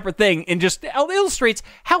totally separate thing, and just illustrates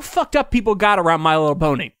how fucked up people got around My Little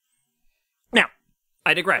Pony. Now,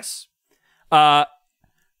 I digress. Now,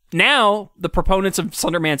 the proponents of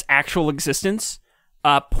Slenderman's actual existence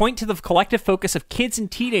point to the collective focus of kids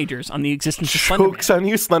and teenagers on the existence of Slenderman. Joke's on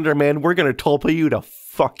you, Slenderman. We're gonna tulpa you to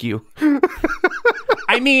fuck you.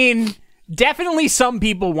 I mean, definitely some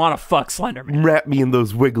people want to fuck Slenderman. Wrap me in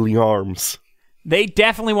those wiggly arms. They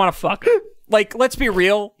definitely want to fuck him. Like, let's be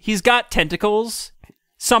real. He's got tentacles.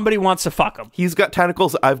 Somebody wants to fuck him. He's got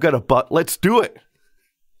tentacles. I've got a butt. Let's do it.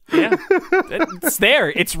 Yeah. It's there.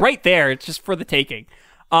 It's right there. It's just for the taking.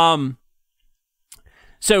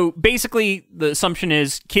 So basically, the assumption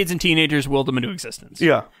is kids and teenagers willed him into existence.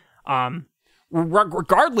 Yeah.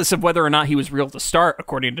 Regardless of whether or not he was real to start,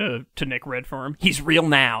 according to Nick Redfern, he's real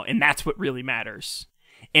now, and that's what really matters.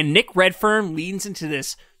 And Nick Redfern leans into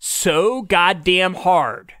this so goddamn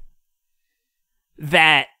hard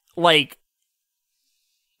that, like,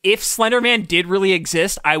 if Slenderman did really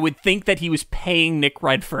exist, I would think that he was paying Nick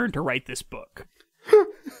Redfern to write this book.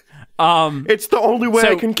 It's the only way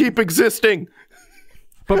I can keep existing.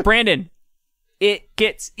 But Brandon, it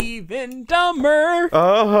gets even dumber.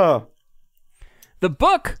 The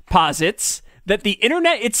book posits that the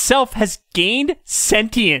internet itself has gained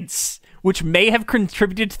sentience, which may have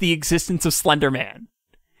contributed to the existence of Slenderman.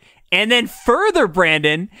 And then further,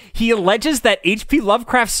 Brandon, he alleges that H.P.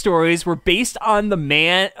 Lovecraft's stories were based on the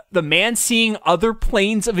man seeing other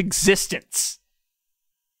planes of existence.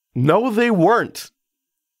 No, they weren't.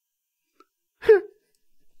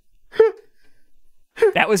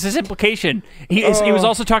 That was his implication. He was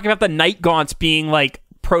also talking about the Night Gaunts being like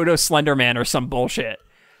proto Slenderman or some bullshit.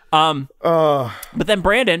 But then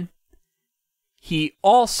Brandon, he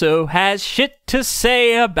also has shit to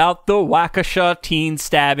say about the Waukesha teen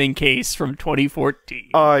stabbing case from 2014.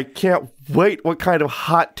 I can't wait what kind of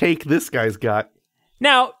hot take this guy's got.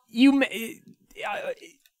 Now,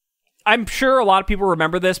 I'm sure a lot of people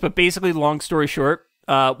remember this, but basically, long story short,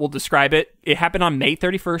 we'll describe it. It happened on May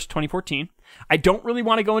 31st, 2014. I don't really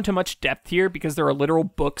want to go into much depth here because there are literal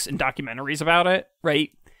books and documentaries about it, right?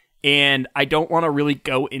 And I don't want to really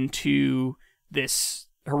go into this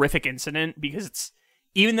horrific incident because it's,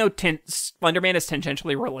 even though Slenderman is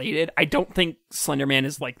tangentially related, I don't think Slenderman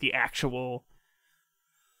is like the actual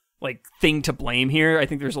like thing to blame here. I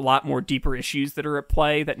think there's a lot more deeper issues that are at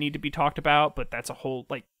play that need to be talked about, but that's a whole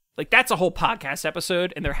like that's a whole podcast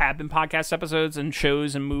episode, and there have been podcast episodes and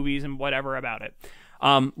shows and movies and whatever about it.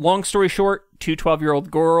 Long story short, two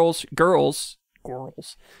 12-year-old girls,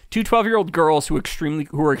 two 12-year-old girls who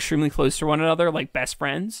are extremely close to one another, like best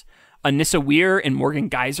friends, Anissa Weir and Morgan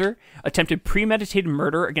Geyser, attempted premeditated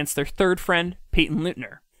murder against their third friend, Peyton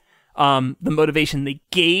Lutner. The motivation they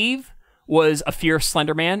gave was a fear of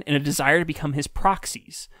Slender Man and a desire to become his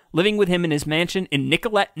proxies, living with him in his mansion in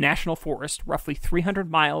Nicollet National Forest, roughly 300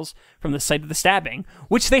 miles from the site of the stabbing,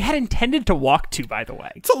 which they had intended to walk to, by the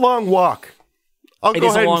way. It's a long walk. I'll go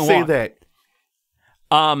ahead and say that.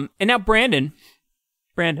 And now, Brandon,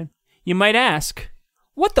 you might ask,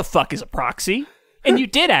 what the fuck is a proxy? And you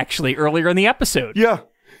did, actually, earlier in the episode. Yeah.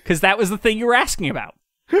 Because that was the thing you were asking about.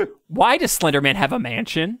 Why does Slender Man have a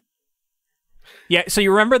mansion? Yeah, so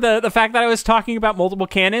you remember the fact that I was talking about multiple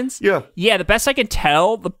cannons? Yeah. Yeah, the best I can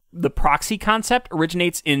tell, the proxy concept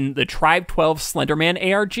originates in the Tribe 12 Slenderman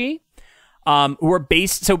ARG, who are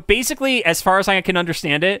based... So basically, as far as I can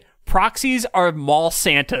understand it, proxies are mall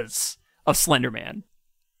Santas of Slenderman.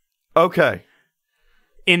 Okay.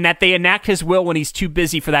 In that they enact his will when he's too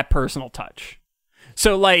busy for that personal touch.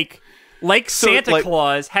 So, like Santa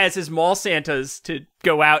Claus has his mall Santas to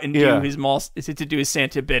go out and do his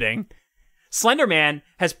Santa bidding. Slenderman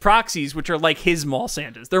has proxies, which are like his mall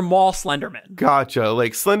Santas. They're mall Slendermen. Gotcha.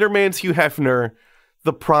 Like Slenderman's Hugh Hefner,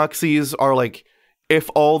 the proxies are like if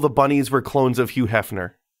all the bunnies were clones of Hugh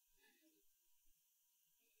Hefner.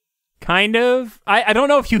 Kind of. I don't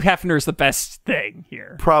know if Hugh Hefner is the best thing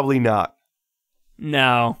here. Probably not.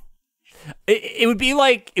 No. It would be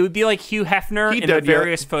like Hugh Hefner and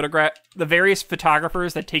the various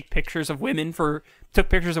photographers that took pictures of women for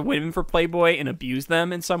Playboy and abused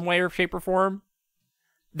them in some way or shape or form.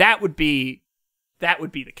 That would be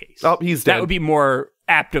the case. Oh, he's dead. That would be more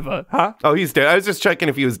apt of a Oh, he's dead. I was just checking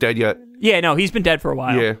if he was dead yet. Yeah, no, he's been dead for a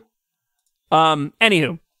while. Yeah.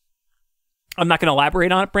 Anywho, I'm not going to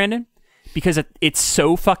elaborate on it, Brandon, because it's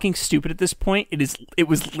so fucking stupid at this point. It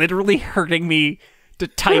was literally hurting me to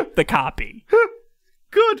type the copy.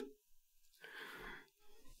 Good.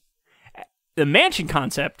 The mansion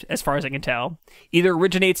concept, as far as I can tell, either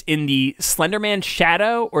originates in the Slenderman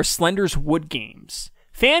Shadow or Slender's Wood games,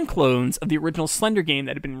 fan clones of the original Slender game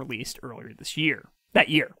that had been released earlier that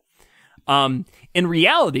year. In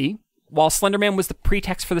reality, while Slenderman was the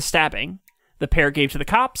pretext for the stabbing the pair gave to the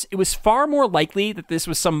cops, it was far more likely that this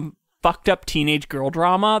was some fucked up teenage girl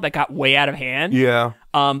drama that got way out of hand. Yeah.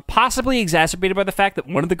 Possibly exacerbated by the fact that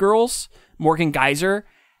one of the girls, Morgan Geyser,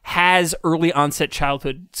 has early onset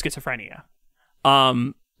childhood schizophrenia.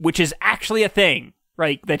 Which is actually a thing,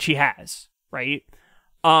 right, that she has, right?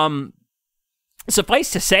 Suffice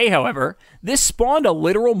to say, however, this spawned a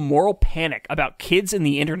literal moral panic about kids and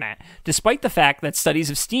the internet, despite the fact that studies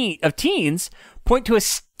of teens point to a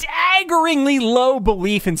staggeringly low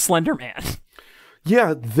belief in Slenderman.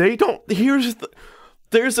 Yeah, they don't...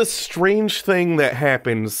 There's a strange thing that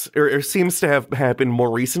happens, or seems to have happened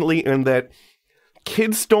more recently, in that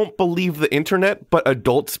kids don't believe the internet, but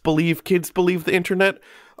adults believe kids believe the internet.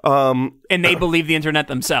 And they believe the internet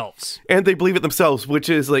themselves. And they believe it themselves, which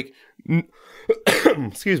is like...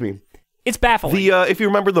 excuse me. It's baffling. If you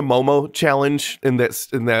remember the Momo challenge in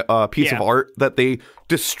that piece of art, that they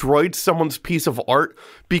destroyed someone's piece of art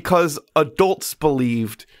because adults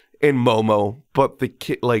believed in Momo, but the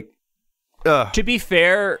kid, like... To be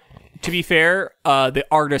fair, the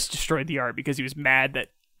artist destroyed the art because he was mad that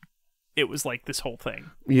it was like this whole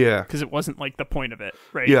thing. Yeah. Because it wasn't like the point of it,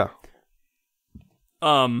 right? Yeah.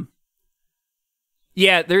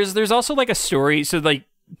 Yeah, there's also like a story, so like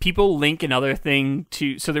people link another thing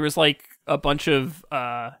to, so there was like a bunch of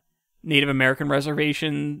Native American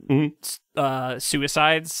reservation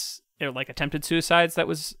suicides, or like attempted suicides that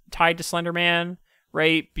was tied to Slenderman,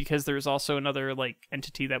 right? Because there's also another like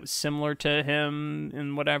entity that was similar to him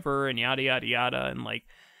and whatever, and yada yada yada, and like,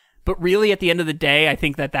 but really at the end of the day, I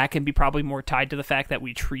think that can be probably more tied to the fact that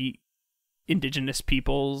we treat indigenous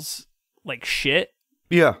peoples like shit.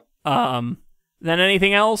 Yeah. Than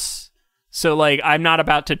anything else. So like, I'm not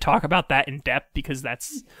about to talk about that in depth because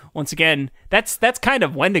that's, once again, that's kind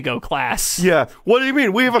of Wendigo class. Yeah. What do you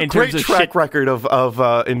mean? We have a great track record of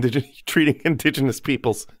treating indigenous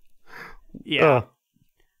peoples. Yeah.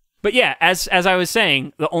 But yeah, as I was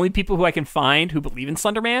saying, the only people who I can find who believe in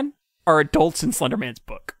Slenderman are adults in Slenderman's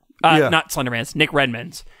book. Not Slenderman's, Nick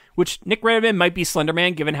Redman's. Which Nick Redman might be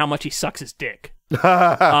Slenderman given how much he sucks his dick.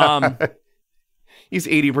 He's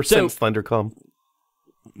 80% Slendercom.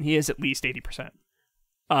 He is at least 80%.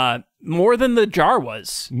 More than the jar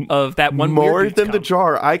was of that one. More than the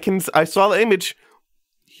jar. I saw the image.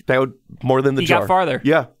 That would more than the jar. He got farther.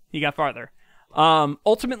 Yeah. He got farther.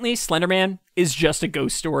 Ultimately, Slenderman is just a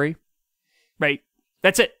ghost story. Right?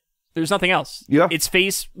 That's it. There's nothing else. Yeah. Its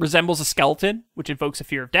face resembles a skeleton, which invokes a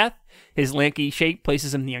fear of death. His lanky shape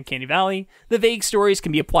places him in the uncanny valley. The vague stories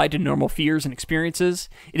can be applied to normal fears and experiences.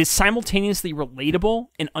 It is simultaneously relatable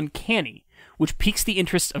and uncanny, which piques the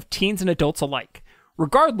interest of teens and adults alike.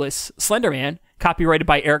 Regardless, Slenderman, copyrighted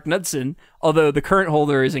by Eric Knudsen, although the current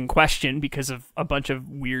holder is in question because of a bunch of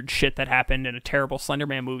weird shit that happened in a terrible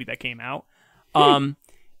Slenderman movie that came out.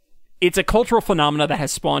 It's a cultural phenomenon that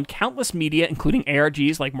has spawned countless media, including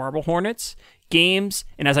ARGs like Marble Hornets, games,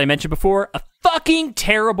 and as I mentioned before, a fucking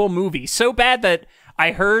terrible movie. So bad that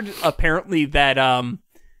I heard apparently that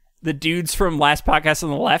the dudes from Last Podcast on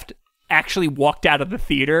the Left actually walked out of the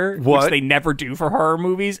theater, which they never do for horror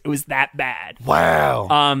movies. It was that bad.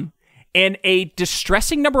 Wow. And a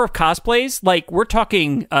distressing number of cosplays, like we're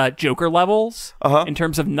talking Joker levels in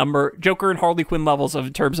terms of number, Joker and Harley Quinn levels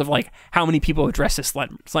in terms of like how many people have dressed as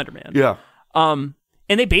Slenderman. Yeah. And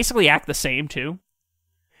they basically act the same too.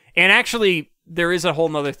 And actually, there is a whole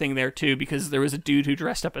nother thing there too, because there was a dude who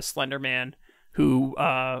dressed up as Slenderman who,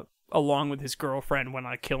 along with his girlfriend, went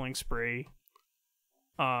on a killing spree.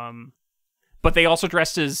 But they also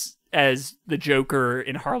dressed as the Joker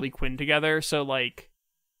and Harley Quinn together, so like.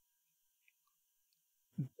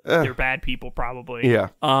 They're bad people, probably. Yeah.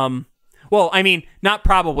 Well, I mean, not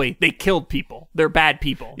probably. They killed people. They're bad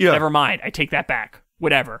people. Yeah. Never mind. I take that back.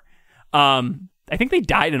 Whatever. I think they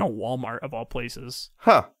died in a Walmart of all places.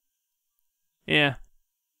 Huh. Yeah.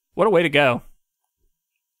 What a way to go.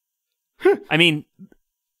 I mean,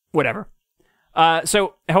 whatever.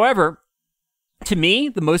 So, however, to me,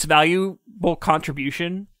 the most valuable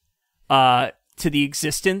contribution to the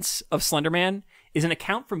existence of Slenderman is an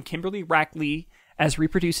account from Kimberly Rackley as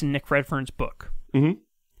reproduced in Nick Redfern's book. Mm-hmm.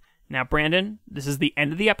 Now, Brandon, this is the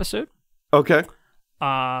end of the episode. Okay.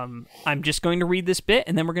 I'm just going to read this bit,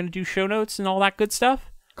 and then we're going to do show notes and all that good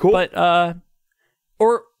stuff. Cool. But,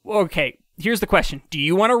 okay, here's the question. Do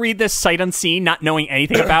you want to read this sight unseen, not knowing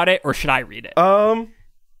anything about it, or should I read it?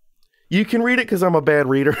 You can read it because I'm a bad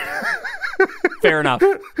reader. Fair enough.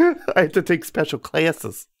 I have to take special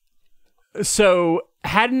classes. So,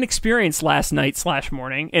 had an experience last night /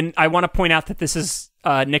 morning, and I want to point out that this is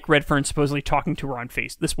Nick Redfern supposedly talking to her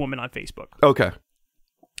this woman on Facebook. Okay.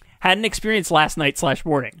 Had an experience last night /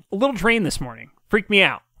 morning. A little drained this morning. Freaked me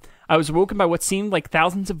out. I was woken by what seemed like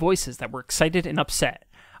thousands of voices that were excited and upset.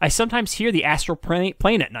 I sometimes hear the astral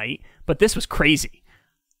plane at night, but this was crazy.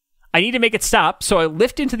 I need to make it stop, so I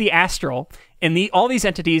lift into the astral, and all these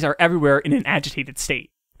entities are everywhere in an agitated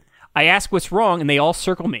state. I ask what's wrong, and they all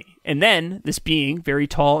circle me. And then, this being, very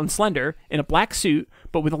tall and slender, in a black suit,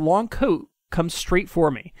 but with a long coat, comes straight for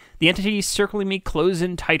me. The entities circling me close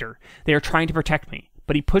in tighter. They are trying to protect me,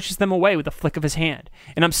 but he pushes them away with a flick of his hand,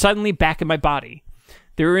 and I'm suddenly back in my body.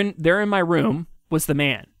 There in my room was the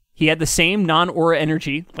man. He had the same non-aura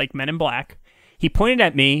energy, like Men in Black. He pointed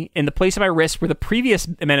at me, and the place of my wrist where the previous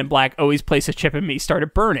Men in Black always placed a chip in me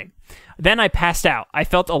started burning. Then I passed out. I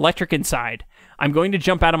felt electric inside. I'm going to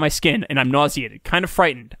jump out of my skin, and I'm nauseated, kind of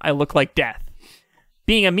frightened. I look like death.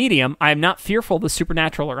 Being a medium, I am not fearful of the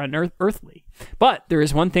supernatural or unearthly. But there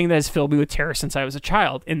is one thing that has filled me with terror since I was a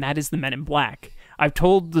child, and that is the Men in Black. I've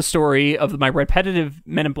told the story of my repetitive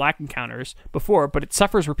Men in Black encounters before, but it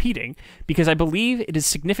suffers repeating because I believe it is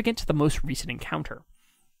significant to the most recent encounter.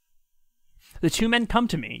 The two men come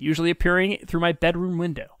to me, usually appearing through my bedroom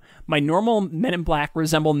window. My normal Men in Black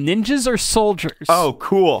resemble ninjas or soldiers. Oh,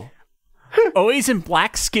 cool. Always in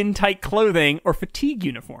black skin-tight clothing or fatigue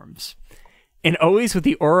uniforms. And always with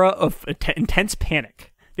the aura of intense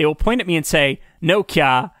panic. They will point at me and say, "No,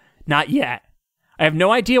 Kya, not yet." I have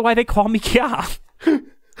no idea why they call me Kya.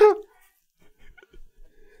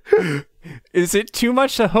 Is it too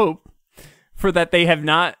much to hope for that they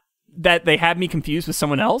have me confused with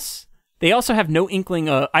someone else? I also have no inkling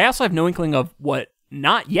of what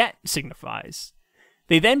 "not yet" signifies.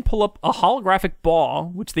 They then pull up a holographic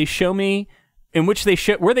ball, where they show me I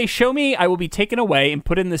will be taken away and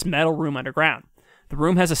put in this metal room underground. The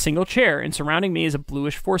room has a single chair, and surrounding me is a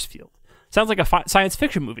bluish force field. Sounds like a science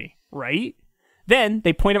fiction movie, right? Then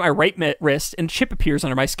they point at my right wrist, and a chip appears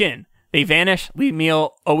under my skin. They vanish, leaving me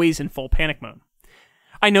always in full panic mode.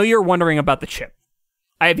 I know you're wondering about the chip.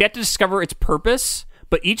 I have yet to discover its purpose,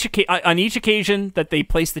 but on each occasion that they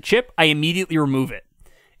place the chip, I immediately remove it.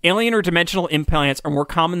 Alien or dimensional implants are more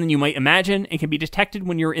common than you might imagine and can be detected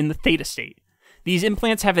when you're in the theta state. These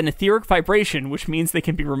implants have an etheric vibration, which means they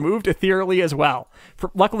can be removed ethereally as well.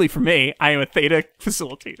 Luckily for me, I am a theta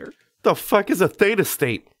facilitator. The fuck is a theta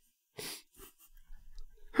state?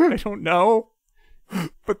 I don't know.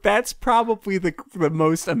 But that's probably the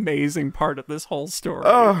most amazing part of this whole story.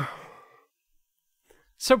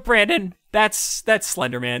 So Brandon, that's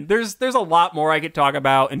Slender Man. There's a lot more I could talk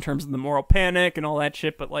about in terms of the moral panic and all that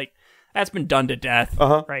shit, but like that's been done to death,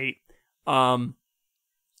 right?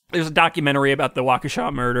 There's a documentary about the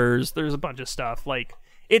Waukesha murders. There's a bunch of stuff. Like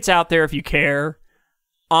it's out there if you care.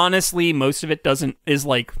 Honestly, most of it is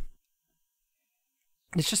like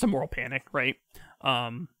it's just a moral panic, right?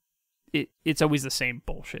 It's always the same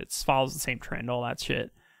bullshit. It follows the same trend, all that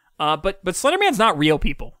shit. But Slender Man's not real,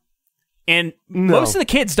 people. And most of the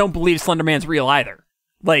kids don't believe Slender Man's real either.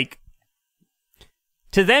 Like,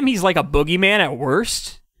 to them, he's like a boogeyman at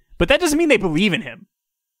worst, but that doesn't mean they believe in him.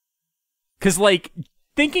 Because, like,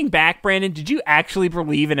 thinking back, Brandon, did you actually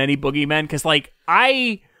believe in any boogeymen? Because, like,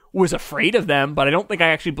 I was afraid of them, but I don't think I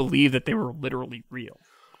actually believed that they were literally real.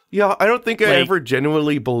 Yeah, I don't think I ever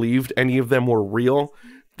genuinely believed any of them were real.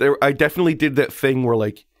 I definitely did that thing where,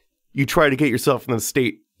 like, you try to get yourself in the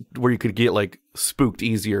state where you could get like spooked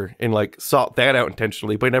easier and like sought that out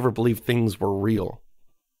intentionally, but I never believed things were real.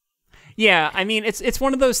 Yeah, I mean it's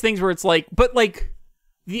one of those things where it's like, but like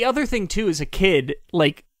the other thing too is a kid,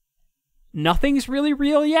 like nothing's really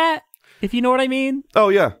real yet, if you know what I mean. Oh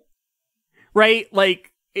yeah. Right?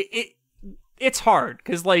 Like it's hard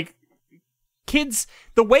because like kids,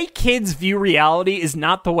 the way kids view reality is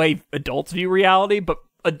not the way adults view reality, but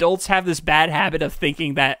adults have this bad habit of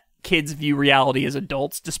thinking that kids view reality as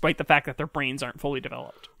adults, despite the fact that their brains aren't fully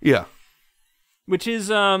developed. Yeah. Which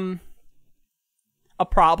is a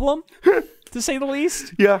problem, to say the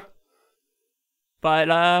least. Yeah.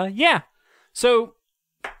 But, yeah. So,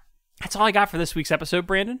 that's all I got for this week's episode,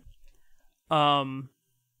 Brandon.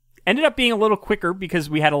 Ended up being a little quicker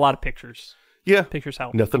because we had a lot of pictures. Yeah. Pictures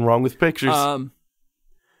help. Nothing wrong with pictures.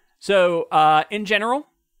 So, in general,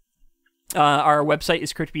 our website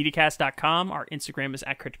is cryptopedicast.com. Our Instagram is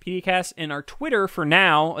 @cryptopedicast. And our Twitter, for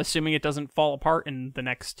now, assuming it doesn't fall apart in the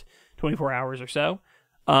next 24 hours or so,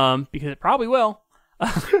 because it probably will,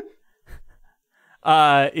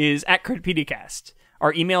 is @cryptopedicast.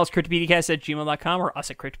 Our email is cryptopedicast@gmail.com or us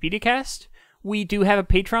at cryptopedicast. We do have a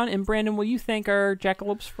Patreon, and Brandon, will you thank our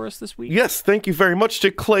jackalopes for us this week? Yes, thank you very much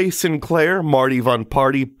to Clay Sinclair, Marty Von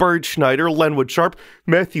Party, Bird Schneider, Lenwood Sharp,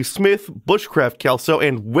 Matthew Smith, Bushcraft Kelso,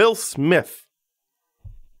 and Will Smith.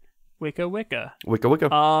 Wicca Wicca. Wicca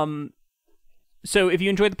Wicca. So if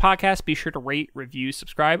you enjoyed the podcast, be sure to rate, review,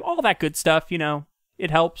 subscribe, all that good stuff, you know.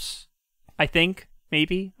 It helps, I think,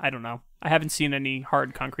 maybe. I don't know. I haven't seen any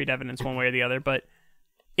hard, concrete evidence one way or the other, but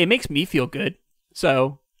it makes me feel good,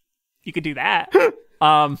 so you could do that. If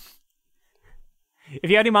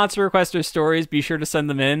you have any monster requests or stories, be sure to send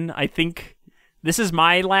them in. I think this is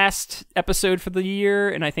my last episode for the year,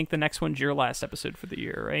 and I think the next one's your last episode for the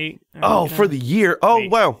year, right? For the year? Oh, wait.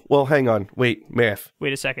 Wow. Well, hang on. Wait, math.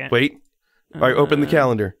 Wait a second. Wait. All right, open the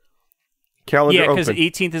calendar. Calendar open. Yeah, because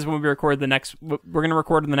the 18th is when we record the next... We're going to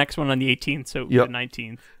record the next one on the 18th, so the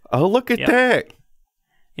 19th. Oh, look at that.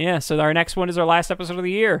 Yeah, so our next one is our last episode of the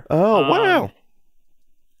year. Oh, wow.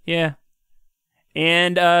 Yeah.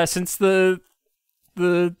 And since the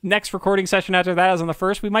next recording session after that is on the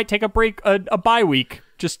 1st, we might take a break, a bye week,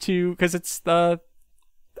 just because it's the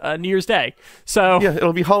New Year's Day. So yeah,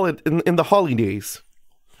 it'll be in the holidays.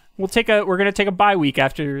 We're gonna take a bye week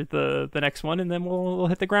after the next one, and then we'll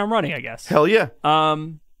hit the ground running, I guess. Hell yeah.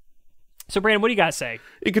 So Brandon, what do you guys say?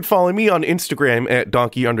 You can follow me on Instagram at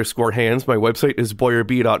donkey_hands. My website is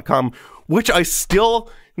boyerb.com, which I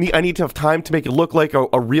need to have time to make it look like a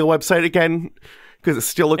real website again, because it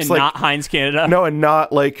still looks like not Heinz Canada. No, and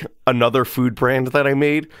not like another food brand that I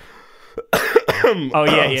made. Oh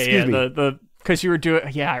yeah, yeah. Because you were doing.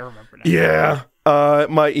 Yeah, I remember now. Yeah.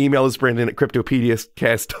 My email is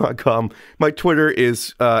brandon@cryptopedicast.com. My Twitter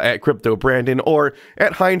is @cryptobrandon or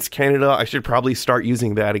 @Heinz Canada. I should probably start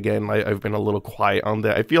using that again. I've been a little quiet on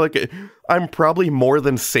that. I feel like I'm probably more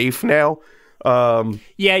than safe now.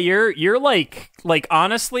 Yeah, you're like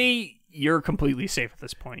honestly, you're completely safe at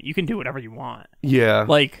this point. You can do whatever you want. Yeah.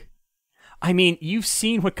 Like, I mean, you've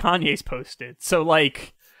seen what Kanye's posted. So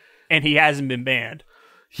like, and he hasn't been banned.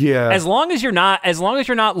 Yeah. As long as you're not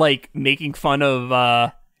like making fun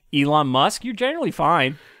of Elon Musk, you're generally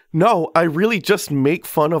fine. No, I really just make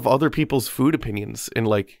fun of other people's food opinions and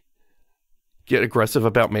like get aggressive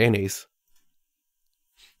about mayonnaise.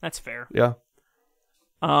 That's fair. Yeah.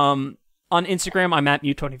 On Instagram, I'm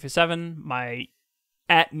 @Mew2057. My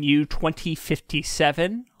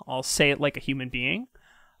 @Mew2057. I'll say it like a human being.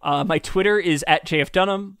 My Twitter is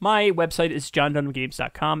 @JFDunham. My website is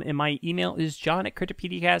johndunhamgames.com, and my email is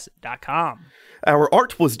john@cryptopedicast.com. Our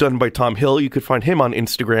art was done by Tom Hill. You could find him on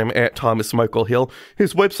Instagram @ThomasMichaelHill.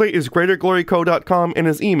 His website is greatergloryco.com, and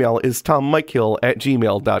his email is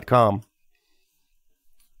tommikehill@gmail.com.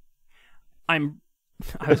 I'm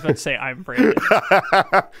I was about to say I'm Brandon.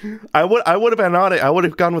 I would have been on it. I would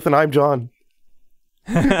have gone with an I'm John.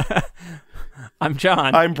 I'm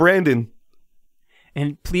John. I'm Brandon.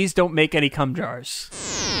 And please don't make any cum jars.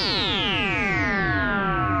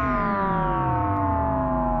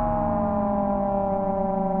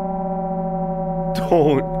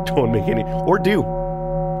 Don't make any, or do.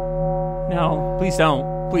 No, please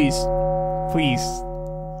don't. Please.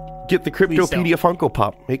 Get the Cryptopedia Funko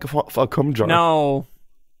Pop. Make a cum jar. No.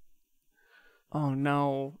 Oh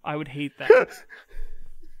no, I would hate that.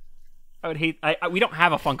 I would hate. We don't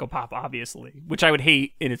have a Funko Pop, obviously, which I would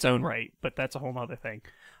hate in its own right, but that's a whole other thing.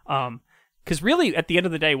 Because really, at the end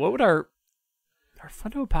of the day, what would our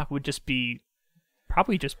Funko Pop would just be?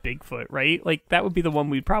 Probably just Bigfoot, right? Like that would be the one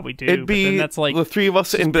we'd probably do. It'd be that's like the three of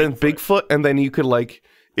us and then Bigfoot, and then you could like,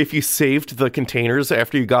 if you saved the containers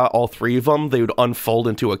after you got all three of them, they would unfold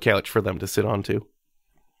into a couch for them to sit onto.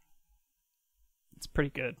 It's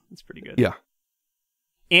pretty good. Yeah.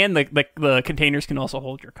 And the containers can also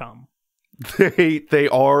hold your cum. They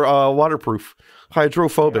are waterproof,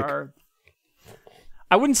 hydrophobic.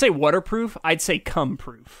 I wouldn't say waterproof. I'd say cum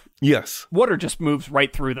proof. Yes. Water just moves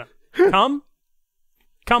right through them.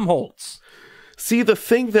 Cum holds. See, the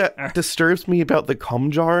thing that disturbs me about the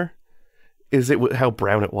cum jar is how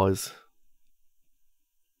brown it was.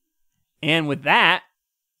 And with that,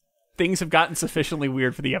 things have gotten sufficiently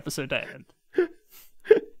weird for the episode to end.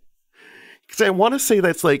 Because I want to say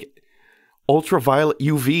that's like ultraviolet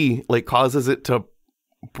UV like causes it to.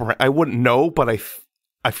 I wouldn't know, but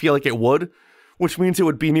I feel like it would, which means it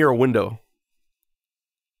would be near a window.